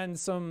stream and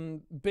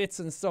some bits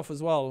and stuff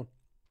as well.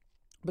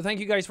 But thank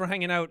you guys for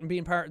hanging out and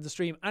being part of the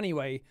stream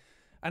anyway.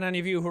 And any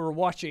of you who are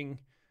watching.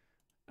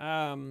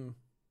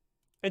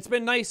 It's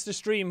been nice to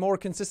stream more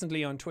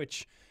consistently on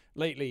Twitch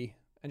lately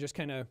and just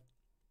kind of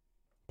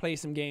play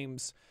some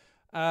games.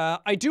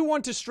 I do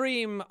want to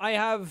stream.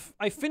 I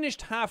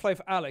finished Half-Life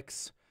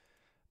Alyx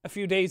a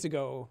few days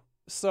ago.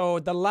 So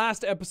the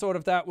last episode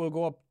of that will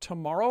go up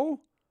tomorrow,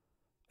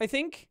 I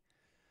think.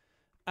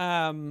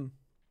 Yeah.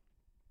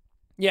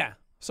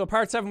 So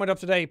part 7 went up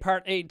today.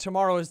 Part 8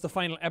 tomorrow is the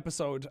final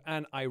episode.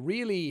 And I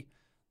really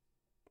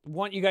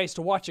want you guys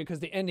to watch it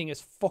because the ending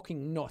is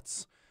fucking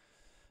nuts.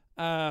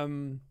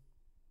 And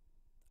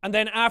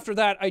then after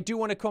that, I do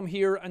want to come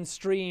here and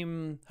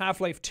stream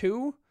Half-Life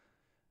 2.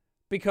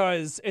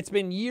 Because it's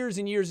been years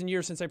and years and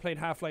years since I played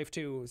Half-Life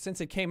 2. Since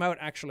it came out,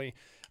 actually.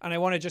 And I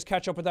want to just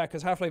catch up with that.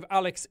 Because Half-Life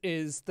Alyx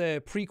is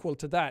the prequel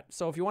to that.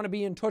 So if you want to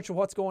be in touch with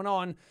what's going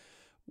on,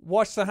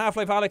 watch the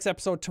Half-Life Alyx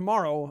episode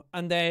tomorrow.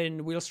 And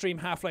then we'll stream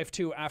Half-Life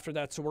 2 after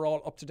that. So we're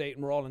all up to date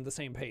and we're all on the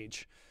same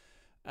page.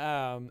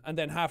 And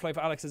then Half-Life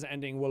Alyx's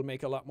ending will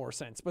make a lot more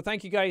sense. But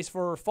thank you guys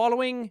for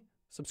following,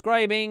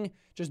 subscribing,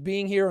 just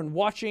being here and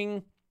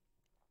watching.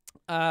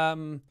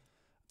 Thank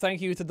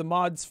you to the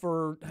mods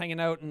for hanging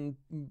out and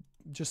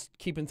just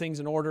keeping things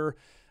in order.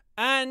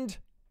 And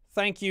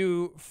thank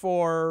you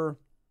for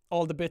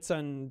all the bits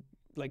and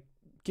like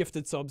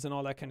gifted subs and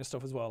all that kind of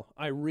stuff as well.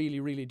 I really,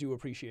 really do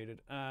appreciate it.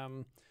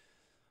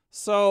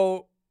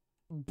 So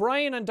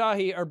Brian and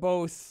Dahi are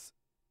both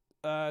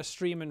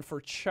streaming for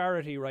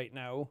charity right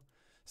now.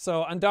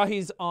 So, and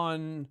Dahi's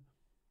on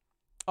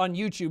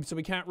YouTube, so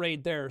we can't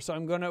raid there. So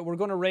we're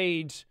gonna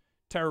raid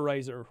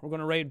Terrorizer. We're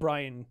gonna raid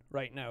Brian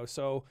right now.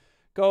 So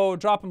go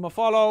drop him a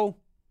follow.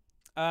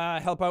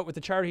 Help out with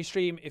the charity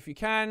stream if you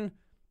can.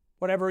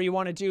 Whatever you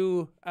want to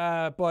do.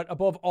 But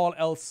above all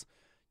else,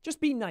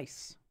 just be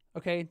nice.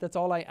 Okay? That's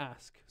all I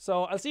ask.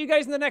 So I'll see you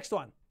guys in the next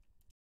one.